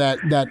been on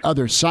that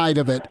other side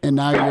of it, and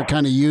now you're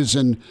kind of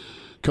using,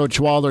 Coach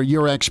Waller,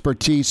 your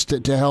expertise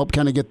to help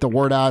kind of get the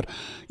word out.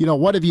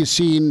 What have you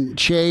seen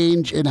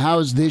change, and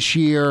how's this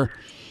year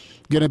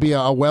going to be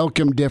a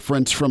welcome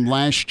difference from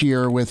last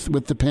year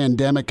with the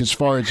pandemic as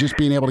far as just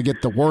being able to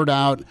get the word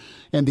out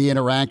and the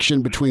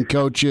interaction between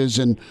coaches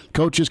and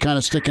coaches kind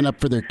of sticking up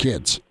for their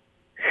kids?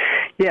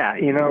 Yeah,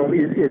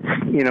 it's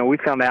we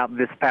found out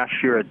this past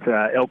year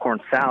at Elkhorn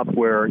South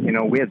where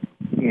we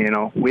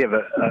have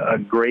a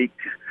great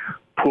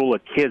pool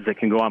of kids that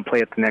can go on and play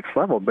at the next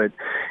level, but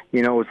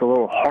it's a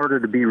little harder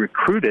to be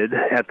recruited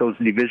at those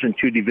Division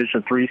II,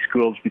 Division III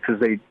schools because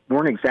they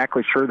weren't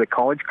exactly sure, the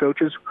college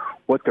coaches,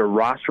 what their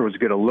roster was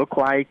going to look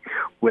like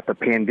with the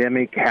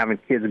pandemic, having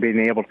kids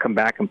being able to come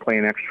back and play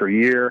an extra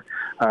year.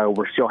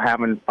 We're still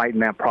fighting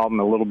that problem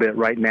a little bit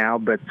right now,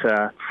 but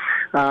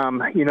I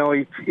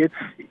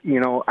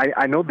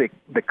know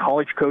the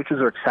college coaches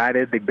are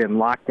excited. They've been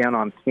locked down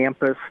on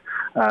campus.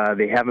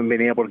 They haven't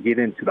been able to get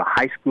into the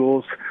high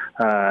schools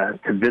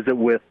to visit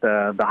with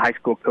the high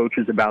school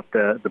coaches about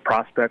the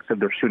prospects of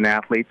their student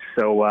athletes.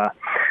 So, I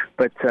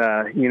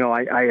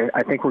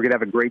think we're going to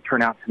have a great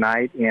turnout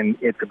tonight, and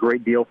it's a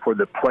great deal for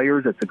the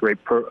players. It's a great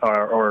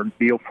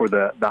deal for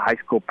the high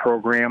school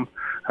program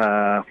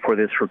for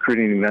this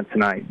recruiting event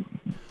tonight.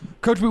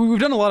 Coach, we've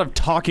done a lot of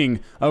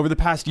talking over the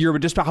past year,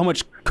 but just about how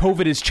much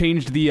COVID has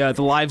changed the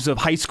lives of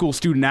high school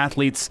student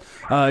athletes,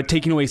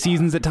 taking away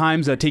seasons at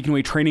times, taking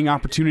away training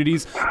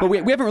opportunities. But we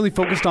haven't really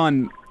focused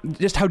on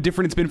just how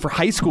different it's been for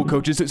high school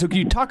coaches. So can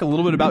you talk a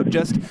little bit about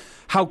just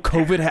how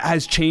COVID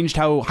has changed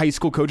how high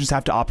school coaches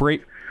have to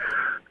operate?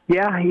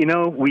 Yeah,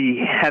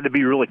 we had to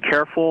be really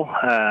careful,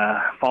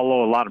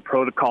 follow a lot of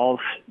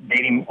protocols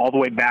dating all the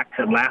way back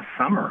to last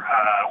summer.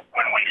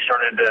 When we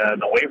started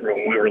the weight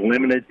room, we were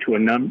limited to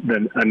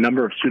a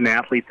number of student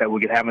athletes that we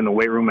could have in the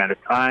weight room at a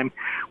time.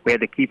 We had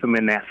to keep them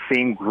in that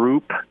same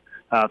group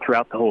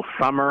throughout the whole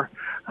summer.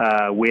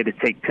 We had to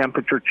take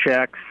temperature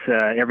checks,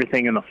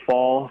 everything in the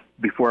fall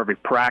before every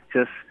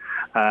practice.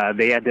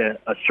 They had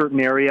a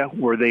certain area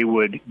where they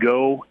would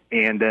go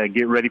and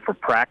get ready for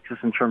practice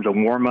in terms of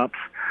warm-ups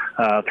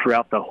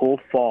throughout the whole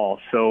fall.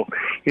 So,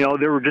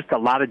 there were just a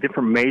lot of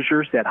different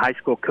measures that high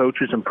school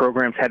coaches and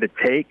programs had to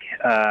take.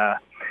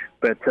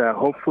 But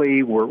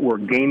hopefully we're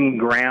gaining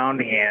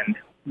ground, and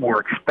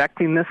we're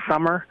expecting this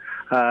summer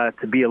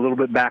to be a little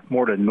bit back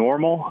more to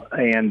normal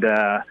and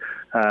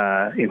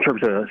in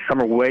terms of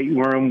summer weight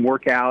room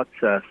workouts,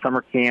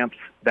 summer camps,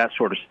 that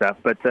sort of stuff.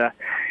 But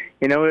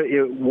it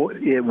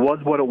was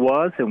what it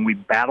was, and we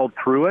battled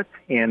through it,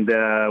 and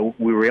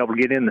we were able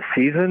to get in the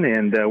season,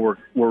 and we're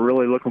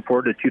really looking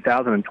forward to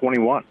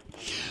 2021.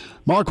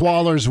 Mark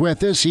Waller's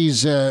with us.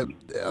 He's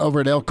over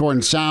at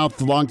Elkhorn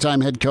South,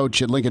 longtime head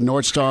coach at Lincoln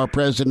North Star,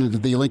 president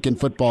of the Lincoln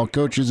Football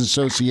Coaches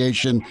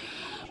Association,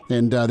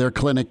 and their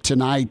clinic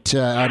tonight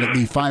out at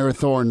the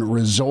Firethorn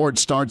Resort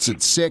starts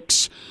at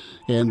 6.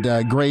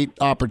 And great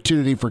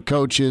opportunity for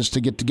coaches to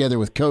get together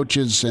with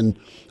coaches and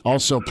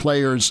also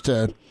players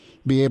to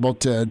be able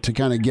to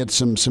kind of get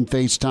some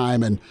face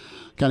time and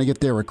kind of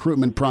get their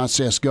recruitment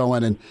process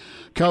going. And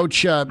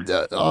Coach,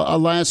 a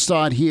last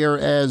thought here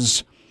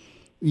as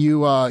you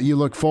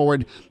look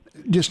forward.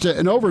 Just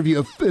an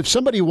overview. If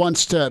somebody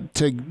wants to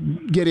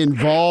get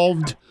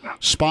involved,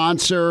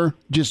 sponsor,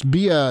 just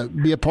be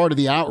a part of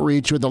the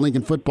outreach with the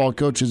Lincoln Football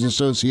Coaches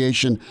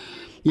Association,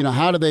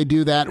 how do they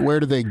do that? Where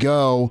do they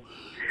go?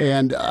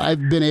 And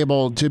I've been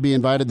able to be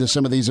invited to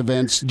some of these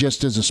events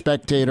just as a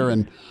spectator,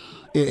 and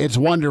it's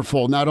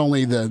wonderful. Not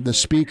only the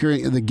speaker,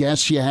 the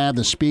guests you have,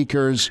 the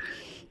speakers,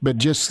 but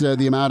just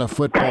the amount of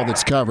football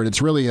that's covered.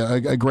 It's really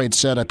a great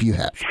setup you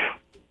have.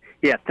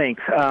 Yeah,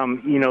 thanks.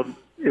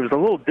 It was a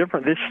little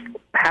different this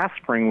past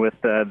spring with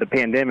the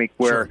pandemic,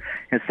 where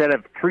instead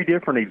of 3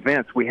 different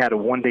events, we had a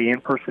one-day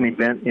in-person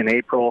event in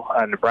April.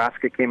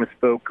 Nebraska came and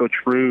spoke, Coach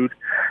Rude,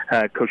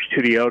 Coach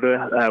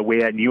Tudiota.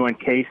 We had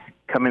UNK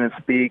come in and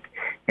speak,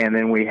 and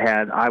then we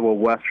had Iowa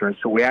Western.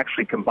 So we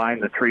actually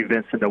combined the 3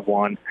 events into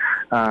one.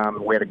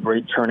 We had a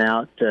great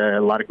turnout,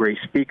 a lot of great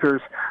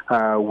speakers.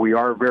 We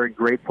are very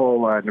grateful.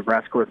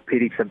 Nebraska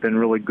Orthopedics have been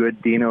really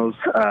good dinos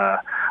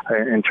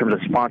in terms of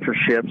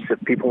sponsorships. If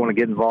people want to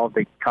get involved,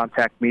 they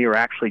contact me or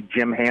actually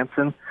Jim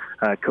Hansen,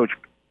 Coach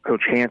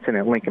Hansen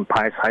at Lincoln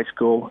Pius High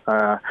School.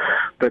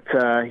 But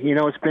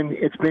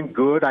it's been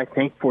good, I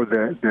think, for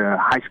the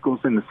high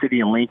schools in the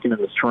city of Lincoln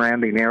and the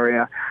surrounding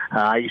area.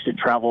 I used to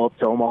travel up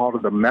to Omaha to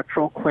the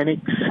Metro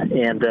clinics,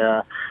 and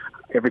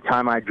every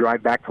time I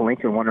drive back to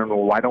Lincoln, wondering,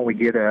 well, why don't we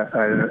get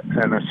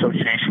an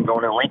association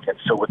going in Lincoln?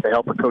 So with the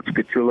help of Coach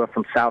Catula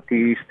from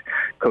Southeast,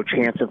 Coach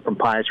Hansen from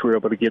Pius, we were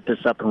able to get this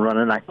up and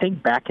running. I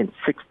think back in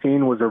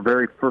 2016 was our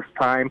very first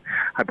time.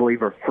 I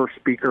believe our first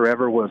speaker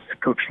ever was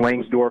Coach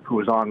Langsdorff, who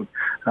was on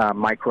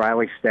Mike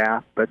Riley's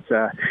staff. But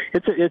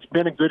it's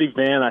been a good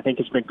event. I think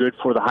it's been good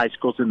for the high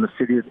schools in the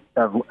city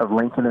of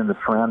Lincoln and the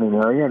surrounding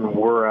area, and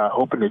we're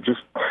hoping to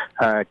just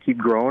keep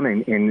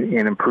growing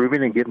and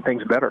improving and getting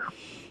things better.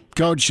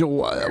 Coach,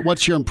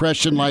 what's your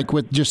impression like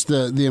with just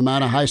the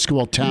amount of high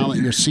school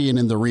talent you're seeing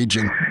in the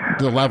region,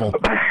 the level?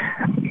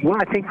 Well,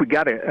 I think we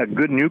got a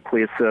good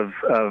nucleus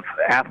of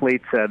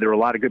athletes. There are a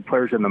lot of good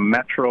players in the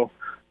Metro.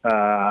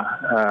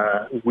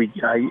 I'm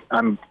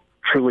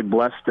truly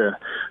blessed to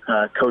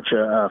coach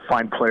a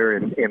fine player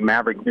in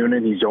Maverick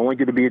Noonan. He's only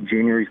going to be a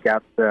junior. He's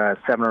got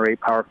 7 or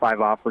 8 Power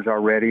 5 offers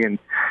already, and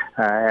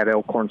at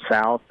Elkhorn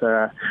South.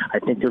 I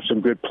think there's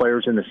some good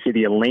players in the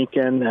city of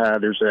Lincoln.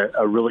 There's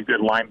a really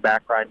good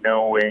linebacker I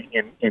know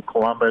in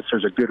Columbus.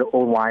 There's a good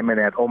O-lineman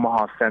at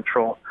Omaha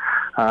Central.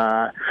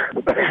 So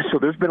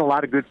there's been a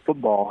lot of good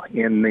football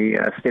in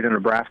the state of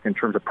Nebraska in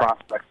terms of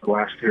prospects the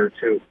last year or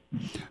two.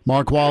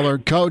 Mark Waller,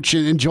 Coach,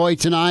 enjoy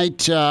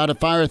tonight out of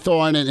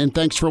Firethorn, and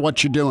thanks for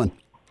what you're doing.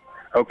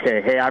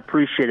 Okay. Hey, I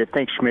appreciate it.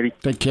 Thanks, Schmitty.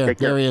 Take care.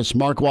 There he is,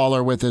 Mark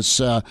Waller, with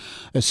his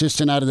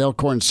assistant out of the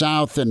Elkhorn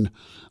South and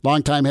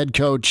longtime head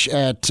coach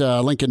at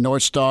Lincoln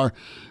North Star.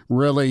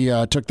 Really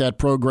took that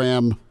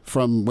program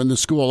from when the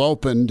school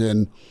opened,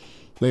 and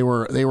they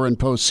were in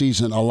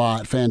postseason a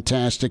lot.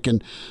 Fantastic,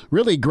 and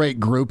really great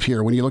group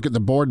here. When you look at the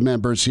board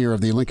members here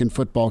of the Lincoln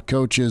Football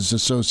Coaches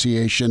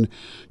Association,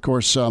 of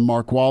course,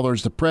 Mark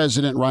Waller's the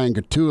president, Ryan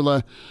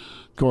Catula.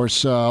 Of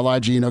course,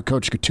 Elijah,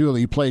 Coach Catula,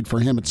 you played for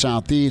him at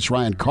Southeast.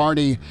 Ryan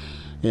Carney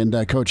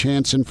and Coach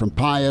Hansen from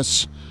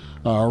Pius.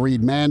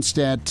 Reed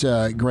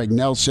Manstedt, Greg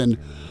Nelson.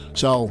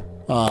 So,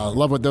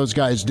 love what those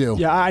guys do.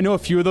 Yeah, I know a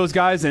few of those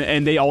guys,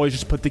 and they always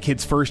just put the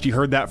kids first. You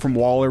heard that from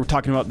Waller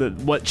talking about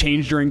what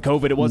changed during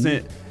COVID. It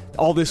wasn't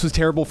all this was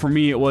terrible for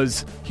me. It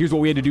was, here's what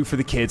we had to do for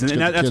the kids. And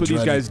that's what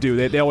these guys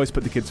do. They always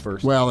put the kids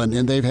first. Well, and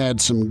they've had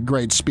some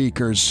great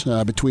speakers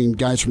between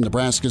guys from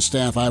Nebraska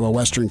staff, Iowa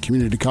Western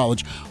Community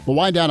College. We'll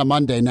wind down on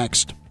Monday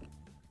next.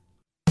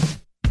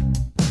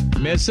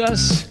 Miss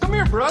us? Come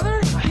here,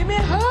 brother. Give me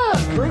a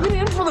hug. Bring it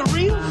in for the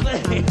real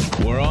thing.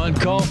 We're on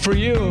call for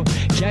you.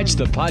 Catch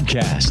the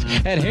podcast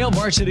at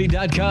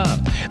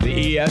HailVarsity.com,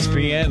 the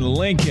ESPN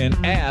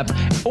Lincoln app,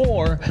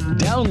 or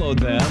download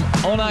them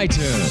on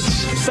iTunes.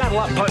 Saddle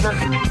up, partner.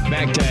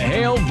 Back to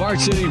Hail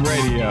Varsity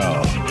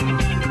Radio.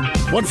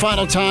 One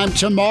final time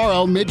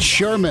tomorrow, Mitch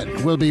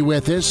Sherman will be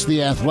with us,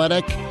 the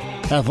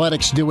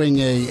Athletics doing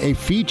a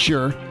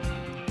feature,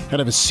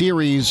 kind of a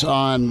series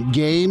on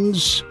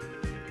games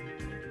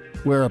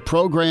where a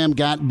program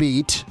got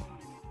beat,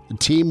 the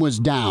team was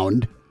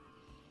downed,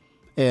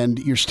 and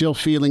you're still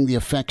feeling the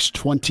effects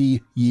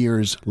 20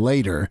 years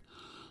later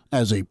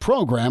as a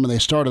program. And they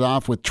started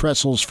off with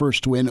Tressel's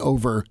first win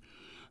over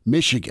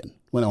Michigan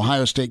when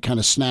Ohio State kind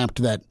of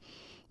snapped that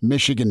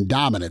Michigan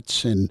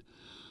dominance. And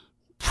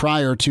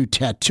prior to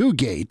Tattoo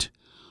Gate,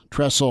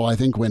 Tressel, I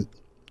think, went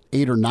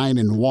 8 or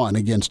 9-1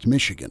 against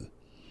Michigan.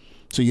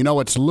 So you know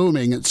it's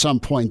looming at some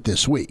point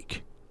this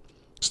week.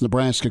 It's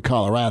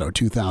Nebraska-Colorado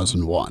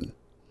 2001.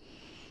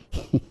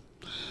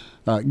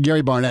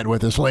 Gary Barnett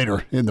with us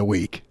later in the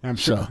week. I'm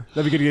sure.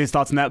 That'd be good to get his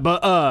thoughts on that.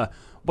 But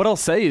what I'll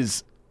say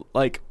is,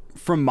 like,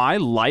 from my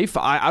life,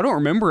 I don't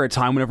remember a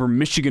time whenever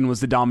Michigan was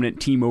the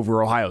dominant team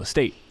over Ohio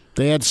State.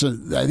 They had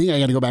some, I think I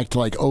got to go back to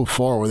like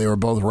 2004 where they were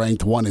both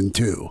ranked 1 and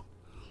 2.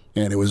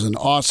 And it was an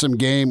awesome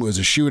game. It was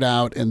a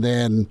shootout. And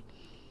then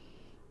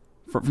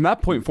from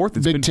that point forth,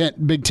 it's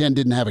Big Ten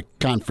didn't have a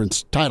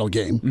conference title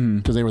game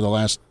because they were the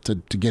last to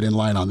get in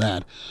line on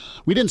that.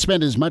 We didn't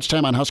spend as much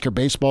time on Husker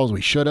baseball as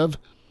we should have.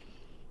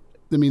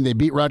 I mean, they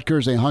beat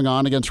Rutgers. They hung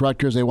on against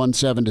Rutgers. They won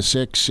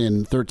 7-6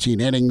 in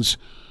 13 innings.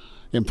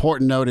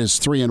 Important note is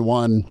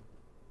 3-1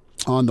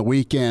 on the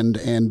weekend,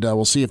 and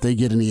we'll see if they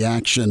get any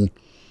action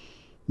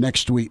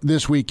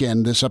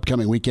this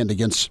upcoming weekend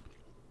against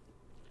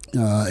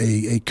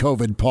a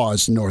COVID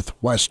pause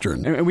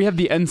Northwestern. And we have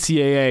the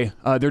NCAA.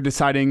 They're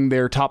deciding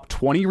their top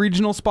 20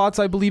 regional spots,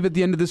 I believe, at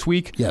the end of this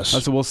week. Yes.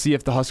 So we'll see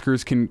if the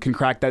Huskers can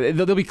crack that.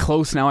 They'll be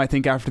close now, I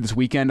think, after this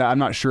weekend. I'm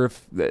not sure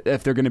if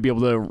they're going to be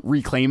able to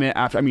reclaim it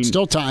after. I mean,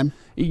 still time.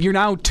 You're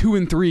now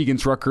 2-3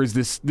 against Rutgers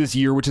this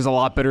year, which is a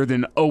lot better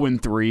than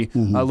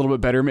 0-3. A little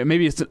bit better.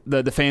 Maybe it's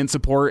the fan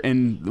support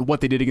and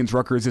what they did against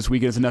Rutgers this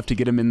week is enough to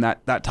get them in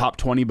that top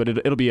 20. But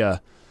it'll be a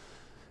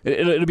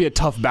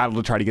tough battle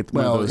to try to get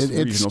one of those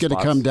regional spots. It's going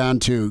to come down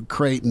to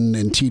Creighton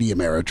and TD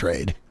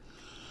Ameritrade.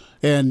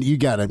 And you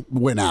got to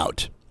win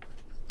out,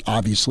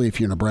 obviously, if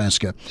you're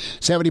Nebraska.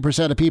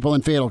 70% of people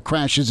in fatal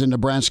crashes in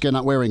Nebraska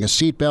not wearing a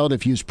seatbelt.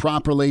 If used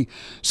properly,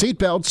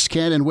 seatbelts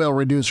can and will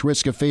reduce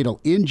risk of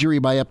fatal injury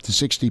by up to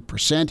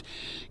 60%.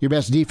 Your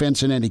best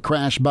defense in any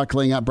crash.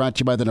 Buckling up, brought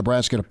to you by the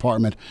Nebraska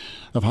Department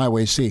of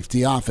Highway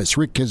Safety Office.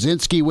 Rick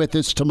Kaczynski with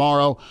us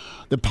tomorrow.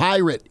 The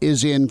Pirate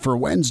is in for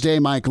Wednesday.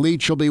 Mike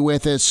Leach will be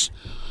with us.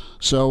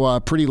 So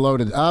pretty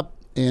loaded up.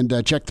 And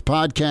check the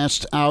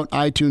podcast out,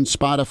 iTunes,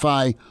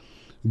 Spotify,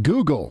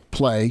 Google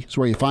Play is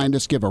where you find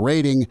us. Give a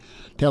rating.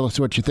 Tell us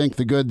what you think,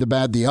 the good, the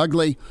bad, the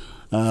ugly.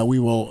 We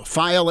will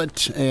file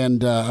it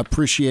and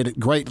appreciate it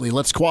greatly.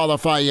 Let's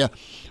qualify you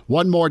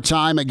one more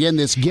time. Again,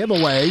 this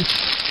giveaway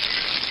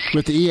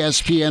with the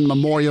ESPN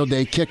Memorial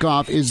Day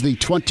kickoff is the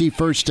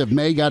 21st of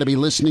May. Got to be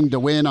listening to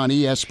win on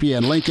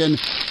ESPN Lincoln.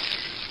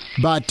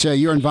 But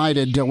you're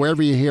invited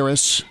wherever you hear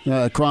us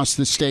across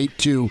the state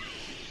to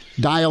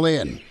dial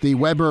in the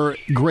Weber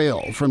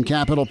Grill from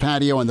Capitol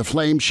Patio and the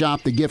Flame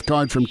Shop, the gift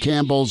card from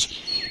Campbell's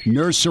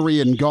Nursery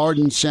and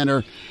Garden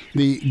Center,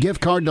 the gift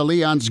card to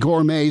Leon's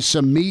Gourmet,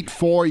 some meat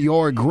for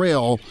your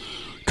grill.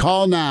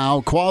 Call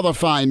now,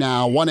 qualify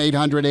now,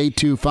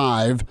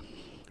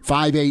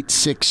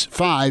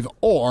 1-800-825-5865,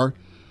 or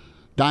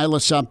dial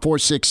us up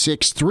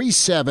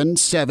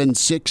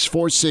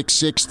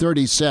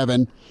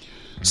 466-3776,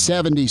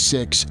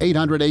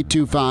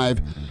 466-3776,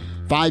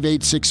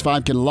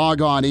 800-825-5865. Can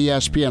log on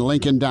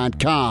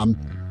ESPNLincoln.com.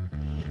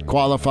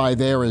 Qualify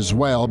there as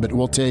well, but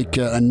we'll take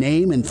a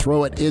name and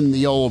throw it in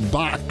the old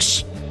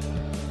box,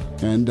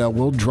 and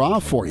we'll draw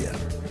for you.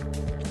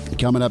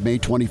 Coming up May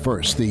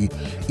 21st, the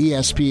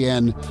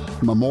ESPN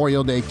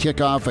Memorial Day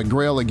kickoff, a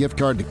grill, a gift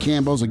card to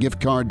Campbell's, a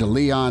gift card to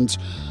Leon's.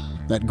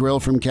 That grill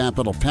from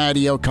Capitol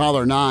Patio.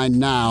 Caller 9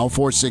 now,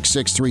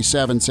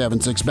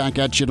 466-3776. Back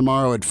at you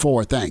tomorrow at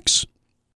 4. Thanks.